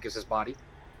what I think is his body.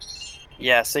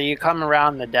 Yeah, so you come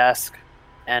around the desk,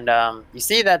 and you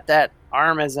see that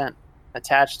arm isn't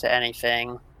attached to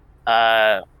anything.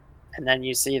 And then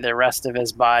you see the rest of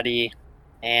his body,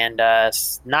 and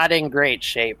not in great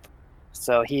shape.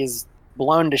 So he's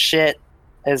blown to shit.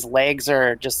 His legs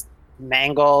are just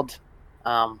mangled.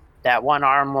 That one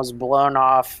arm was blown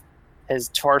off. His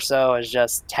torso is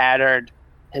just tattered.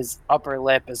 His upper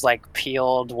lip is like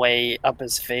peeled way up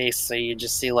his face, so you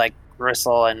just see like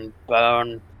gristle and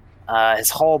bone.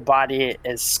 His whole body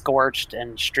is scorched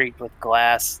and streaked with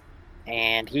glass,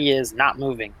 and he is not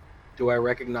moving. Do I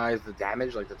recognize the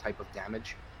damage, like the type of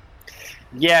damage?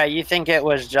 Yeah, you think it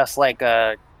was just like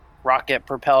a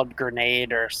rocket-propelled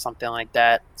grenade or something like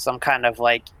that. Some kind of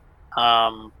like,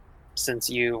 since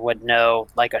you would know,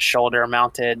 like a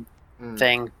shoulder-mounted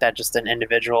thing that just an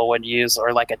individual would use,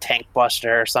 or like a tank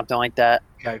buster or something like that.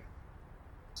 Okay.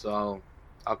 So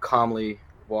I'll calmly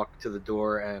walk to the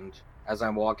door, and as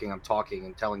I'm walking, I'm talking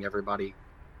and telling everybody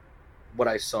what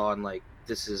I saw, and like,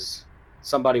 this is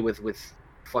somebody with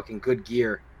fucking good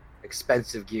gear,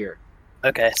 expensive gear.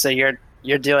 Okay, so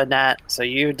you're doing that. So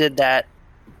you did that.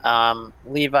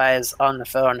 Levi's on the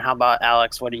phone. How about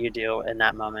Alex? What do you do in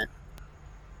that moment?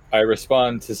 I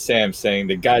respond to Sam saying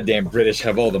the goddamn British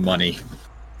have all the money.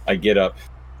 I get up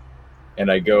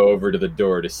and I go over to the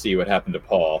door to see what happened to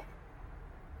Paul.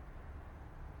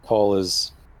 Paul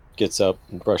gets up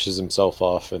and brushes himself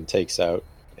off and takes out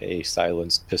a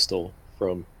silenced pistol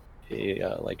from a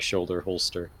shoulder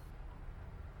holster.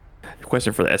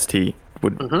 Question for the ST: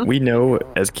 would we know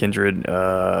as kindred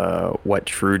what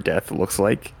true death looks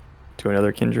like to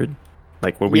another kindred?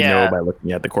 Like, would we know by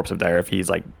looking at the corpse of Dyer if he's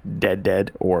like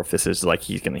dead, or if this is like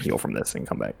he's gonna heal from this and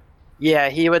come back? Yeah,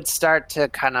 he would start to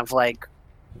kind of like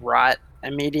rot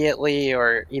immediately,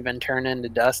 or even turn into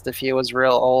dust if he was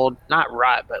real old. Not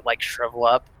rot, but like shrivel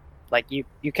up. Like you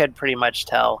could pretty much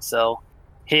tell. So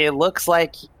he looks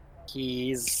like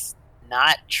he's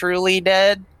not truly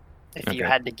dead, if you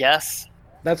had to guess.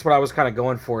 That's what I was kind of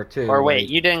going for too. Or wait,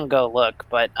 you didn't go look,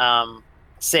 but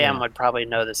Sam would probably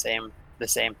know the same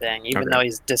thing, even though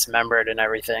he's dismembered and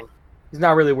everything. He's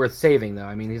not really worth saving, though.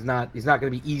 I mean, he's not going to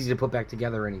be easy to put back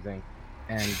together or anything,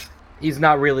 and he's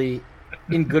not really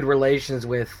in good relations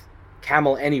with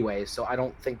Camel anyway. So I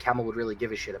don't think Camel would really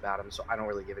give a shit about him. So I don't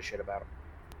really give a shit about him.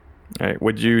 All right,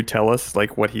 would you tell us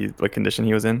like what condition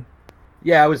he was in?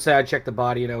 Yeah, I would say I checked the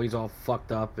body. You know, he's all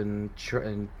fucked up and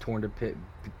torn to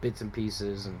bits and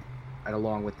pieces, and and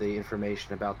along with the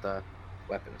information about the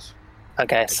weapons.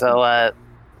 Okay, so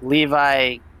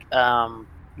Levi,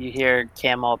 you hear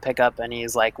Camel pick up, and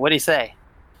he's like, "What'd he say?"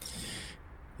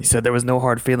 He said there was no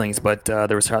hard feelings, but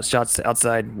there was shots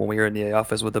outside when we were in the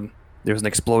office with him. There was an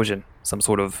explosion, some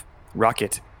sort of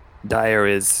rocket. Dyer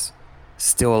is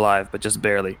still alive, but just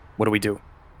barely. What do we do?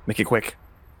 Make it quick.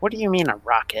 What do you mean a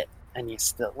rocket? And you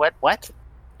still what?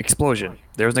 Explosion.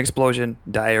 There was an explosion.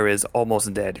 Dyer is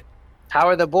almost dead. How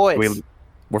are the boys?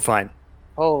 We're fine.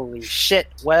 Holy shit!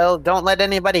 Well, don't let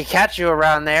anybody catch you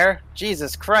around there.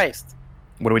 Jesus Christ!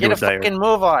 What do we do Get a with Dyer? fucking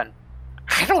move on.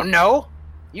 I don't know.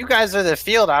 You guys are the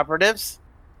field operatives.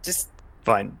 Just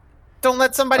Fine. don't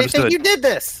let somebody think Understood. you did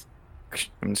this.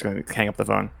 I'm just going to hang up the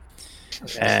phone.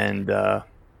 Okay. And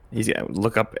he's going to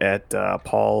look up at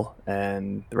Paul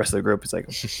and the rest of the group. He's like,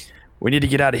 we need to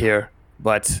get out of here,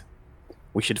 but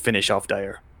we should finish off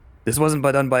Dyer. This wasn't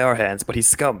done by our hands, but he's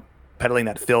scum, peddling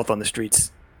that filth on the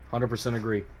streets. 100%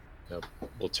 agree.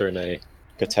 We'll turn a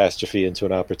catastrophe into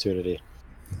an opportunity.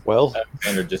 Well,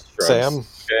 Alexander just shrugs. Sam,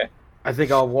 Okay. I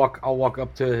think I'll walk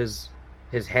up to his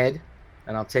head,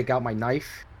 and I'll take out my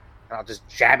knife, and I'll just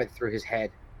jab it through his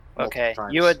head. multiple Okay,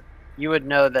 times. you would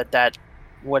know that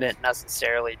wouldn't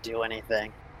necessarily do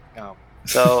anything. Oh.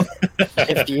 So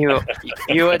if you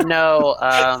would know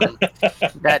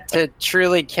that to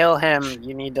truly kill him,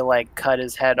 you need to like cut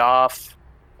his head off,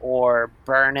 or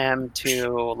burn him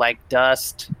to like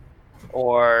dust,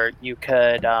 or you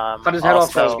could Cut his head off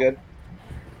also- sounds good.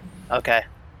 Okay.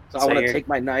 So So I want to you're- take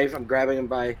my knife. I'm grabbing him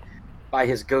by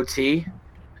his goatee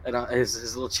and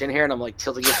his little chin hair, and I'm like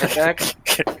tilting his head back,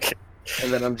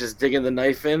 and then I'm just digging the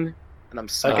knife in, and I'm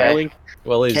smiling.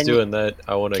 while he's Can you- doing that,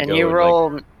 I want to go. Can you and,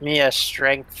 roll me a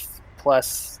strength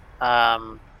plus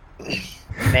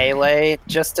melee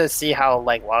just to see how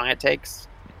like long it takes?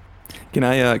 Can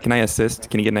I assist?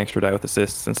 Can you get an extra die with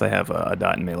assist since I have a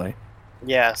dot in melee?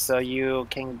 Yeah, so you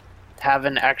can have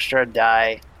an extra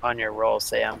die on your roll,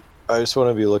 Sam. I just want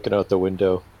to be looking out the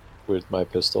window with my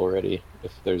pistol ready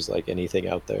if there's like anything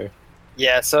out there.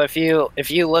 Yeah, so if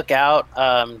you look out,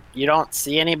 you don't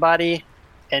see anybody,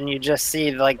 and you just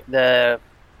see like the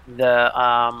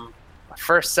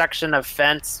first section of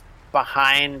fence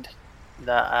behind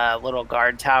the little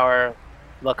guard tower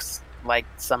looks like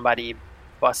somebody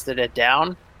busted it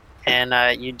down,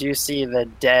 and you do see the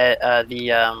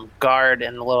guard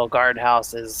in the little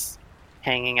guardhouse is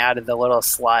hanging out of the little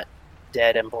slot,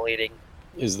 dead and bleeding.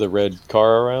 Is the red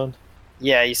car around?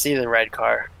 Yeah, you see the red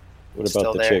car. What Still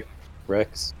about the there. chick,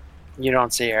 Rex? You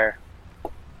don't see her.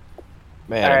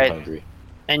 Man, All I'm right. hungry.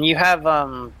 And you have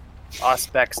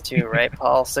auspex too, right,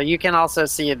 Paul? So you can also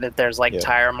see that there's like Yeah.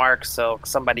 tire marks, so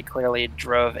somebody clearly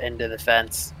drove into the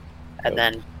fence and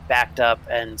Yep. then backed up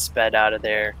and sped out of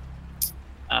there.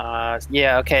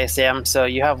 Yeah, okay, Sam. So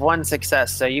you have one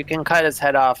success. So you can cut his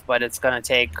head off, but it's gonna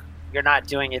take. You're not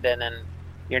doing it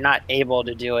you're not able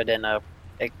to do it in a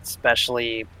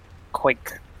especially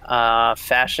quick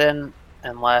fashion,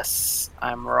 unless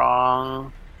I'm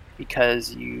wrong,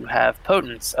 because you have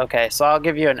potence. Okay, so I'll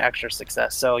give you an extra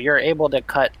success. So you're able to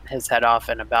cut his head off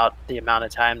in about the amount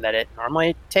of time that it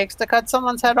normally takes to cut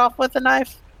someone's head off with a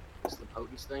knife. It's the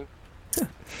potence thing.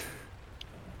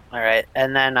 All right,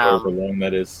 and then However long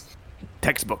that is.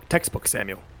 Textbook,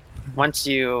 Samuel. once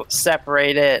you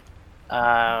separate it,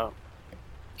 kind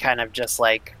of just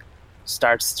like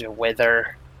starts to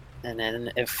wither, and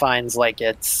then it finds like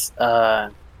its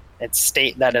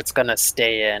state that it's gonna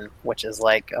stay in, which is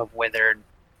like a withered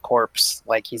corpse,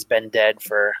 like he's been dead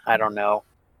for, I don't know,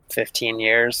 15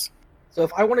 years. So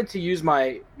if I wanted to use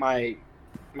my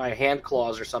hand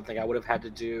claws or something, I would have had to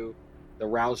do the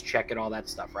rouse check and all that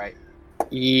stuff, right?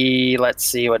 Let's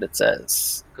see what it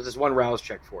says. Because there's one rouse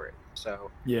check for it.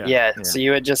 So Yeah, so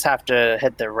you would just have to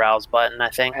hit the rouse button, I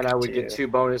think. and I would get 2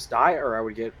 bonus die, or I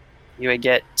would get You would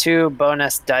get 2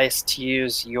 bonus dice to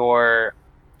use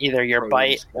either your Or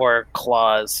bite use- or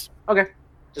claws.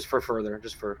 just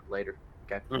for later.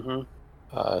 hmm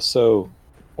So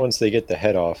once they get the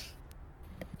head off,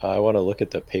 I want to look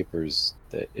at the papers.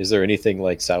 Is there anything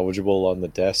like salvageable on the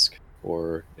desk,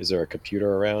 or is there a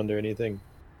computer around or anything?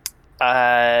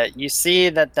 You see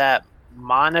that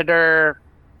monitor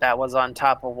that was on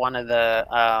top of one of the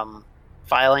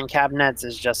filing cabinets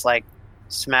is just like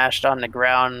smashed on the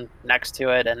ground next to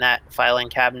it, and that filing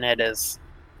cabinet is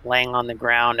laying on the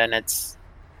ground and it's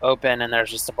open, and there's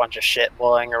just a bunch of shit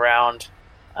blowing around.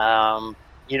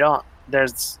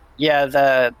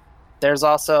 There's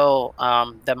also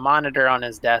the monitor on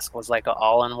his desk was like an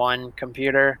all-in-one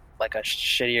computer, like a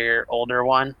shittier older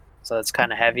one, so it's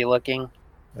kind of heavy looking,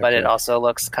 but it Okay. also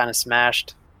looks kind of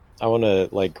smashed. I want to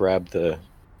like grab the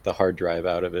hard drive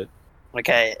out of it.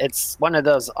 Okay, it's one of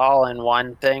those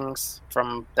all-in-one things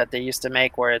from that they used to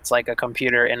make where it's like a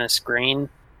computer in a screen.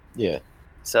 Yeah.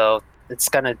 So it's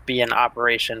going to be an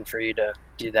operation for you to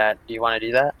do that. Do you want to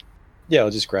do that? Yeah, I'll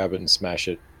just grab it and smash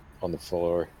it on the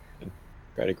floor and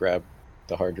try to grab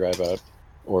the hard drive out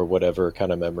or whatever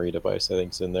kind of memory device I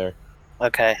think's in there.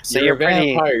 Okay, so You're a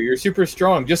pretty vampire. You're super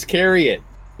strong. Just carry it.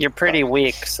 you're pretty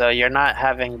weak, so you're not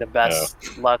having the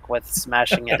best luck with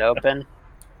smashing it open.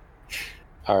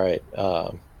 All right.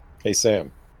 Hey,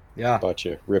 Sam, how Yeah, about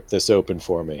you rip this open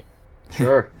for me?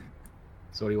 sure.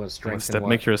 So what do you want to I'm gonna strengthen?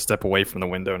 make sure to step away from the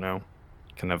window now.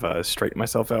 Kind of straighten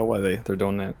myself out while they're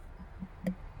doing that.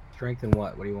 Strengthen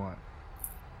what? What do you want?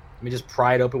 Let me just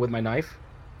pry it open with my knife.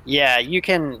 Yeah, you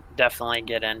can definitely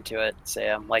get into it,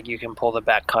 Sam. Like you can pull the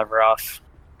back cover off.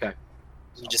 Okay.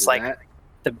 You I'll just do like that.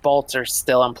 the bolts are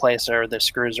still in place or the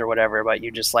screws or whatever, but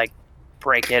you just like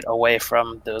break it away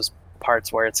from those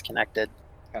parts where it's connected.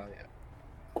 Hell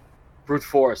yeah. Brute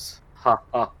force. Ha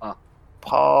ha ha.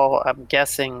 Paul, I'm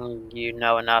guessing you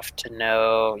know enough to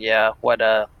know, what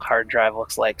a hard drive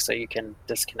looks like, so you can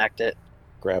disconnect it.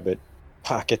 Grab it,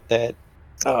 pocket that.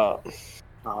 All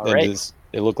And right. does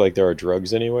it look like there are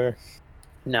drugs anywhere?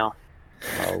 No,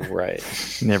 All right.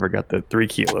 Never got the 3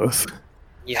 kilos.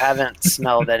 you haven't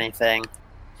smelled anything.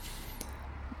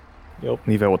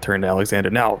 Levi will turn to Alexander.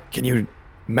 Now, can you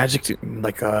magic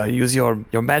to, use your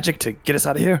magic to get us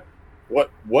out of here?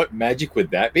 What magic would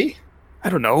that be? I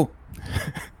don't know.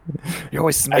 You're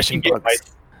always smashing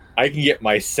bugs. I can get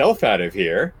myself out of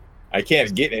here. I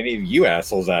can't get any of you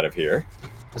assholes out of here.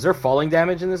 Is there falling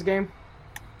damage in this game?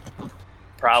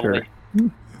 Probably.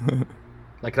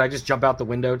 Like, could I just jump out the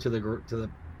window to the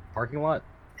parking lot?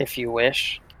 If you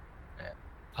wish.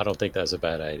 I don't think that's a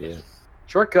bad idea.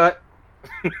 Shortcut.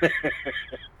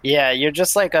 Yeah, you're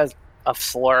just like a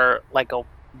floor, like a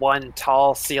one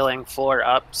tall ceiling floor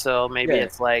up, so maybe Yeah.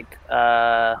 it's like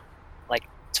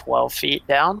 12 feet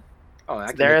down. Oh, I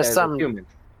can There make is that as a some- human.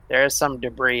 There is some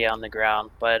debris on the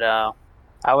ground, but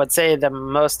I would say the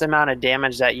most amount of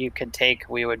damage that you could take,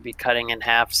 we would be cutting in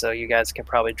half, so you guys could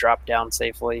probably drop down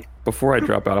safely. Before I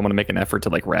drop out, I'm going to make an effort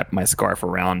to wrap my scarf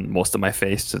around most of my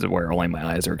face to where only my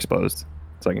eyes are exposed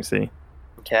so I can see.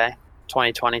 Okay,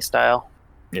 2020 style.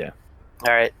 Yeah.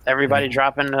 All right, everybody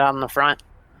dropping it on the front.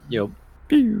 Yep.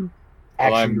 Pew.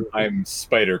 Well, Action. I'm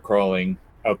spider crawling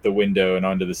out the window and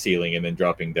onto the ceiling and then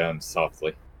dropping down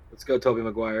softly. Let's go, Tobey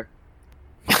Maguire.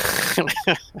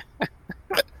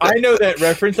 I know that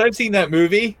reference. I've seen that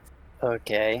movie.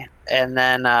 Okay, and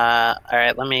then all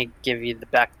right, let me give you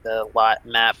the lot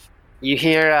map. You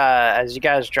hear as you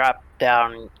guys drop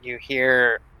down, you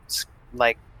hear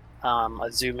a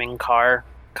zooming car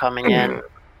coming in,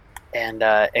 and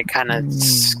it kind of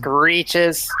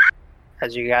screeches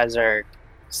as you guys are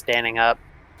standing up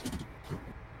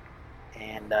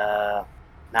and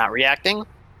not reacting.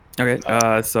 Okay,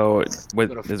 so I'm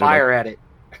gonna fire at it.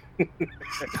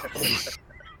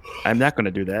 I'm not going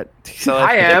to do that. So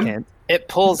I am. can't. It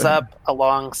pulls up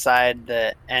alongside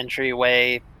the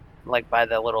entryway, like by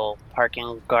the little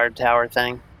parking guard tower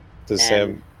thing. Does And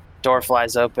Sam door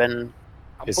flies open.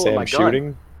 I'm is pulling Sam my gun.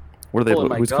 shooting? What are they? Pulling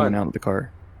my Who's coming gun. out of the car?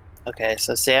 Okay,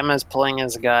 so Sam is pulling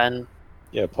his gun,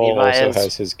 Yeah, Paul Levi also is-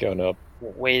 has his gun up.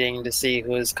 waiting to see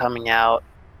who's coming out.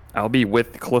 I'll be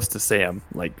close to Sam.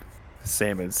 Like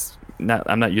Sam is not.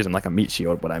 I'm not using like a meat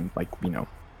shield, but I'm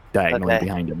diagonally Okay.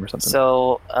 behind him or something.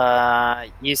 So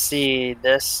you see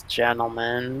this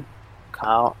gentleman.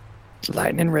 Kyle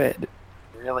Lightning red.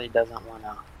 really doesn't want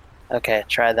to. Okay,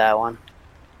 try that one.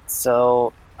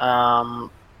 So I'll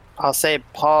say,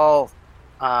 Paul,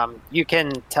 you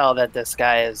can tell that this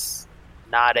guy is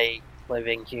not a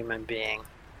living human being.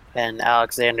 And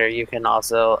Alexander, you can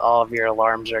also, all of your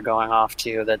alarms are going off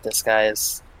too, that this guy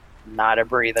is not a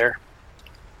breather.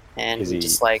 And Is he he-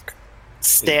 just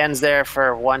stands there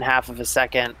for 1/2 of a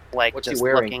second, What's he just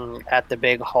wearing? looking at the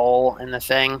big hole in the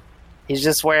thing. He's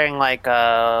just wearing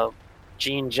a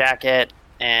jean jacket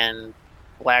and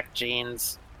black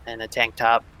jeans and a tank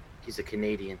top. He's a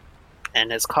Canadian. And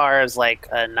his car is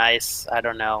a nice, I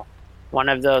don't know, one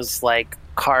of those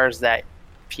cars that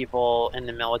people in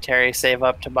the military save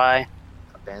up to buy,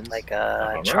 A Benz. like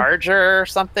a Hummer? Charger or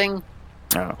something.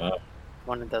 Oh,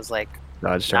 One of those Dodge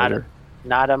not Charger.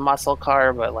 not a muscle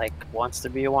car, but wants to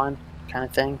be one kind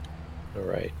of thing. All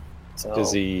right. So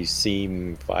Does he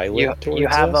seem violent you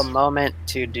towards have us? a moment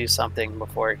to do something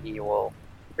before he will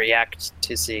react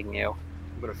to seeing you.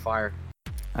 I'm gonna fire.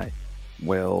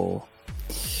 Will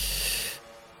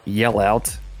yell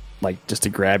out, just to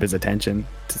grab his attention,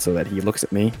 so that he looks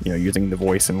at me. Using the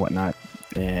voice and whatnot,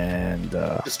 and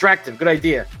Distract him. Good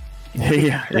idea.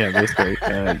 yeah, basically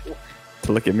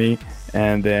to look at me,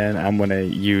 And then I'm going to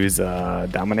use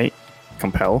Dominate,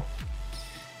 Compel.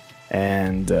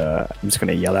 And I'm just going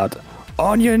to yell out,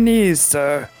 "On your knees,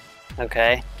 sir!"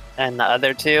 Okay. And the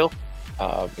other two?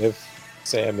 If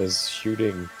Sam is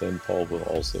shooting, then Paul will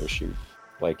also shoot.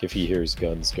 Like if he hears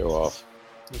guns go off.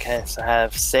 Okay, so I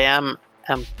have Sam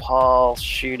and Paul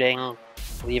shooting,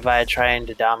 Levi trying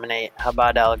to dominate. How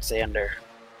about Alexander?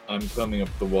 I'm coming up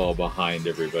the wall behind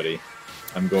everybody.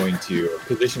 I'm going to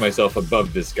position myself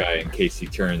above this guy in case he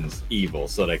turns evil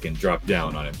so that I can drop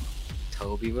down on him.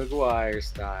 Toby Maguire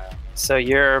style. So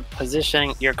you're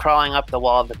crawling up the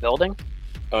wall of the building?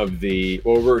 Well,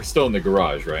 we're still in the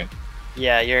garage, right?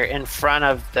 Yeah, you're in front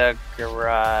of the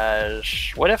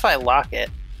garage. What if I lock it?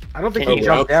 I don't think Can you you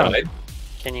jump down. outside.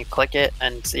 Can you click it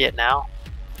and see it now?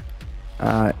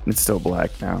 It's still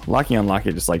black now. Locking unlock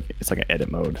it, it's like an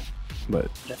edit mode. But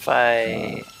If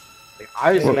I...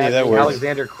 I was Well, yeah, that imagining works.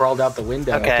 Alexander crawled out the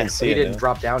window. Okay. I can but see he it didn't now.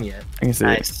 drop down yet. I can see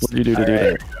Nice. it. What did you do to do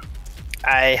there?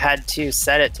 I had to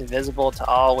set it to visible to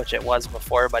all, which it was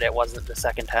before, but it wasn't the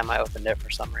second time I opened it for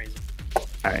some reason.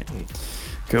 All right.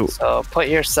 Cool. So put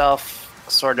yourself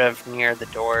sort of near the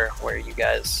door where you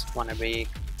guys want to be,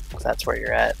 if that's where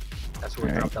you're at. That's where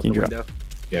we Alright, dropped out you the drop. window.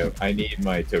 Yeah, I need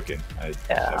my token.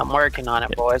 Yeah, I'm working on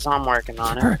it, boys. I'm working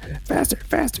on it. Faster.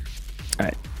 All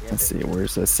right. Yeah, Let's see.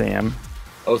 Where's Sam?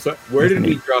 Oh, so where did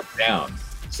we drop down?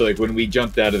 So like when we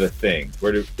jumped out of the thing,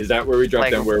 is that where we dropped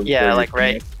Like, down? Where yeah, we like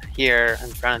right here in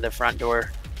front of the front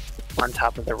door, on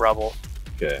top of the rubble.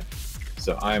 Okay,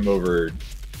 so I'm over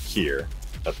here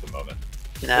at the moment.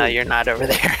 No, you're not over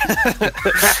there.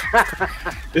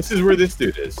 This is where this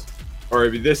dude is, or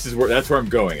that's where I'm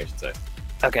going. I should say.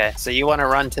 Okay, so you want to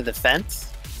run to the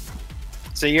fence?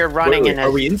 So you're running Wait, in.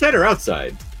 are we inside or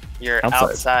outside? You're Outside.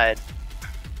 outside.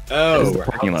 Oh, is the we're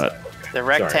parking lot. outside. Okay. The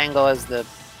rectangle is the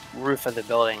roof of the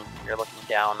building. You're looking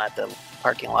down at the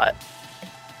parking lot.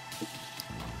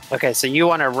 Okay, so you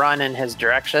want to run in his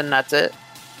direction. That's it.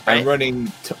 I'm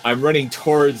Right? I'm running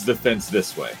towards the fence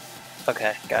this way.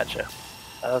 Okay, gotcha.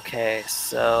 Okay,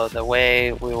 so the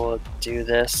way we will do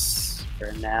this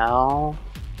for now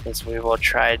is we will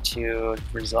try to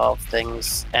resolve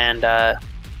things. And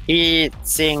he,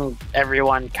 seeing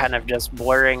everyone kind of just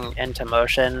blurring into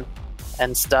motion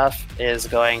and stuff, is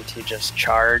going to just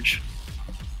charge.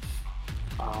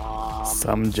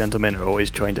 Some gentlemen are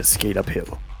always trying to skate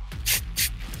uphill.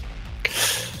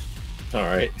 All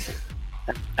right.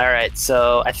 All right,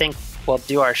 so I think we'll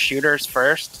do our shooters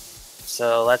first.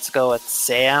 So let's go with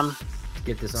Sam.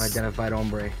 Get this unidentified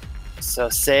hombre. So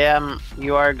Sam,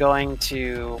 you are going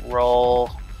to roll,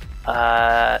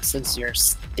 since you're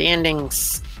standing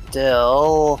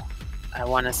still, I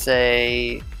want to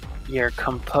say your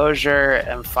composure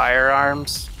and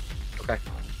firearms. Okay.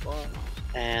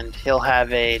 And he'll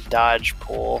have a dodge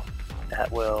pool that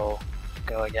will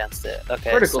go against it. Okay,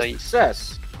 Critical so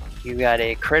success. you got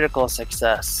a critical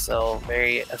success, so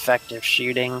very effective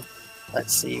shooting.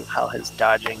 Let's see how his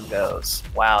dodging goes.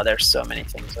 Wow, there's so many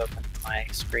things open on my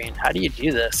screen. How do you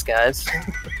do this, guys?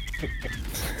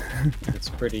 It's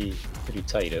pretty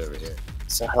tight over here.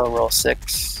 So he'll roll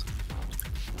 6.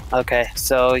 Okay,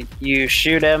 so you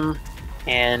shoot him,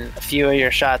 and a few of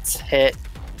your shots hit.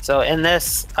 So in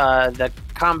this, the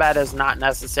combat is not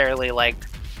necessarily like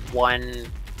one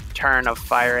turn of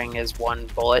firing is one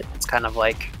bullet. It's kind of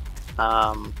like,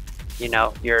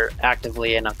 you're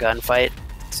actively in a gunfight.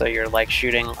 So you're like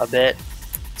shooting a bit.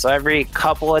 So every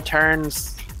couple of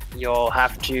turns, you'll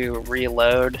have to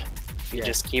reload. If you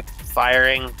just keep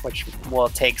firing, which will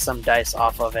take some dice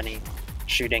off of any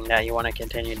shooting that you want to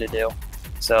continue to do.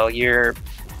 So you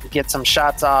get some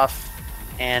shots off,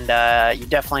 and you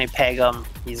definitely peg him.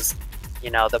 He's,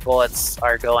 the bullets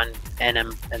are going in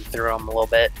him and through him a little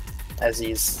bit as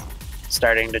he's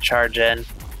starting to charge in.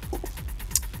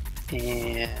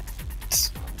 And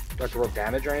Do I have to roll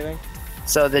damage or anything?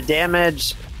 so the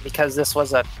damage, because this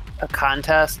was a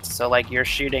contest, so like you're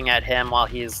shooting at him while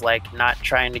he's like not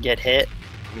trying to get hit,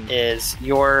 is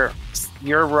your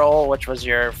roll, which was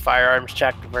your firearms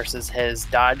check, versus his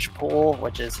dodge pool,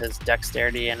 which is his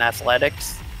dexterity and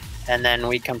athletics. And then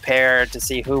we compare to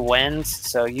see who wins.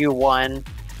 So you won,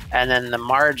 and then the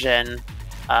margin.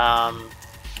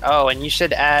 And you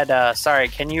should add.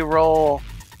 Can you roll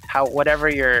whatever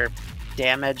your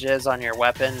damage is on your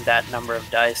weapon, that number of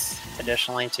dice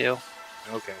additionally too?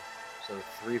 Okay. So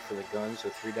 3 for the gun, so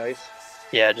 3 dice.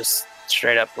 Yeah, just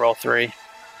straight up roll 3.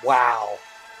 Wow.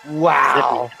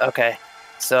 Wow. Zippy. Okay.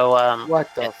 So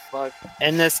What the fuck?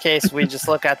 in this case, we just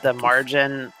look at the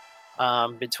margin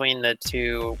between the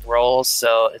two rolls.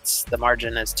 So the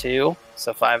margin is 2.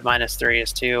 So 5 minus 3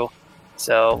 is 2.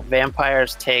 So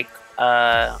vampires take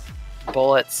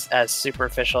bullets as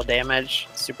superficial damage.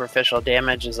 Superficial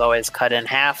damage is always cut in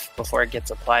half before it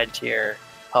gets applied to your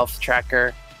health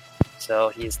tracker. So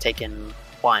he's taken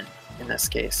 1 in this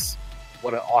case.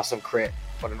 What an awesome crit.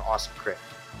 What an awesome crit.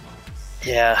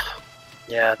 Yeah,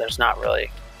 there's not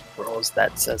really rules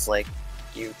that says like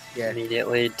you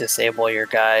immediately disable your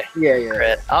guy. Yeah.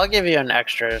 Crit. I'll give you an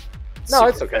extra No,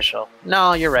 it's okay. superficial.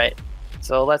 No, you're right.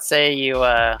 So let's say you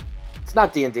It's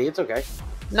not D&D. It's okay.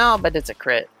 no, but it's a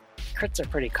crit. Crits are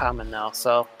pretty common though,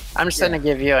 so I'm just gonna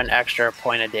give you an extra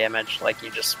point of damage, like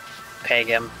you just peg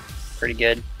him. Pretty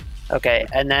good. Okay,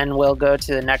 and then we'll go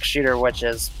to the next shooter, which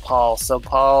is Paul. So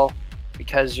Paul,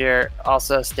 because you're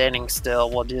also standing still,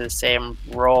 we'll do the same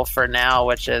roll for now,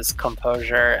 which is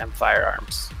composure and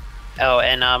firearms. Oh,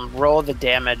 and roll the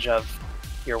damage of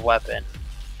your weapon.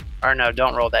 Or no,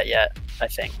 don't roll that yet, I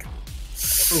think.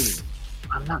 Ooh.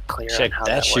 I'm not clear Check on how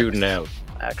that shooting works,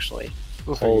 out. actually.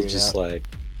 Paul just like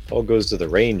Paul goes to the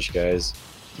range, guys.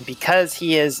 Because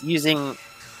he is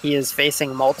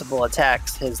facing multiple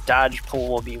attacks, his dodge pool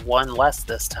will be 1 less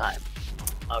this time.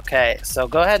 Okay, so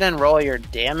go ahead and roll your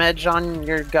damage on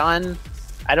your gun.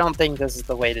 I don't think this is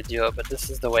the way to do it, but this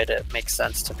is the way that makes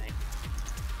sense to me.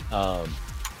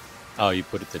 Oh, you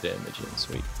put it to damage in,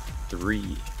 sweet.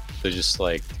 3. So just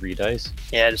like 3 dice?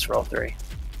 Yeah, just roll 3.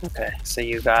 Okay, so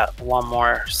you got 1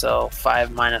 more, so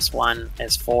 5 minus 1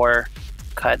 is 4.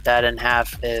 Cut that in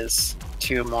half is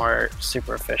 2 more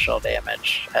superficial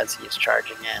damage as he's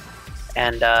charging in.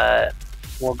 And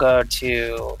we'll go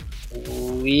to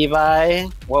Levi.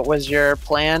 What was your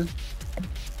plan?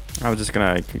 I was just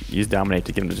gonna use Dominate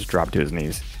to get him to just drop to his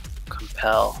knees,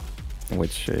 Compel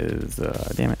which is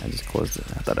damn it, I just closed it.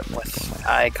 I thought it might be going with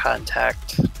my eye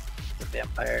contact. The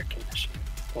vampire condition.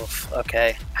 Oof,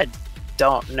 okay. I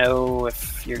don't know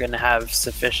if you're gonna have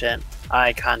sufficient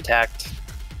eye contact,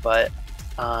 but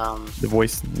the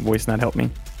voice not help me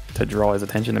to draw his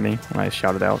attention to me when I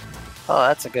shouted out. oh,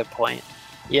 that's a good point.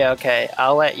 Yeah, okay.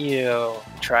 I'll let you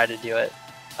try to do it.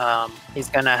 He's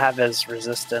gonna have his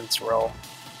resistance roll.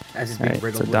 As he's All being right,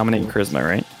 riddled so with Dominate and bullets.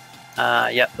 Charisma,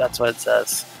 right? Yep, that's what it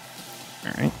says.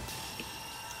 All right.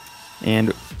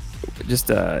 And just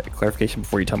a clarification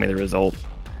before you tell me the result.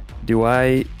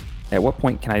 At what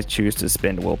point can I choose to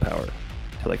spend willpower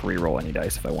to like re-roll any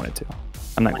dice if I wanted to?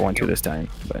 I'm not When going to you- this time,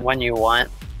 but When you want.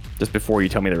 just before you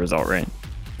tell me the result, right?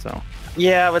 So,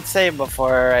 Yeah, I would say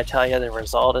before I tell you the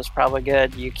result is probably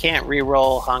good. You can't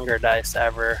re-roll hunger dice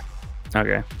ever.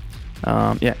 okay.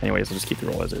 Yeah, anyways, I'll just keep the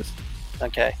roll as is.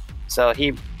 Okay, so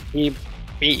he beat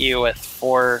you with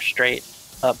 4 straight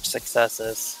up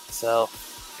successes. So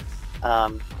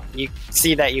you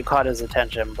see that you caught his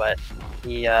attention, but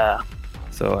he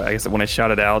So I guess when I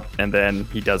shout it out and then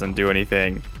he doesn't do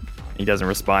anything, he doesn't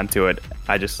respond to it,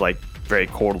 I just like very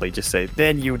coldly just say,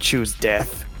 then you choose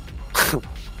death.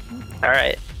 all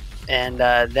right, and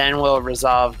then we'll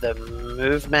resolve the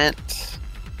movement.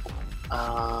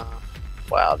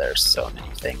 Wow, there's so many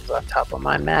things on top of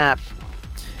my map.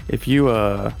 If you,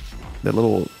 the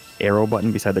little arrow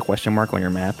button beside the question mark on your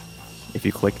map, if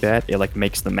you click that, it like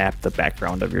makes the map the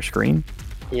background of your screen.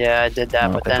 Yeah, I did I that,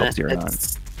 don't know but if that then helps you or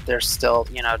not. there's still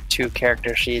 2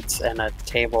 character sheets and a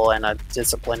table and a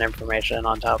discipline information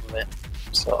on top of it.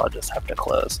 So I'll just have to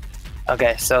close.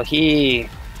 Okay, so he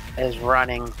is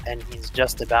running and he's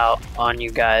just about on you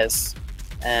guys.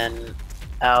 And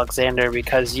Alexander,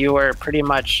 because you were pretty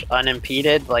much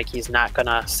unimpeded, like he's not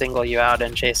gonna single you out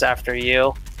and chase after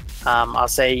you. I'll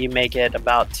say you make it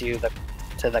about to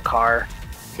the car.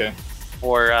 Okay.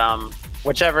 Or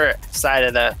whichever side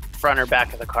of the front or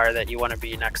back of the car that you want to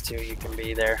be next to, you can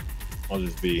be there. I'll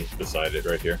just be beside it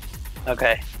right here.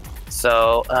 Okay.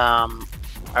 So, all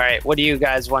right. What do you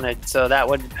guys want to? So that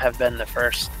would have been the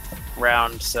first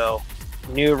round. So,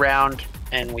 new round,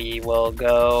 and we will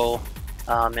go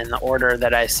in the order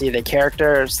that I see the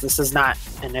characters. This is not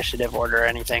initiative order or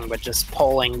anything, but just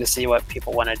polling to see what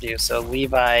people want to do. So,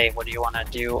 Levi, what do you want to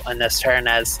do on this turn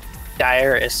as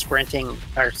Dyer is sprinting?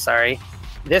 Or sorry,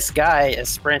 this guy is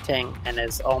sprinting and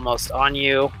is almost on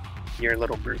you. Your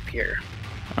little group here.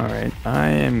 All right, I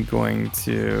am going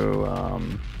to.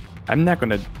 I'm not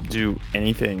going to do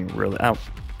anything really. Oh,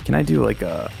 can I do like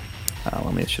a?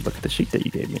 I should look at the sheet that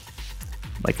you gave me.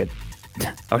 Like a.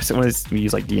 I was going to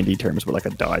use like D&D terms, but like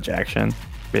a dodge action,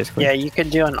 basically. Yeah, you could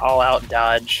do an all-out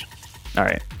dodge. All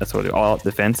right, that's what I do. All out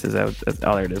defense is out.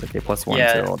 Oh, there it is. Okay, +1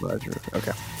 Yeah. to all dodge.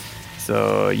 Okay.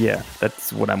 So yeah,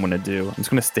 that's what I'm gonna do. I'm just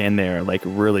gonna stand there like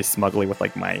really smugly with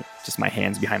like my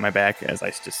hands behind my back as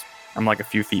I'm like a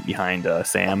few feet behind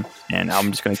Sam, and I'm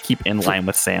just gonna keep in line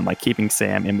with Sam, like keeping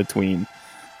Sam in between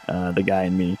the guy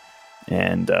and me,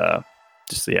 and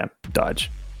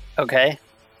dodge. Okay.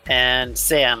 And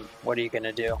Sam, what are you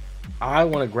gonna do? I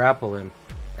want to grapple him.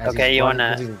 Okay, you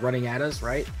wanna- As he's running at us,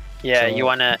 right? Yeah, So- you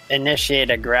want to initiate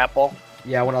a grapple.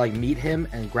 Yeah, I want to like meet him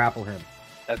and grapple him.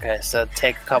 Okay, so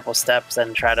take a couple steps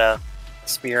and try to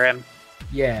spear him.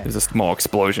 Yeah. There's a small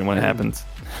explosion when it happens.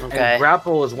 Okay. And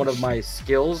grapple is one of my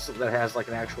skills that has like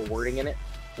an actual wording in it.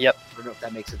 Yep. I don't know if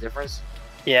that makes a difference.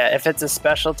 Yeah, if it's a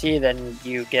specialty, then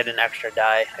you get an extra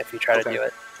die if you try to Okay. do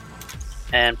it.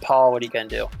 And Paul, what are you gonna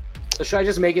do? So should I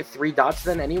just make it 3 dots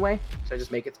then anyway? Should I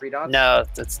just make it 3 dots? No,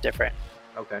 that's different.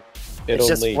 Okay. It It's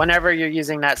only just whenever you're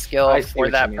using that skill I see for what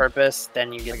you that mean. purpose,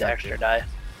 then you get I the got extra you. die.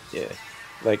 yeah.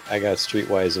 Like I got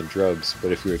streetwise and drugs,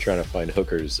 but if we were trying to find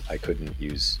hookers, I couldn't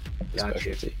use the Gotcha.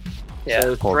 specialty. Yeah,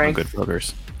 So Paul strength, good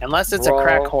boogers. unless it's a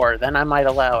crack brawl. whore, then I might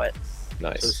allow it. so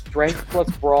Nice. strength plus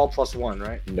brawl plus 1,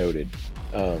 right? Noted.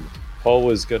 Paul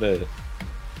was gonna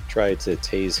try to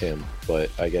tase him, but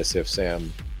I guess if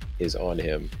Sam is on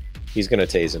him, he's gonna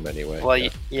tase him anyway. Well, you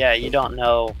don't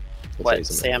know He'll what tase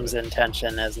him Sam's anyway.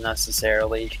 intention is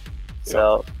necessarily.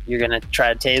 So you're gonna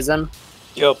try to tase him.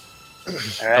 Yep. All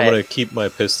I'm right. gonna keep my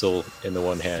pistol in the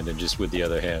one hand and just with the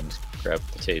other hand grab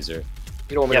the taser.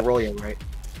 You don't want me Yep. to roll yet, right?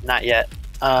 Not yet.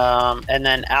 And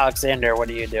then Alexander, what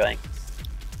are you doing?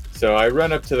 So I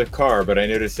run up to the car, but I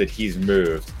notice that he's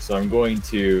moved. So I'm going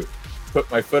to put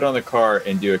my foot on the car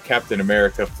and do a Captain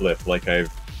America flip like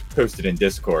I've posted in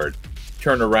Discord.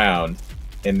 Turn around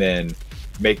and then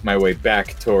make my way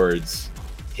back towards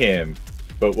him.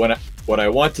 But what I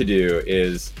want to do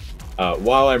is,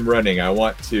 while I'm running, I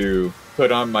want to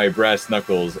put on my brass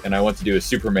knuckles and I want to do a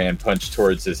Superman punch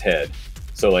towards his head.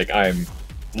 So like I'm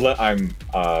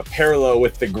parallel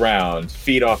with the ground,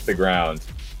 feet off the ground.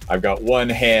 I've got one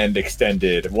hand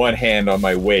extended, one hand on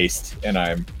my waist, and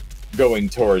I'm going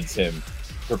towards him,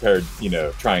 prepared,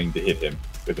 trying to hit him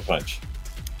with a punch.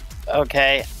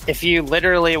 Okay. If you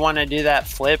literally want to do that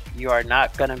flip, you are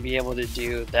not going to be able to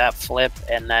do that flip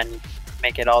and then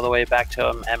make it all the way back to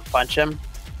him and punch him.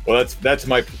 Well,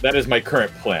 that is my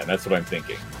current plan. That's what I'm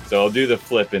thinking. So I'll do the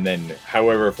flip, and then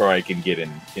however far I can get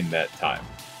in that time.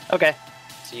 Okay.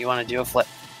 So you want to do a flip.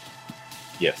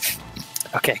 Yes.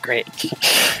 Okay, great.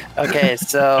 Okay,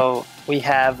 so we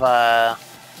have,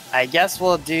 I guess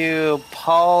we'll do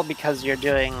Paul because you're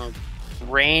doing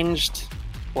ranged.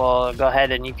 We'll go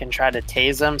ahead and you can try to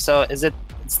tase him. So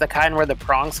it's the kind where the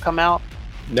prongs come out?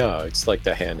 No, it's like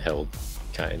the handheld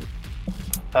kind.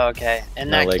 Okay, in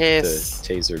Not that like case,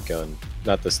 the taser gun.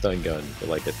 Not the stun gun, but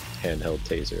like a handheld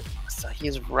taser. so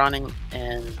he's running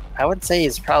in, I would say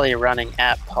he's probably running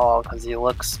at Paul because he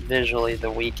looks visually the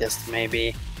weakest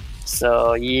maybe.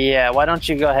 So yeah, why don't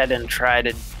you go ahead and try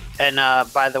to, and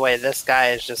by the way, this guy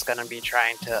is just going to be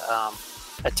trying to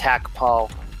attack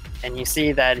Paul. And you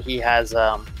see that he has,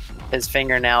 his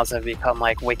fingernails have become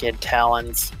like wicked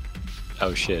talons.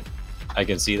 Oh shit. I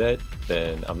can see that?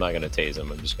 Then I'm not gonna tase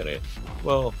him. I'm just gonna...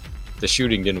 Well, the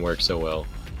shooting didn't work so well.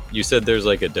 You said there's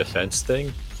like a defense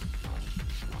thing?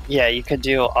 Yeah, you could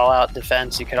do all-out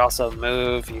defense. You could also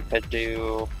move. You could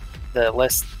do the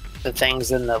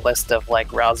things in the list of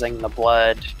like rousing the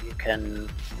blood. You can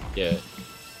Yeah.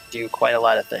 do quite a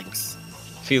lot of things.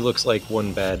 If he looks like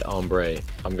one bad hombre,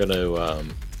 I'm gonna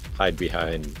hide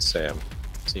behind Sam.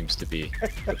 Seems to be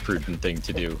the prudent thing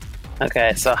to do.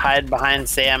 Okay, so hide behind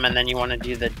Sam, and then you want to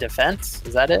do the defense.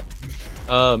 Is that it?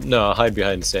 No, I'll hide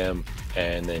behind Sam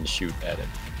and then shoot at him.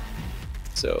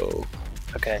 So,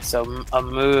 Okay, so a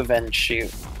move and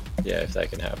shoot. yeah, if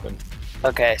that can happen.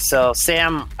 Okay, so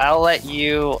Sam, I'll let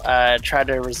you try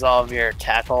to resolve your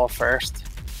tackle first.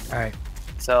 All right.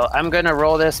 So I'm going to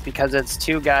roll this because it's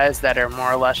two guys that are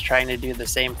more or less trying to do the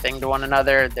same thing to one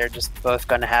another. They're just both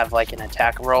going to have like an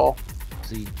attack roll.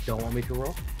 So you don't want me to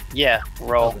roll? Yeah,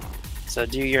 roll. Okay. So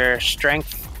do your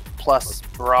strength plus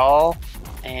brawl,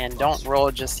 and don't roll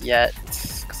just yet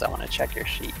because I want to check your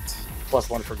sheet.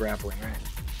 +1 for grappling, right?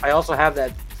 I also have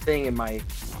that thing in my,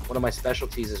 one of my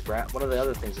specialties is one of the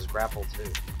other things is grapple too.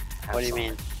 I have What do you some.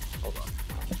 mean? Hold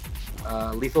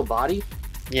on. Lethal body?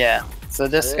 Yeah. So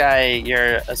this it? guy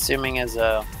you're assuming is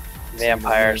a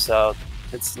vampire, so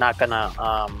it's not gonna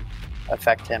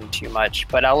affect him too much.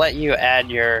 But I'll let you add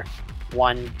your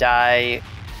one die.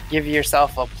 Give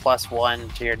yourself a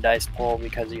 +1 to your dice pool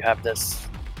because you have this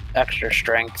extra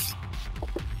strength.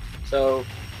 So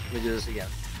let me do this again.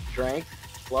 Strength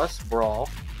plus brawl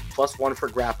 +1 for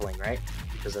grappling, right?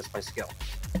 Because that's my skill.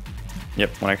 Yep,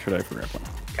 one extra die for grappling.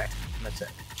 Okay, that's it.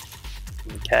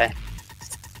 Okay.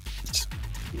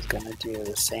 He's gonna do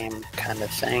the same kind of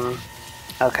thing.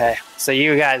 Okay, so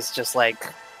you guys just like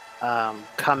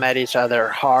come at each other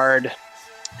hard,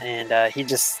 and he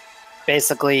just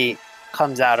basically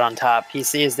comes out on top. He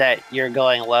sees that you're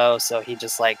going low, so he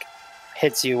just like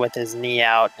hits you with his knee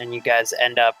out, and you guys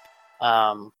end up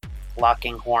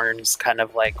locking horns, kind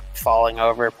of like falling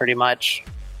over pretty much.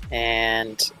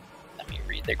 And let me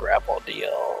read the grapple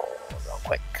deal real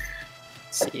quick.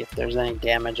 See if there's any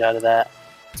damage out of that.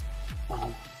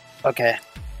 Okay,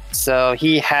 so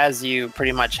he has you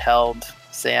pretty much held,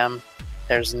 Sam.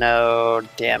 There's no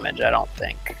damage, I don't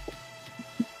think.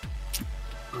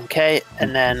 Okay,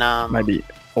 and then Might be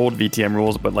old VTM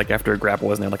rules, but like after a grapple,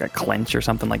 wasn't there like a clench or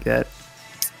something like that?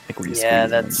 Like where you yeah,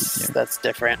 squeeze that's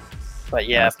different. But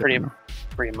yeah, That's pretty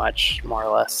different. much more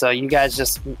or less. So you guys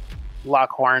just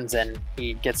lock horns, and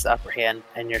he gets the upper hand,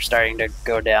 and you're starting to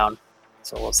go down.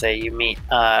 So we'll say you meet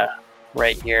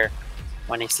right here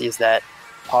when he sees that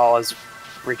Paul is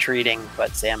retreating,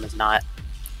 but Sam is not.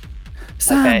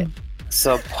 Okay.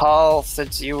 So Paul,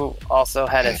 since you also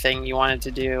had a thing you wanted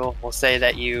to do, we'll say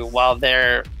that you, while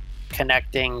they're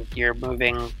connecting, you're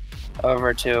moving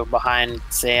over to behind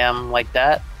Sam like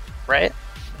that, right?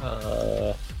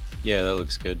 Yeah, that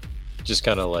looks good. Just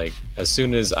kind of like, as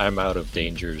soon as I'm out of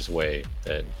danger's way,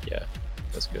 then yeah,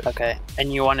 that's good. Okay.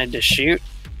 And you wanted to shoot?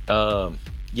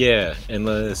 Yeah,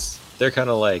 unless they're kind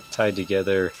of like tied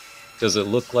together. Does it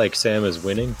look like Sam is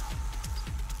winning?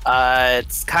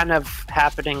 It's kind of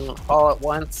happening all at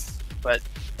once, but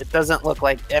it doesn't look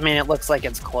like, I mean, it looks like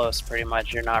it's close pretty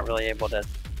much. You're not really able to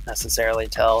necessarily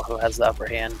tell who has the upper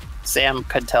hand. Sam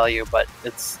could tell you, but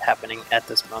it's happening at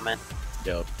this moment.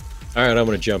 Yep. Alright, I'm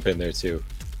gonna jump in there too.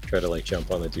 Try to like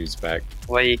jump on the dude's back.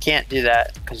 Well, you can't do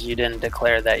that because you didn't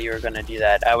declare that you were going to do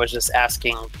that. I was just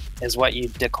asking, is what you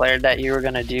declared that you were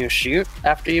going to do shoot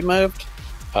after you moved?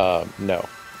 No.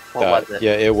 What was it?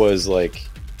 Yeah, it was like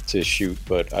to shoot,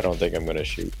 but I don't think I'm gonna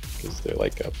shoot because they're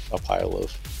like a pile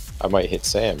of. I might hit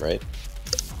Sam, right?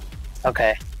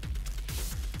 Okay.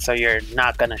 So you're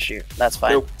not going to shoot. That's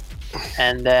fine. Nope.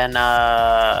 And then,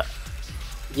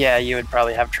 yeah, you would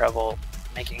probably have trouble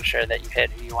making sure that you hit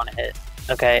who you want to hit.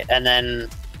 Okay, and then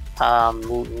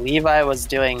Levi was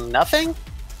doing nothing?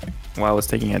 Well, I was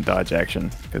taking a dodge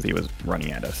action because he was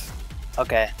running at us.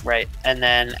 Okay, right. And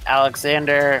then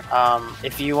Alexander,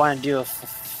 if you want to do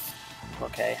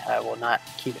okay, I will not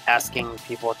keep asking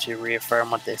people to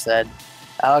reaffirm what they said.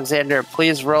 Alexander,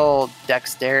 please roll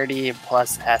dexterity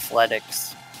plus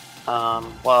athletics.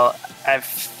 Well, I've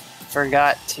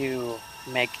forgot to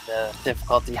make the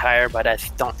difficulty higher, but I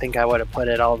don't think I would have put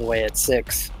it all the way at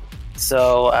 6.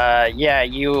 So, yeah,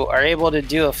 you are able to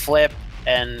do a flip,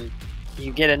 and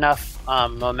you get enough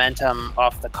momentum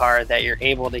off the car that you're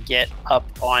able to get up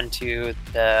onto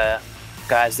the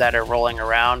guys that are rolling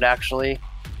around, actually.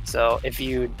 So if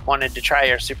you wanted to try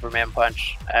your Superman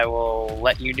punch, I will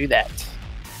let you do that.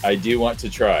 I do want to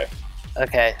try.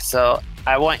 Okay, so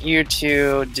I want you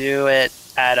to do it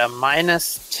at a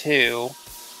 -2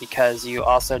 because you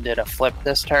also did a flip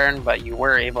this turn, but you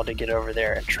were able to get over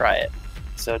there and try it.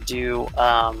 So do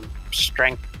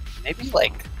strength, maybe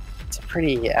like, it's a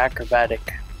pretty acrobatic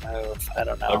move. I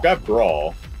don't know. I've got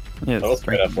brawl. Yeah, I'll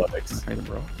spend athletics.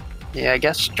 Yeah, I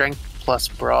guess strength plus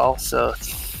brawl, so...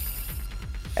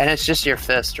 And it's just your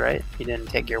fist, right? You didn't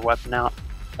take your weapon out?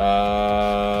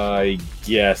 I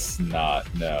guess not,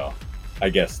 no. I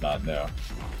guess not, no.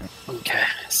 Okay,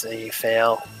 so you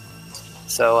fail.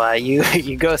 So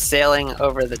you go sailing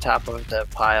over the top of the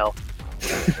pile.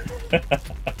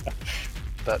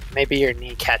 But maybe your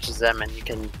knee catches them and you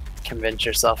can convince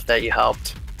yourself that you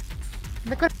helped.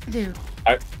 Look what I do.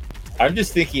 I'm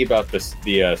just thinking about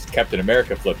the Captain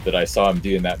America flip that I saw him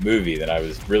do in that movie, that I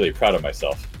was really proud of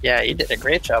myself. Yeah, you did a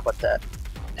great job with that.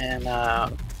 And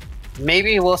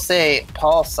maybe we'll say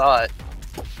Paul saw it.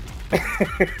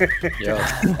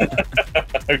 Yeah.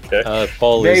 Okay.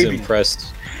 Paul is Maybe.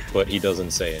 impressed, but he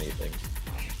doesn't say anything.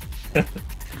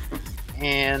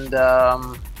 And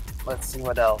let's see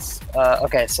what else.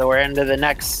 Okay, so we're into the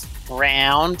next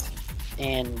round,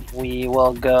 and we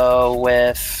will go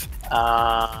with.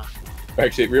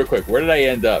 Actually, real quick, where did I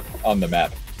end up on the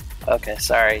map? Okay,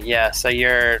 sorry. Yeah, so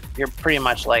you're pretty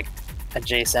much like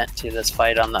adjacent to this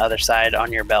fight on the other side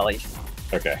on your belly.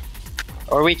 Okay.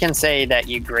 Or we can say that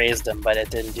you grazed him, but it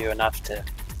didn't do enough to,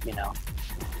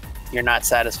 you're not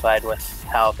satisfied with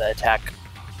how the attack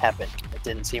happened. It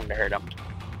didn't seem to hurt him.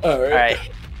 All All right.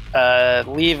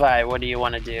 Levi, what do you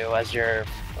want to do as you're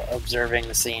observing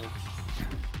the scene?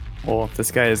 Well, if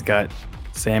this guy has got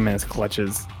Sam in his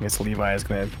clutches, I guess Levi is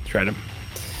going to try to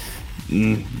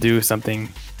do something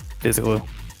physical,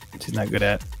 which he's not good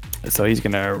at. So he's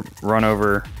going to run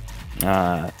over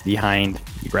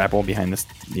grapple behind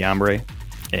the hombre,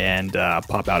 and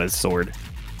pop out his sword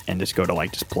and just go to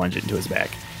just plunge it into his back.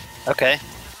 Okay.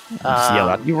 Just yell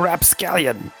out, "You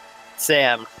rapscallion!"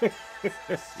 Sam.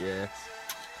 Yeah.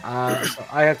 So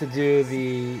I have to do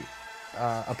the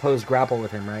opposed grapple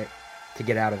with him, right? To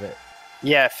get out of it.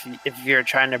 Yeah, if you're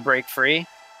trying to break free,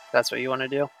 that's what you want to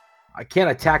do. I can't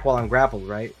attack while I'm grappled,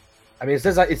 right? I mean, it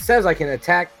says I can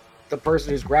attack the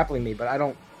person who's grappling me, but I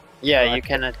don't. Yeah, you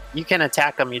can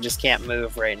attack them. You just can't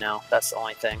move right now. That's the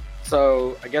only thing.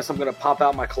 So I guess I'm gonna pop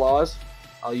out my claws.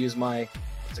 I'll use my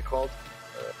what's it called?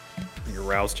 Your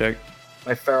rouse check.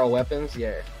 My feral weapons.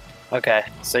 Yeah. Okay,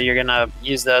 so you're gonna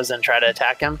use those and try to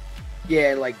attack him.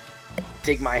 Yeah, and like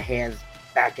dig my hands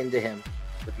back into him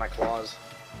with my claws,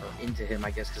 or into him,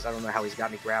 I guess, because I don't know how he's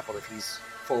got me grappled. If he's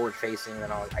forward facing,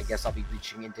 then I guess I'll be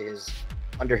reaching into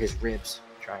under his ribs,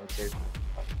 trying to.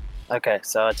 Okay,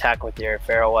 so attack with your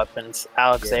feral weapons.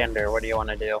 Alexander, what do you want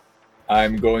to do?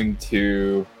 I'm going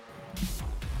to.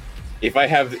 If I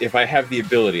have the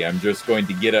ability, I'm just going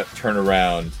to get up, turn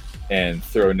around, and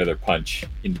throw another punch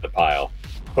into the pile,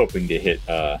 hoping to hit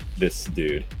this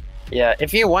dude. Yeah,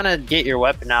 if you want to get your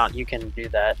weapon out, you can do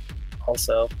that.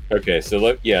 Also. Okay, so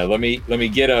let me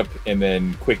get up and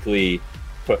then quickly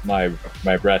put my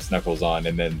brass knuckles on,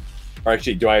 and then, or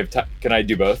actually, do I have time? Can I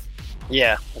do both?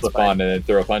 Yeah. Flip on and then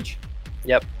throw a punch.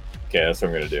 Yep. Okay, that's what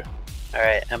I'm gonna do. All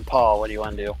right, and Paul, what do you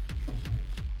want to do?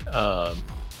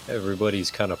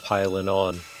 Everybody's kind of piling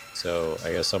on, so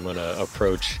I guess I'm gonna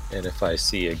approach, and if I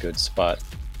see a good spot,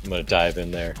 I'm gonna dive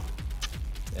in there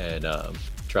and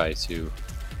try to.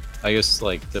 I guess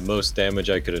like the most damage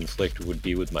I could inflict would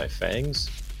be with my fangs.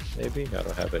 Maybe I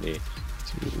don't have any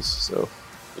tools, so.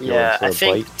 Yeah, for I a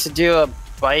think bite? to do a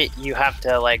bite, you have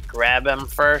to like grab him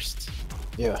first,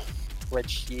 Yeah.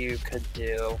 which you could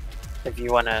do if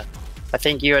you want to. I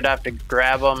think you would have to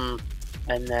grab him,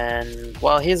 and then,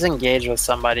 well, he's engaged with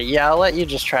somebody. Yeah, I'll let you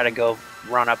just try to go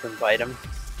run up and bite him.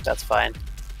 That's fine.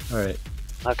 All right.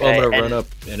 Okay. Well, I'm gonna and- run up,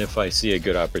 and if I see a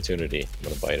good opportunity, I'm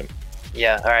gonna bite him.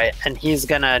 Yeah, all right. And he's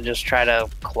gonna just try to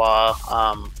claw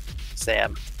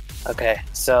Sam. Okay,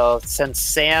 so since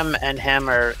Sam and him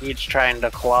are each trying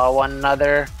to claw one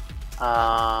another,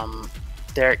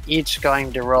 they're each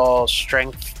going to roll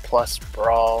strength plus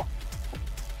brawl.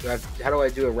 How do I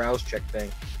do a rouse check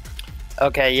thing?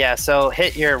 Okay, yeah, so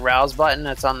hit your rouse button.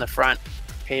 It's on the front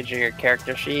page of your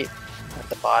character sheet at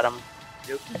the bottom.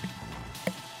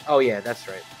 Oh yeah, that's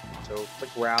right. So click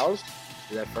roused.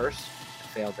 Do that first. I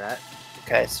failed that.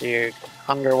 Okay, so your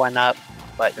hunger went up,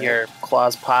 but Okay. your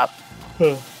claws pop.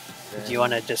 Then, Do you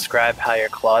want to describe how your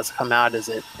claws come out? Is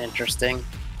it interesting?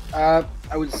 I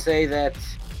would say that.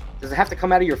 Does it have to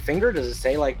come out of your finger? Does it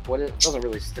say like what? It doesn't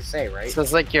really say, right? So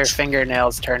it's like your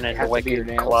fingernails turn into have to be your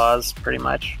wicked nails? claws, pretty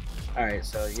much. All right,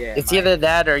 so yeah. It's either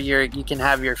that or you can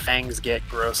have your fangs get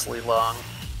grossly long.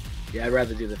 Yeah, I'd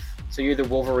rather do the. So you're either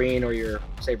Wolverine or you're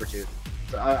Sabretooth.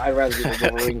 So I'd rather do the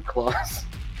Wolverine claws.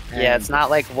 Yeah, And- it's not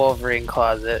like Wolverine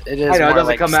claws. It is I know, it more doesn't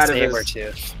like come out of his-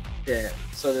 Sabretooth. Yeah.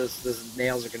 So those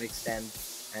nails are gonna extend,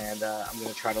 and I'm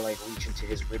gonna try to like reach into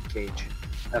his rib cage.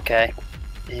 Okay.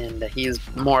 And he's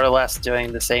more or less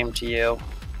doing the same to you.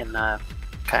 And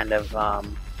kind of,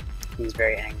 he's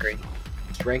very angry.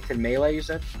 Strength and melee, you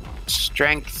said?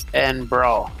 Strength and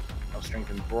brawl. Oh, strength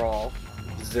and brawl.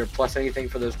 Is there plus anything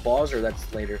for those claws, or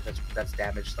that's later? That's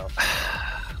damage stuff.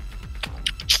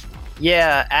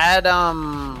 Yeah, add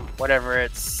whatever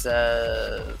it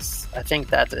says. I think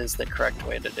that is the correct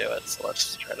way to do it, so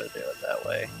let's try to do it that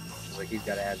way. It's like he's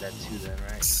got to add that too, then,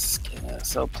 right? Yeah,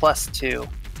 so +2,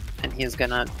 and he's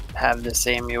gonna have the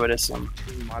same, you would assume.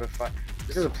 2 modifier.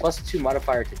 This is a +2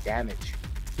 modifier to damage.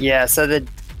 Yeah, so the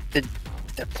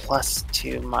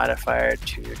 +2 modifier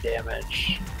to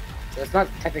damage. So it's not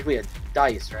technically a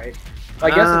dice, right? I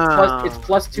guess it's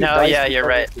 +2 No, dice. yeah, you're because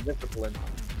right. it's the discipline.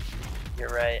 You're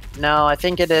right. No, I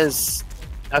think it is.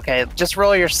 Okay, just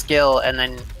roll your skill, and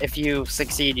then if you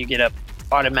succeed, you get a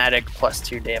automatic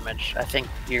 +2 damage. I think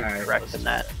you're Alright, correct let's- in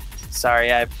that.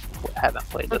 Sorry, I haven't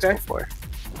played this Okay. before.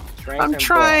 Strength I'm and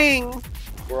trying. Brawl.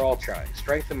 We're all trying.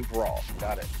 Strength and brawl.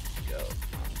 Got it. Go.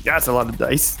 That's a lot of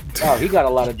dice. Oh, he got a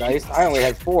lot of dice. I only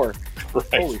had 4. Right.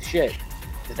 Holy shit.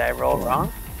 Did I roll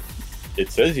wrong?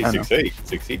 It says you I know.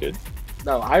 succeeded.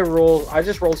 No, I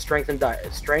just rolled strength and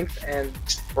strength and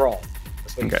brawl.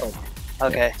 That's what Okay. he told me.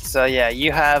 Okay, so yeah,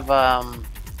 you have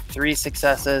 3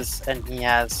 successes, and he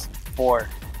has 4.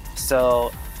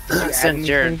 So Did you add since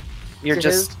you're anything to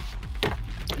just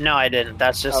no, I didn't.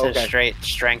 That's just Oh, his okay. straight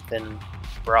strength and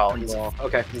brawl. his? He's Brawl.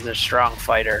 Okay. he's a strong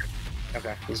fighter.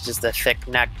 Okay. He's just a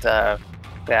thick-necked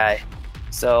guy.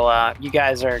 So you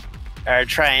guys are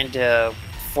trying to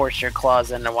force your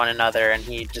claws into one another, and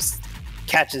he just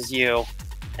catches you,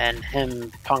 and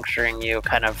him puncturing you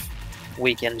kind of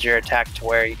weakens your attack to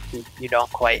where you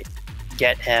don't quite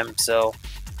get him. So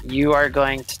you are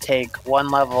going to take 1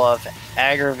 level of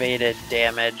aggravated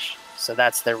damage. So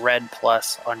that's the red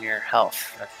plus on your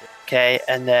health. Okay,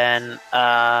 and then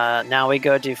now we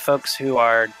go to folks who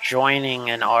are joining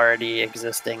an already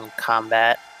existing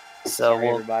combat. So Sorry,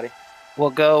 everybody. we'll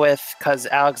go with, because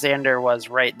Alexander was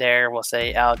right there, we'll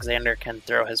say Alexander can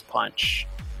throw his punch.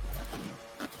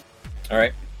 All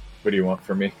right. What do you want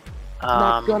from me?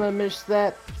 Not gonna miss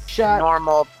that shot.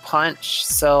 Normal punch.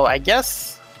 So I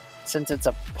guess since it's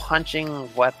a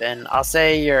punching weapon, I'll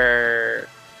say your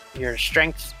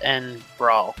strength and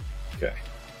brawl. Okay.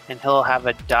 And he'll have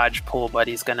a dodge pool, but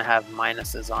he's gonna have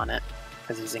minuses on it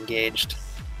because he's engaged.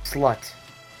 Slut.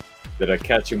 Did I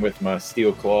catch him with my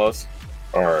steel claws?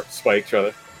 Or spikes,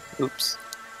 rather? Oops.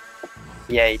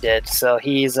 Yeah, he did. So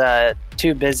he's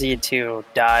too busy to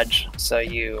dodge. So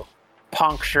you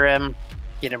puncture him,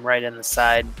 get him right in the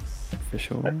side.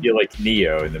 Official. I feel like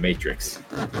Neo in the Matrix.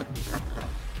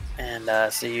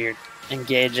 And so you're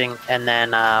engaging. And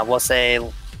then we'll say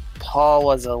Paul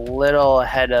was a little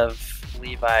ahead of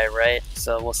Levi, right?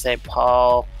 So we'll say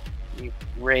Paul, you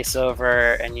race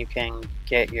over and you can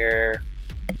get your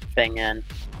thing in.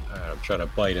 I'm trying to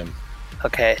bite him.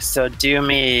 Okay, so do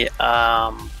me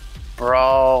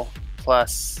brawl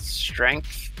plus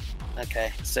strength.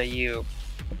 Okay, so you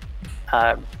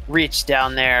reach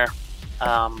down there,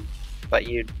 but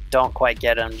you don't quite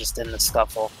get him, just in the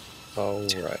scuffle. All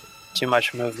right. Too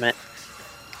much movement.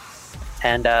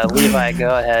 And Levi,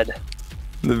 go ahead.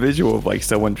 The visual of like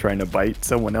someone trying to bite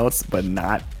someone else but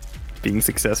not being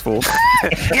successful,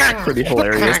 pretty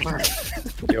hilarious.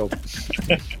 Yo,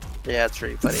 Yeah, it's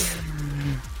pretty funny.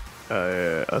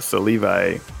 So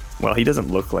Levi, well, he doesn't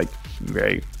look like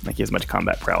he has much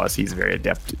combat prowess. He's very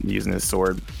adept in using his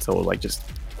sword, so like just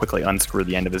quickly unscrew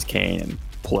the end of his cane and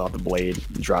pull out the blade,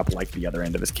 drop like the other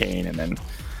end of his cane, and then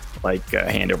like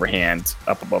hand over hand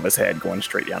up above his head, going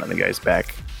straight down on the guy's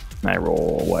back. And I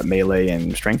roll melee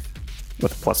and strength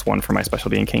with a +1 for my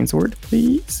specialty in cane sword,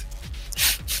 please.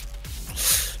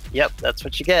 Yep, that's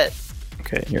what you get.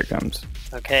 Okay, here it comes.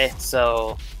 Okay,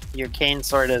 so your cane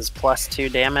sword is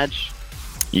 +2 damage.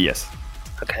 Yes.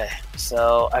 Okay,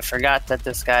 so I forgot that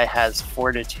this guy has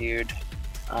fortitude,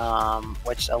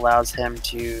 which allows him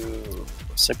to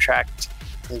subtract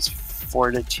his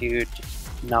fortitude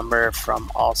number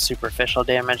from all superficial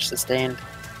damage sustained.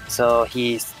 So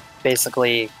he's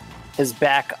basically, his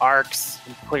back arcs.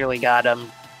 You clearly got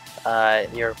him,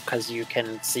 because you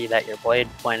can see that your blade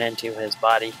went into his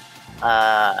body,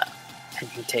 and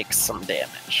he takes some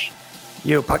damage.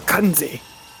 You Pakanzi.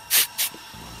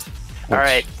 All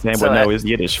right. Sam so would know is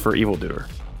Yiddish for evildoer.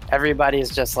 everybody's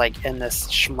just like in this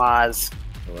schmaz,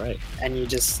 all right. and you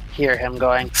just hear him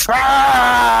going,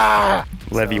 "Ah!"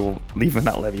 Levi will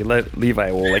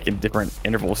Levi will like in different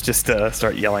intervals just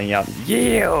start yelling out,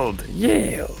 "Yield!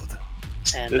 Yield!"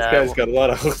 And This guy's got a lot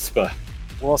of chutzpah.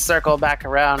 we'll circle back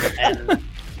around, and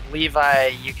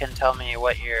Levi, you can tell me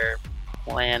what your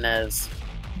plan is.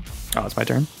 Oh, it's my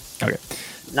turn. Okay.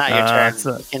 Not your turn.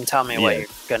 so- You can tell me what yeah. you're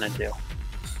gonna do.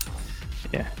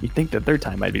 Yeah, you'd think the third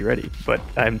time I'd be ready, but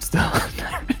I'm still.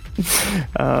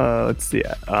 Let's see.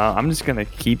 I'm just gonna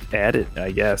keep at it,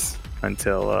 I guess,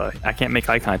 until I can't make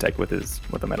eye contact with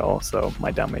him at all. So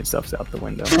my downmade stuff's out the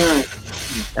window.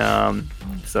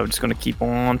 So I'm just gonna keep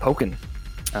on poking.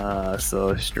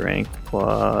 So strength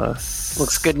plus.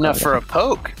 Looks good enough for a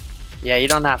poke. Yeah, you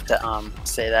don't have to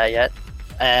say that yet.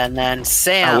 And then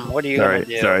Sam, what are you gonna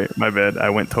do? Sorry, my bad. I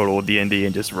went total D&D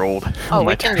and just rolled. Oh,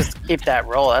 my we can turn. just keep that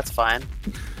roll. That's fine.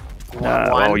 You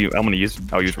want one?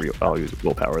 I'll use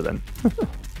willpower then.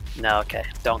 No, okay.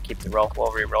 Don't keep the roll.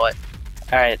 We'll re-roll it.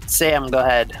 All right, Sam, go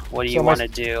ahead. What do you So am I want to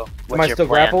do? What's Am I your still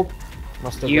plan? grappled? Am I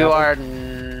still You grappled?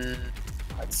 are.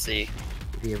 Let's see.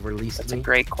 He have released That's a me.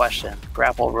 great question.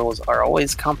 Grapple rules are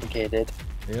always complicated.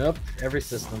 Yep, every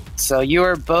system. So you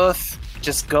are both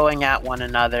just going at one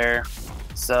another.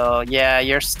 So yeah,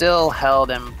 you're still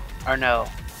held in, or no,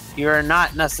 you're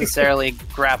not necessarily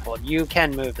grappled. You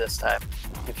can move this time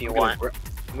if you want.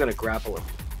 I'm gonna grapple him.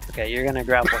 Okay, you're gonna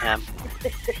grapple him.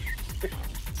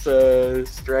 So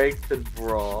strength and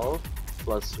brawl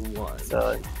 +1.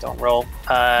 So don't roll.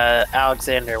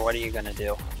 Alexander, what are you gonna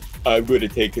do? I'm going to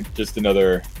take just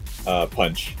another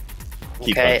punch.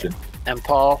 Keep Okay. punching. And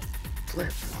Paul?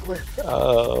 Flip, flip.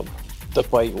 The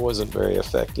bite wasn't very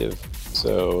effective,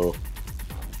 so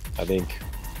I think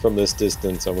from this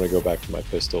distance, I'm going to go back to my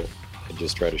pistol and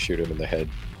just try to shoot him in the head.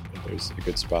 If there's a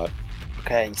good spot.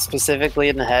 Okay, specifically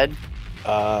in the head.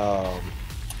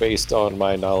 Based on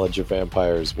my knowledge of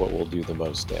vampires, what will do the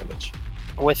most damage?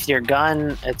 With your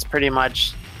gun, it's pretty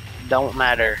much don't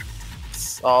matter.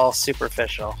 It's all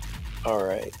superficial. All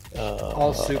right.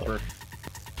 All super.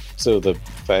 So the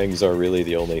fangs are really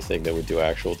the only thing that would do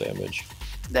actual damage.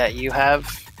 That you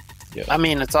have. Yeah. I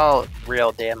mean, it's all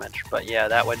real damage, but yeah,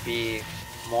 that would be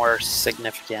more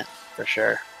significant for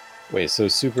sure. Wait, so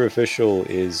superficial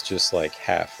is just like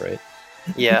half, right?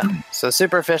 Yeah. So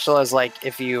superficial is like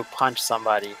if you punch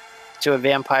somebody. To a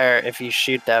vampire, if you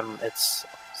shoot them, it's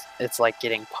like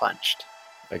getting punched.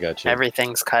 I got you.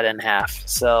 Everything's cut in half.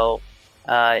 So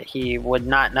he would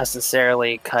not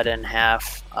necessarily cut in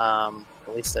half,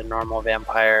 at least a normal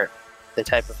vampire, the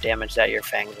type of damage that your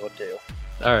fangs would do.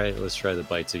 All right, let's try the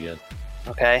bites again.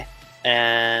 Okay.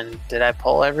 And did I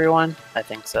pull everyone? I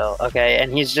think so. Okay.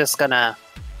 And he's just going to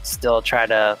still try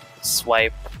to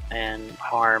swipe and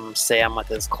harm Sam with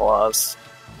his claws.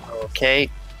 Okay.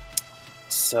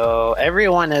 So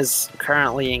everyone is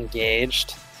currently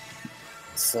engaged.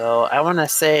 So I want to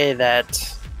say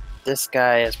that this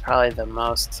guy is probably the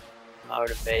most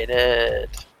motivated.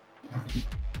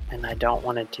 And I don't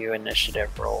want to do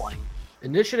initiative rolling.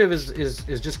 Initiative is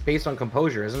just based on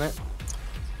composure, isn't it?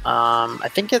 I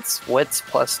think it's wits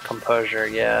plus composure,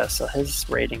 yeah. So his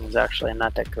rating is actually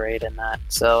not that great in that.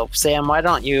 So Sam, why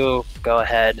don't you go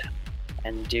ahead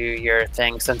and do your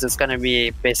thing, since it's going to be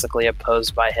basically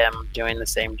opposed by him doing the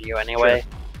same to you anyway.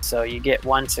 Sure. So you get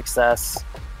 1 success,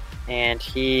 and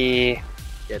he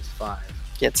gets 5.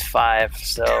 Gets 5.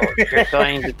 So you're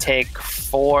going to take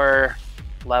 4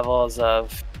 levels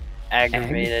of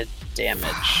aggravated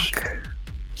damage.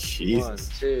 Jesus.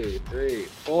 1, 2, 3,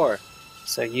 4.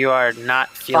 So you are not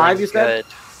feeling 5, you good. said?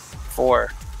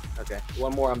 4. Okay,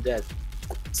 1 more, I'm dead.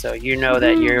 So you know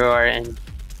that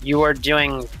you are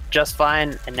doing just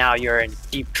fine, and now you're in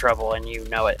deep trouble, and you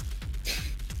know it.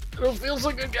 I don't feel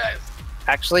so good, guys.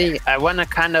 Actually, I want to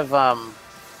kind of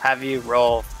have you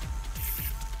roll.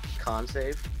 Con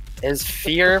save. Is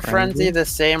Fear Frenzy the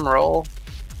same roll?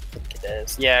 I think it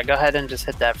is. Yeah, go ahead and just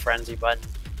hit that Frenzy button.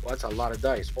 Well, that's a lot of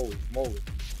dice. Holy moly.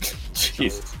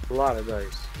 Jesus. A lot of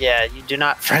dice. Yeah, you do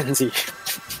not Frenzy.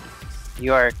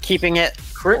 You are keeping it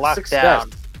Crit locked success.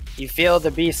 down. You feel the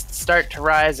beast start to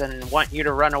rise and want you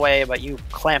to run away, but you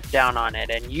clamp down on it,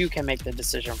 and you can make the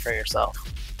decision for yourself.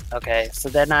 Okay, so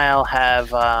then I'll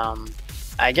have,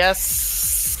 I guess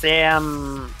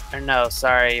Sam, or no,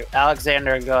 sorry,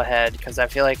 Alexander, go ahead, because I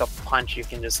feel like a punch you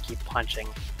can just keep punching.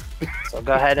 So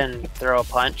go ahead and throw a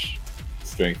punch.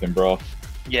 Strength and brawl.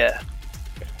 Yeah.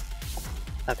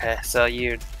 Okay, so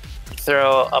you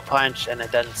throw a punch, and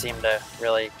it doesn't seem to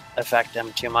really affect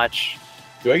him too much.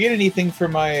 Do I get anything for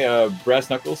my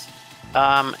brass knuckles?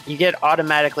 You get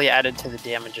automatically added to the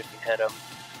damage if you hit him.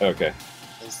 Okay.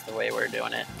 Is the way we're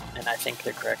doing it, and I think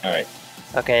they're correct. All right.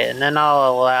 Okay, and then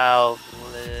I'll allow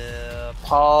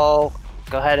Paul.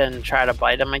 Go ahead and try to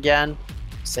bite him again.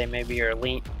 Say maybe you're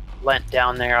lent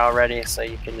down there already, so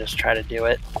you can just try to do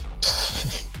it.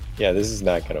 Yeah, this is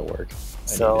not gonna work.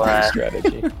 So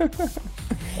strategy.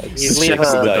 You leave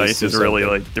the a dice is really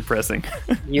like depressing.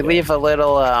 you leave a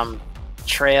little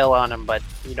trail on him, but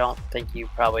you don't think you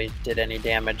probably did any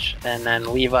damage. And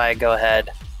then Levi, go ahead.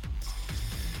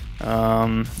 All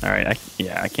right.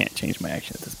 I can't change my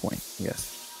action at this point. I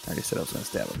guess I already said I was gonna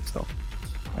stab him. So,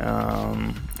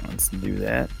 let's do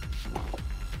that.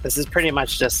 This is pretty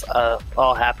much just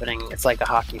all happening. It's like a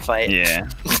hockey fight. Yeah.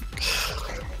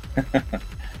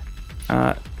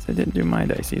 So I didn't do my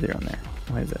dice either on there.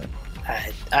 Why is that?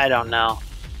 I don't know.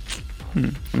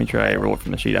 Let me try roll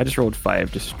from the sheet. I just rolled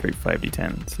 5, just straight 5d10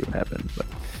 and see what happens. But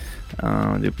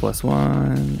do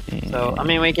 +1. And... So I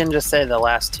mean, we can just say the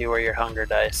last 2 were your hunger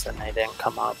dice, and they didn't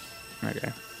come up.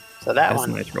 Okay. So that That's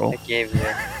one a nice roll. I gave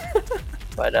you.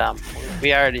 But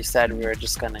we already said we were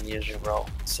just gonna use your roll.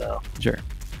 So Sure.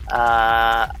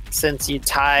 since you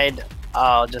tied,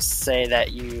 I'll just say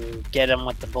that you get him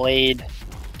with the blade,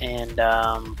 and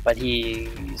but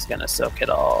he's gonna soak it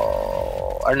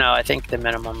all. Or no, I think the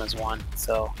minimum is 1.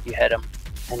 So you hit him,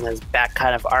 and his back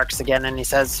kind of arcs again, and he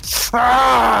says,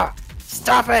 "Ah!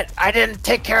 Stop it! I didn't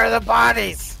take care of the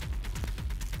bodies."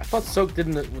 I thought soak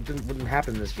wouldn't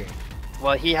happen in this game.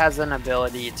 Well, he has an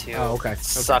ability to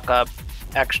suck up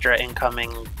extra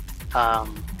incoming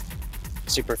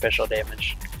superficial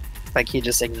damage. Like he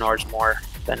just ignores more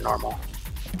than normal.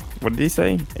 What did he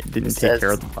say? He didn't take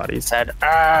care of the bodies. Said,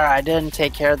 I didn't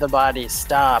take care of the bodies.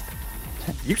 Stop.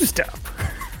 You just stop.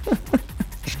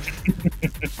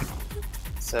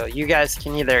 So you guys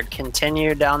can either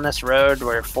continue down this road,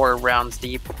 we're 4 rounds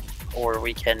deep, or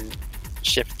we can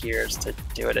shift gears to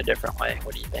do it a different way.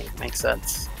 What do you think? Makes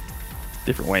sense?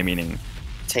 Different way meaning?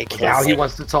 Take Now he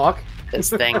wants to talk. his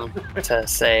thing to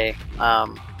say,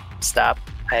 stop.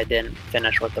 I didn't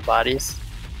finish with the bodies.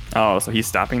 Oh, so he's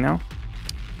stopping now?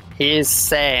 He's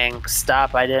saying,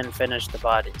 stop, I didn't finish the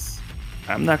bodies.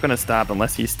 I'm not gonna stop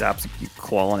unless he stops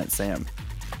clawing at Sam.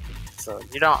 So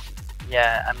you don't...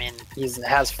 Yeah, I mean, he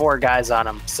has 4 guys on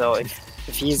him. So if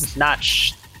he's not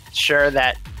sure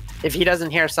that... If he doesn't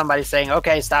hear somebody saying,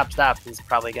 okay, stop, he's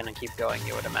probably going to keep going,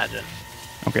 you would imagine.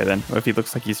 Okay, then. If he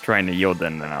looks like he's trying to yield,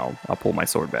 then I'll pull my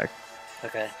sword back.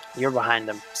 Okay. You're behind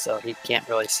him, so he can't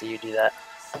really see you do that.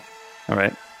 All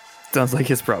right. Sounds like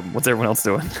his problem. What's everyone else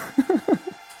doing?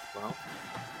 Well,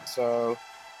 so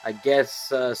I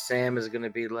guess Sam is going to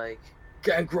be like,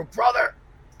 Gangrel brother,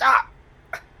 stop!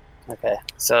 Okay.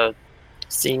 So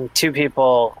seeing 2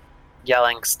 people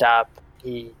yelling stop,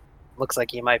 he looks like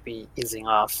he might be easing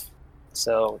off.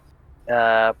 So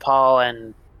Paul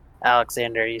and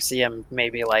Alexander, you see him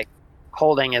maybe like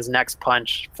holding his next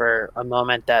punch for a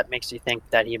moment that makes you think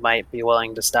that he might be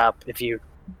willing to stop if you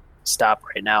stop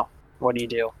right now. What do you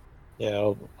do?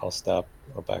 Yeah, I'll stop.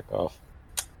 I'll back off.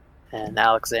 And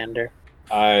Alexander?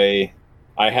 I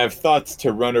have thoughts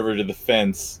to run over to the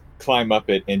fence, climb up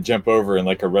it, and jump over in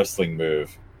like a wrestling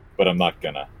move, but I'm not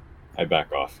gonna. I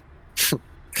back off.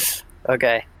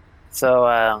 Okay.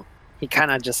 So he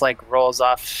kind of just like rolls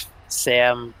off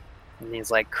Sam, and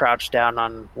he's like crouched down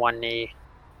on one knee,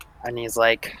 and he's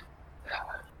like,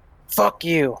 fuck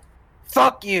you,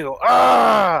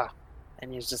 ah!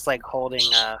 And he's just like holding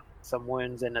some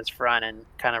wounds in his front and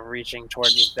kind of reaching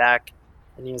towards his back,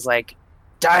 and he's like,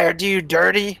 Dyer, do you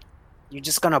dirty? You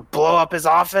just gonna blow up his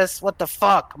office? What the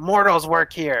fuck? Mortals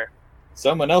work here.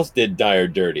 Someone else did Dyer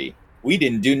dirty. We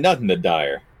didn't do nothing to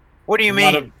Dyer. What do you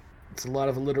mean? It's a lot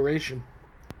of alliteration.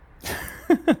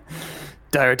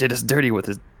 Dyer did us dirty with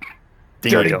his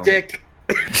Dirty dingo. dick.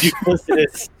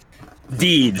 Duplicitous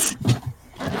deeds.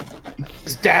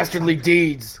 His dastardly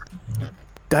deeds.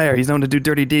 Dyer, he's known to do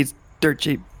dirty deeds dirt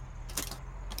cheap.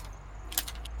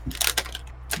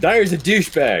 Dyer's a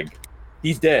douchebag.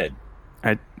 He's dead.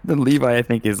 The Levi, I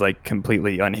think, is like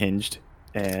completely unhinged,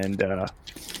 and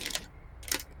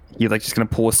he's like just gonna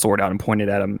pull his sword out and point it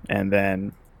at him, and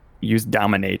then use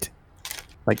dominate.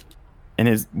 Like, and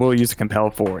what he'll use to compel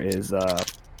for is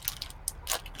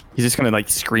he's just gonna like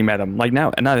scream at him, like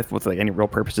not with like any real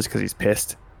purpose, just because he's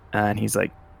pissed, and he's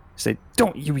like, say,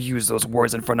 don't you use those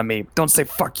words in front of me. Don't say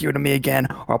fuck you to me again,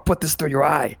 or I'll put this through your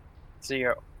eye. So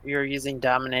you're using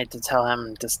dominate to tell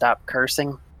him to stop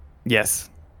cursing? Yes.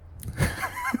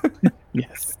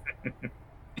 Yes.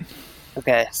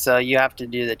 Okay, so you have to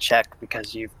do the check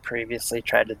because you've previously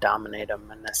tried to dominate him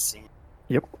in this scene.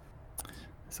 Yep.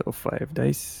 So 5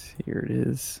 dice. Here it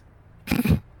is.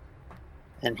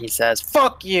 And he says,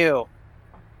 fuck you!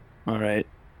 All right.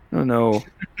 Oh no.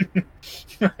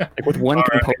 Like with one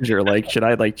composure, like should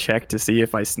I like check to see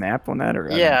if I snap on that or?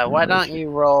 Yeah, why don't you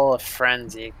roll a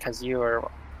frenzy? Because you were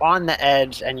on the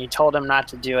edge and you told him not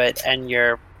to do it, and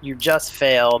you just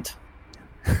failed,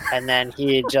 and then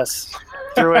he just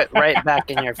threw it right back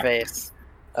in your face.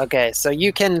 Okay, so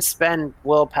you can spend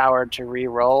willpower to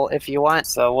re-roll if you want.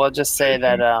 So we'll just say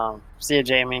that, see you,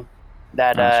 Jamie,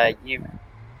 that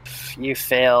you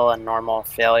fail a normal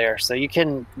failure. So you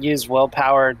can use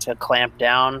willpower to clamp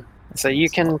down. So you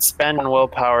can spend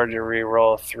willpower to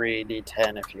re-roll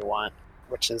 3d10 if you want,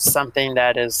 which is something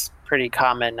that is pretty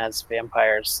common as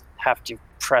vampires have to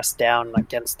press down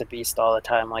against the beast all the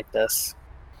time like this.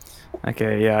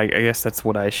 Okay, yeah, I guess that's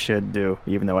what I should do,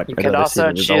 even though You I'd could rather see also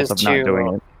the results choose of not doing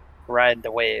to it. ride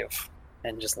the wave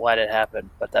and just let it happen,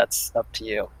 but that's up to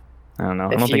you. I don't know.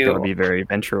 I if don't think that you- would be very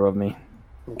venture of me.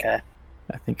 Okay.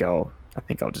 I think I'll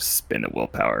just spin the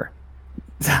willpower.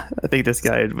 I think this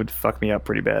guy would fuck me up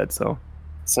pretty bad. So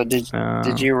So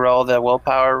did you roll the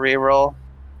willpower re-roll?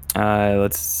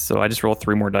 So I just roll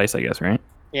 3 more dice, I guess, right?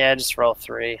 Yeah, just roll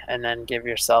 3 and then give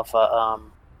yourself a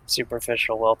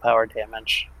superficial willpower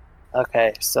damage.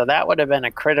 Okay, so that would have been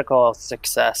a critical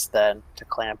success then to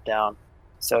clamp down.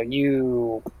 So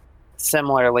you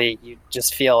similarly you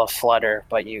just feel a flutter,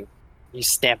 but you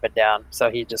stamp it down.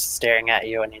 So he just staring at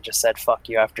you, and he just said fuck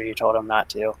you after you told him not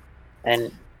to.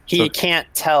 And he can't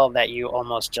tell that you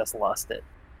almost just lost it.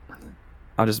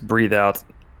 I'll just breathe out,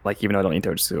 like even though I don't need to,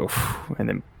 I'll just go, and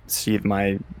then sheathe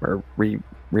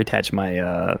reattach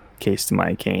my case to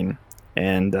my cane,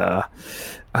 and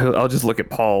I'll just look at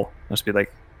Paul. I'll just be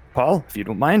like, Paul, if you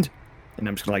don't mind, and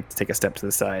I'm just gonna like take a step to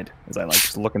the side as I like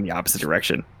just look in the opposite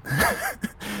direction.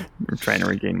 I'm trying to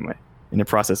in the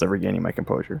process of regaining my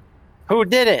composure. Who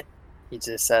did it? He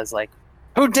just says like,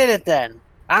 who did it then?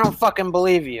 I don't fucking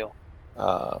believe you.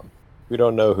 We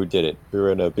don't know who did it. We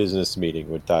were in a business meeting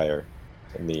with Dyer,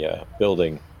 and the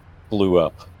building blew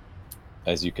up,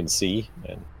 as you can see.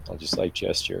 And I'll just like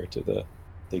gesture to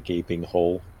the gaping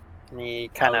hole. And he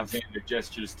kind of Alexander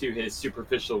gestures to his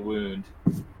superficial wound.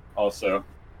 Also,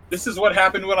 this is what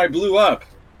happened when I blew up.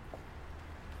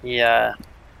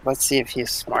 let's see if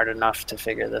he's smart enough to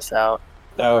figure this out.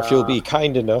 Now, if you'll be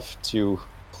kind enough to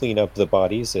clean up the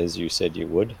bodies, as you said you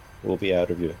would, we'll be out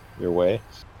of your way.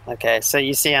 Okay, so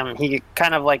you see him, he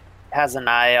kind of like has an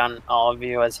eye on all of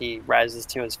you as he rises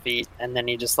to his feet, and then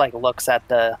he just like looks at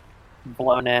the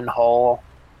blown in hole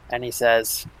and he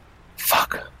says,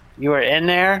 "Fuck, you were in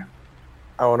there?"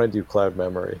 I want to do cloud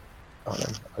memory on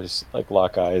him. I just like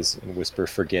lock eyes and whisper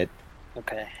forget.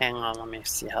 Okay, hang on, let me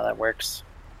see how that works.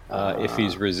 If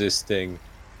he's resisting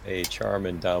a charm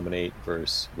and dominate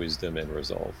versus wisdom and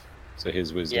resolve. So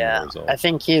his wisdom and resolve. I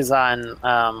think he's on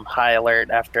high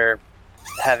alert after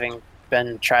having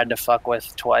been tried to fuck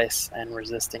with twice and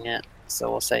resisting it.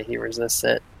 So we'll say he resists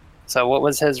it. So what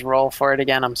was his roll for it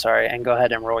again? I'm sorry, and go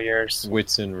ahead and roll yours.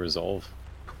 Wits and resolve.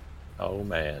 Oh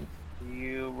man.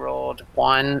 You rolled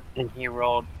 1 and he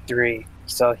rolled 3.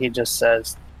 So he just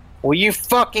says, "Will you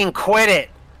fucking quit it?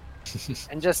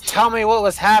 And just tell me what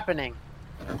was happening."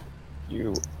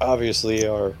 You obviously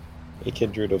are a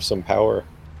kindred of some power.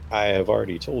 I have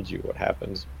already told you what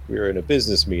happened. We were in a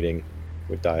business meeting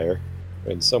with Dyer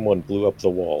when someone blew up the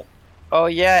wall. Oh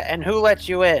yeah, and who let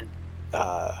you in?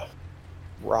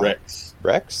 Rex.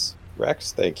 Rex,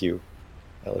 thank you,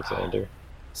 Alexander.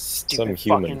 Stupid Some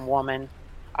human. fucking woman.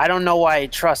 I don't know why I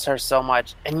trust her so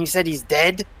much. And you said he's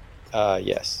dead?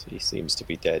 Yes, he seems to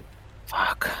be dead.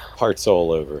 Fuck. Parts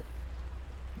all over.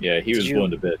 Yeah, he was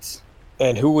blown to bits.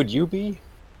 And who would you be?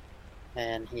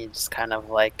 And he just kind of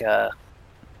like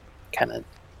kind of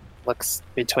looks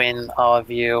between all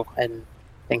of you and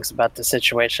thinks about the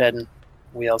situation,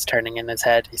 wheels turning in his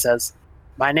head. He says,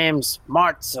 "My name's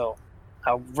Martzo.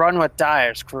 I run with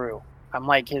Dyer's crew. I'm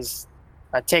like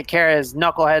I take care of his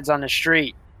knuckleheads on the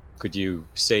street." Could you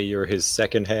say you're his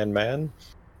second-hand man?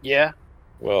 Yeah.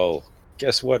 Well,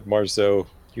 guess what, Marzo?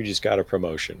 You just got a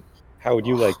promotion. How would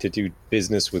you like to do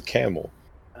business with Camel?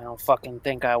 I don't fucking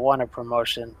think I want a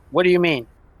promotion. What do you mean?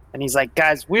 And he's like,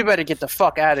 "Guys, we better get the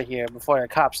fuck out of here before the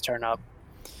cops turn up."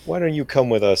 Why don't you come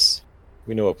with us?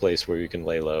 We know a place where you can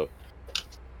lay low.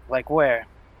 Like where?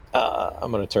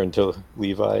 I'm gonna turn to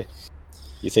Levi.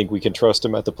 You think we can trust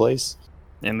him at the place?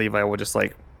 And Levi will just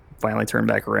like finally turn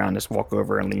back around, just walk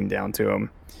over and lean down to him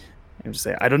and just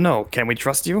say, "I don't know. Can we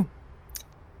trust you?"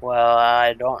 Well,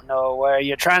 I don't know where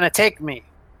you're trying to take me.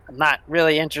 I'm not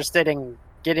really interested in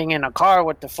getting in a car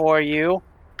with the 4 of you.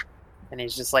 And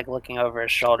he's just like looking over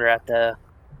his shoulder at the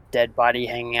dead body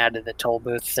hanging out of the toll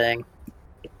booth thing.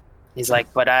 He's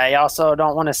like, "But I also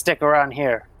don't want to stick around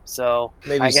here. So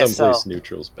Maybe I guess someplace so.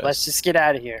 neutral's best. Let's just get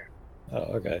out of here." Oh,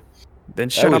 okay. Then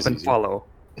shut was up and easy. follow.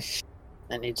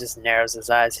 And he just narrows his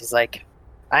eyes. He's like,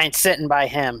 "I ain't sitting by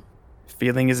him."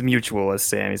 Feeling is mutual as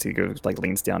Sam as he goes like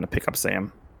leans down to pick up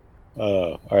Sam.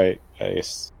 All right. I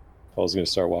guess Paul's gonna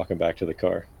start walking back to the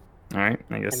car. All right,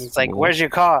 I guess. And he's like, we'll- "Where's your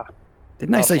car?"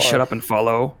 Didn't I How say far? shut up and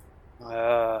follow?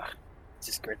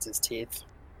 Just grits his teeth.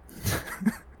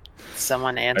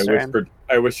 Someone answer him.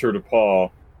 I whispered to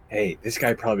Paul, "Hey, this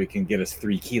guy probably can get us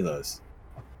 3 kilos."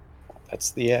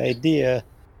 That's the idea.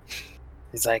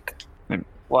 He's like, Hmm.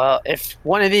 "Well, if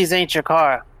one of these ain't your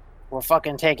car, we're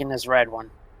fucking taking this red one."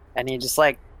 And he just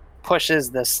like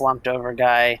pushes the slumped over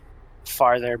guy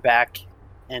farther back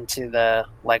into the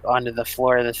like onto the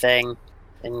floor of the thing,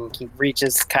 and he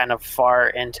reaches kind of far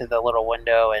into the little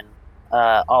window, and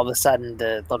all of a sudden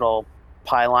the little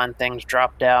pylon things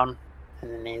drop down,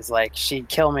 and then he's like, "She'd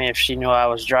kill me if she knew I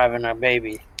was driving a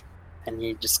baby." And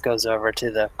he just goes over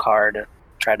to the car to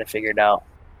try to figure it out.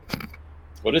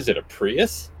 What is it, a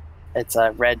Prius? It's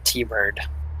a red T-Bird,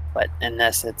 but in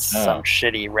this it's some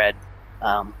shitty red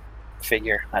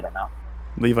figure. I don't know.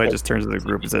 Levi just turns to the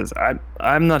group and says,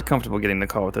 I'm not comfortable getting in the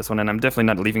car with this one, and I'm definitely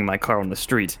not leaving my car on the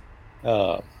street."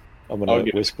 I'm I'll gonna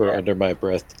get whisper it. under my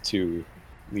breath to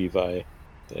Levi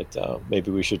that maybe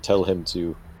we should tell him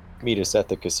to meet us at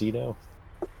the casino.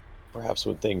 Perhaps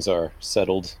when things are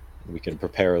settled, we can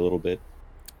prepare a little bit.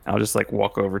 I'll just like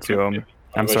walk over to him.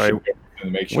 I'll I'm go sorry. shoot him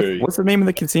and make sure What's the name of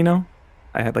the casino?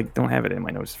 I had like don't have it in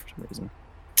my notes for some reason.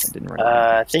 I didn't write it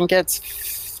down. I think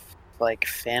it's like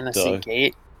Fantasy The-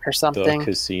 Gate or The something.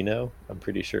 casino, I'm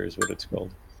pretty sure is what it's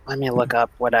called. Let me look up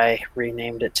what I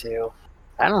renamed it to.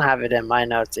 I don't have it in my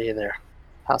notes either.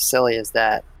 How silly is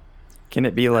that? Can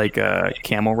it be like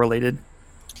camel related?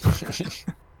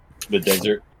 the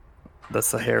desert, The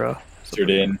Sahara? desert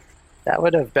in. That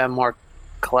would have been more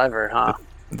clever, huh?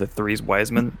 The Three's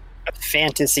Wise Men?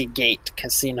 Fantasy Gate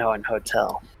Casino and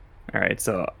Hotel. Alright,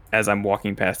 so as I'm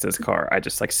walking past this car, I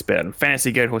just like spit on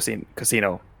Fantasy Gate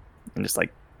Casino and just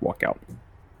like walk out.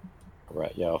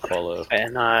 Right, yeah, I'll follow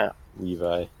And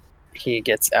Levi. he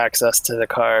gets access to the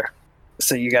car.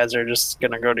 So you guys are just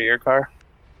gonna go to your car?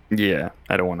 Yeah,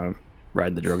 I don't want to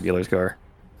ride the drug dealer's car.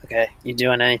 Okay. You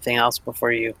doing anything else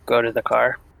before you go to the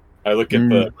car? I look at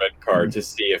the red car to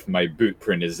see if my boot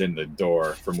print is in the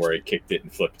door from where I kicked it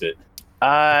and flipped it.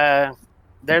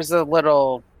 There's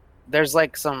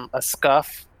like a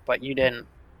scuff, but you didn't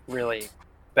really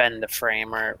bend the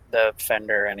frame or the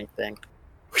fender or anything.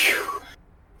 Whew.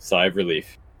 Sigh of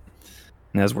relief.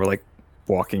 And as we're like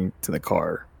walking to the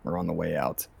car, we're on the way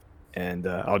out, and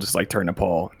I'll just like turn to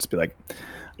Paul and just be like,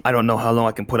 I don't know how long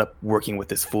I can put up working with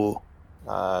this fool.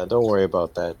 Don't worry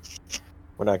about that.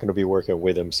 We're not going to be working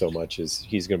with him so much as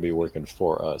he's going to be working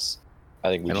for us. I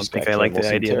think we I don't just think got I like the Campbell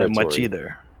some idea that much territory.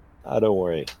 either. Don't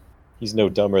worry. He's no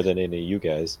dumber than any of you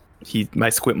guys. He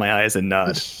might squint my eyes and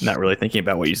nod, not really thinking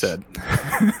about what you said.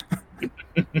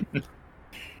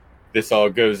 This all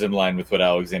goes in line with what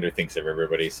Alexander thinks of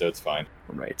everybody, so it's fine.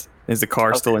 Right. Is the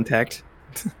car still intact?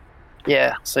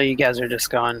 Yeah, so you guys are just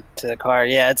going to the car.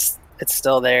 Yeah, it's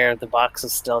still there. The box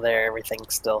is still there.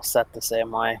 Everything's still set the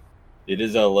same way. It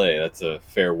is LA. That's a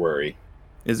fair worry.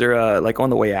 Is there like on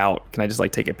the way out? Can I just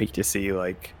like take a peek to see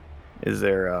like, is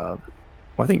there?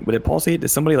 Well, I think did Paul see it? Did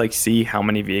somebody like see how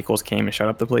many vehicles came and shut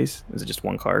up the place? Is it just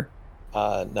one car?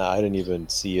 No, I didn't even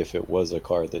see if it was a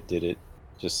car that did it.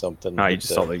 Just something. Oh, you that,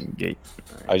 just saw the gate.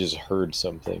 I just heard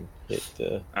something hit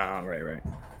the, Oh, right.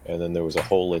 and then there was a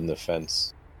hole in the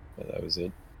fence. And that was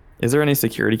it. Is there any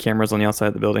security cameras on the outside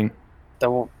of the building? The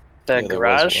Yeah, there was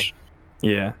garage?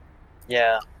 Yeah.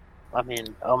 Yeah, I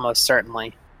mean, almost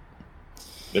certainly.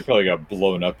 They probably got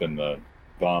blown up in the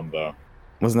bomb, though.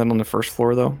 Wasn't that on the first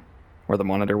floor though, where the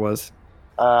monitor was?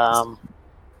 Well,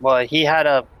 he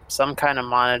had some kind of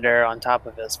monitor on top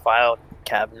of his file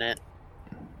cabinet.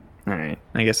 All right.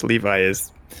 I guess Levi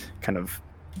is kind of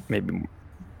maybe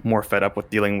more fed up with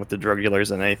dealing with the drug dealers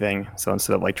than anything. So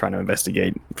instead of like trying to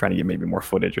investigate, trying to get maybe more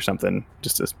footage or something,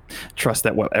 just to trust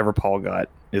that whatever Paul got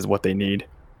is what they need,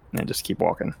 and just keep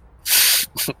walking.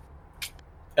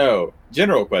 Oh,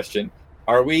 general question.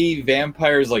 Are we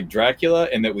vampires like Dracula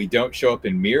in that we don't show up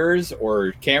in mirrors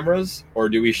or cameras, or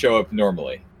do we show up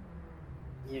normally?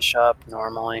 You show up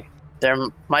normally. There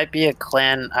might be a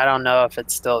clan. I don't know if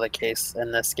it's still the case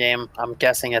in this game. I'm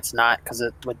guessing it's not, because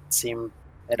it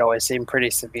always seemed pretty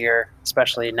severe,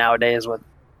 especially nowadays with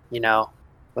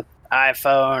iPhone,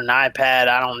 iPad.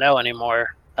 I don't know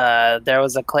anymore. There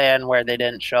was a clan where they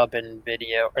didn't show up in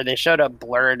video, or they showed up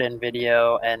blurred in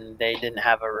video and they didn't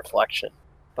have a reflection.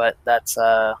 But that's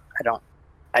I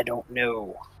don't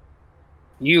know.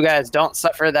 You guys don't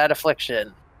suffer that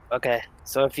affliction. Okay,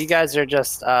 so if you guys are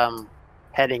just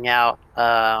heading out,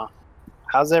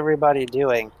 how's everybody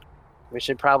doing? We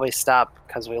should probably stop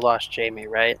because we lost Jamie,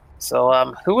 right?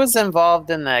 So who was involved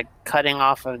in the cutting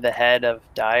off of the head of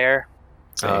Dyer?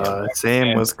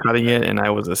 Sam was cutting it, and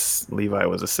Levi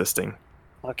was assisting.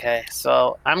 Okay,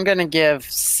 so I'm gonna give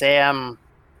Sam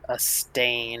a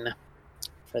stain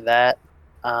for that.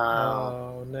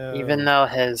 Oh no! Even though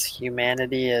his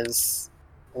humanity is,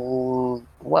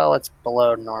 well, it's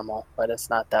below normal, but it's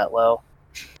not that low.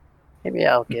 Maybe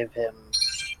I'll give him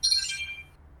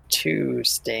 2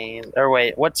 stains. Or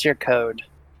wait, what's your code?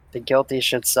 The guilty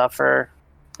should suffer.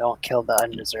 Don't kill the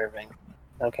undeserving.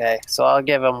 Okay, so I'll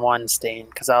give him 1 stain,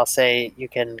 because I'll say you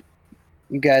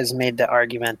guys made the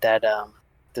argument that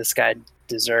this guy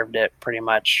deserved it pretty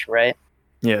much, right?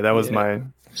 Yeah, that was my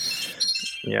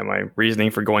reasoning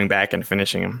for going back and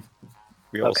finishing him.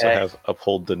 We also Okay. have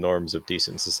uphold the norms of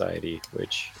decent society,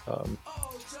 which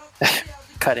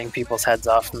Cutting people's heads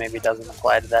off maybe doesn't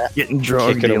apply to that. Getting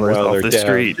drug Kicking 'em dealers while off they're the down.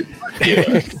 street.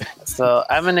 Yeah. So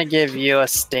I'm gonna give you a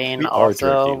stain We are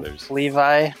drug also, dealers.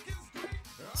 Levi.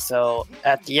 So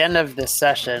at the end of this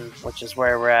session, which is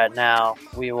where we're at now,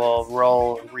 we will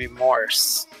roll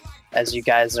remorse, as you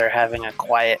guys are having a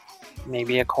quiet,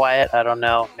 I don't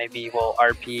know, maybe we'll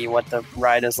RP what the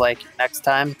ride is like next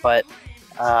time, but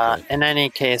in any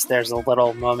case, there's a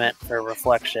little moment for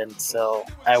reflection. So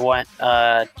I want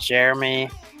Jeremy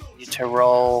you to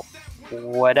roll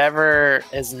whatever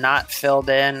is not filled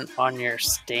in on your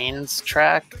stains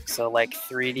track, so like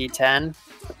 3d10.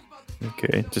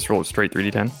 Okay, just roll it straight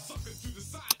 3d10.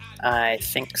 I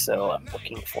think so. I'm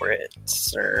looking for it,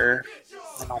 sir.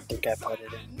 I don't think I put it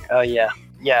in here. Oh, yeah.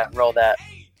 Yeah, roll that.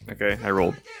 Okay, I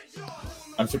rolled.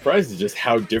 I'm surprised at just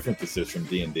how different this is from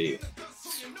D&D.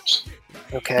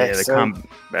 Okay, Yeah, the so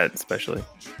combat especially.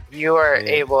 you are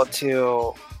Yeah. able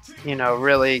to,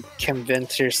 really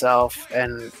convince yourself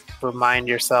and remind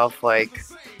yourself, like,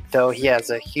 though he has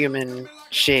a human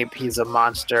shape, he's a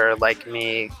monster like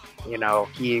me.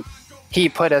 He he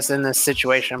put us in this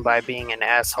situation by being an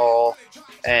asshole,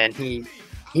 and he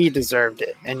deserved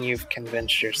it, and you've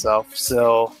convinced yourself.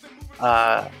 So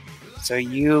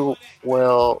you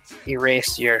will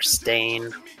erase your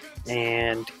stain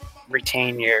and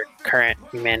retain your current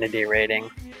humanity rating.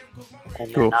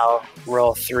 And Cool. then I'll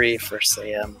roll 3 for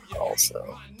Sam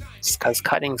also. Because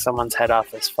cutting someone's head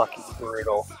off is fucking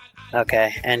brutal.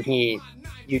 Okay, and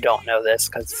you don't know this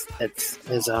because it's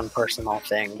his own personal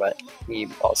thing, but he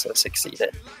also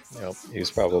succeeded. Well, he was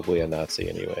probably a Nazi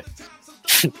anyway.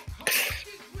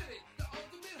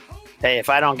 Hey, if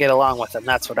I don't get along with him,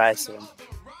 that's what I assume.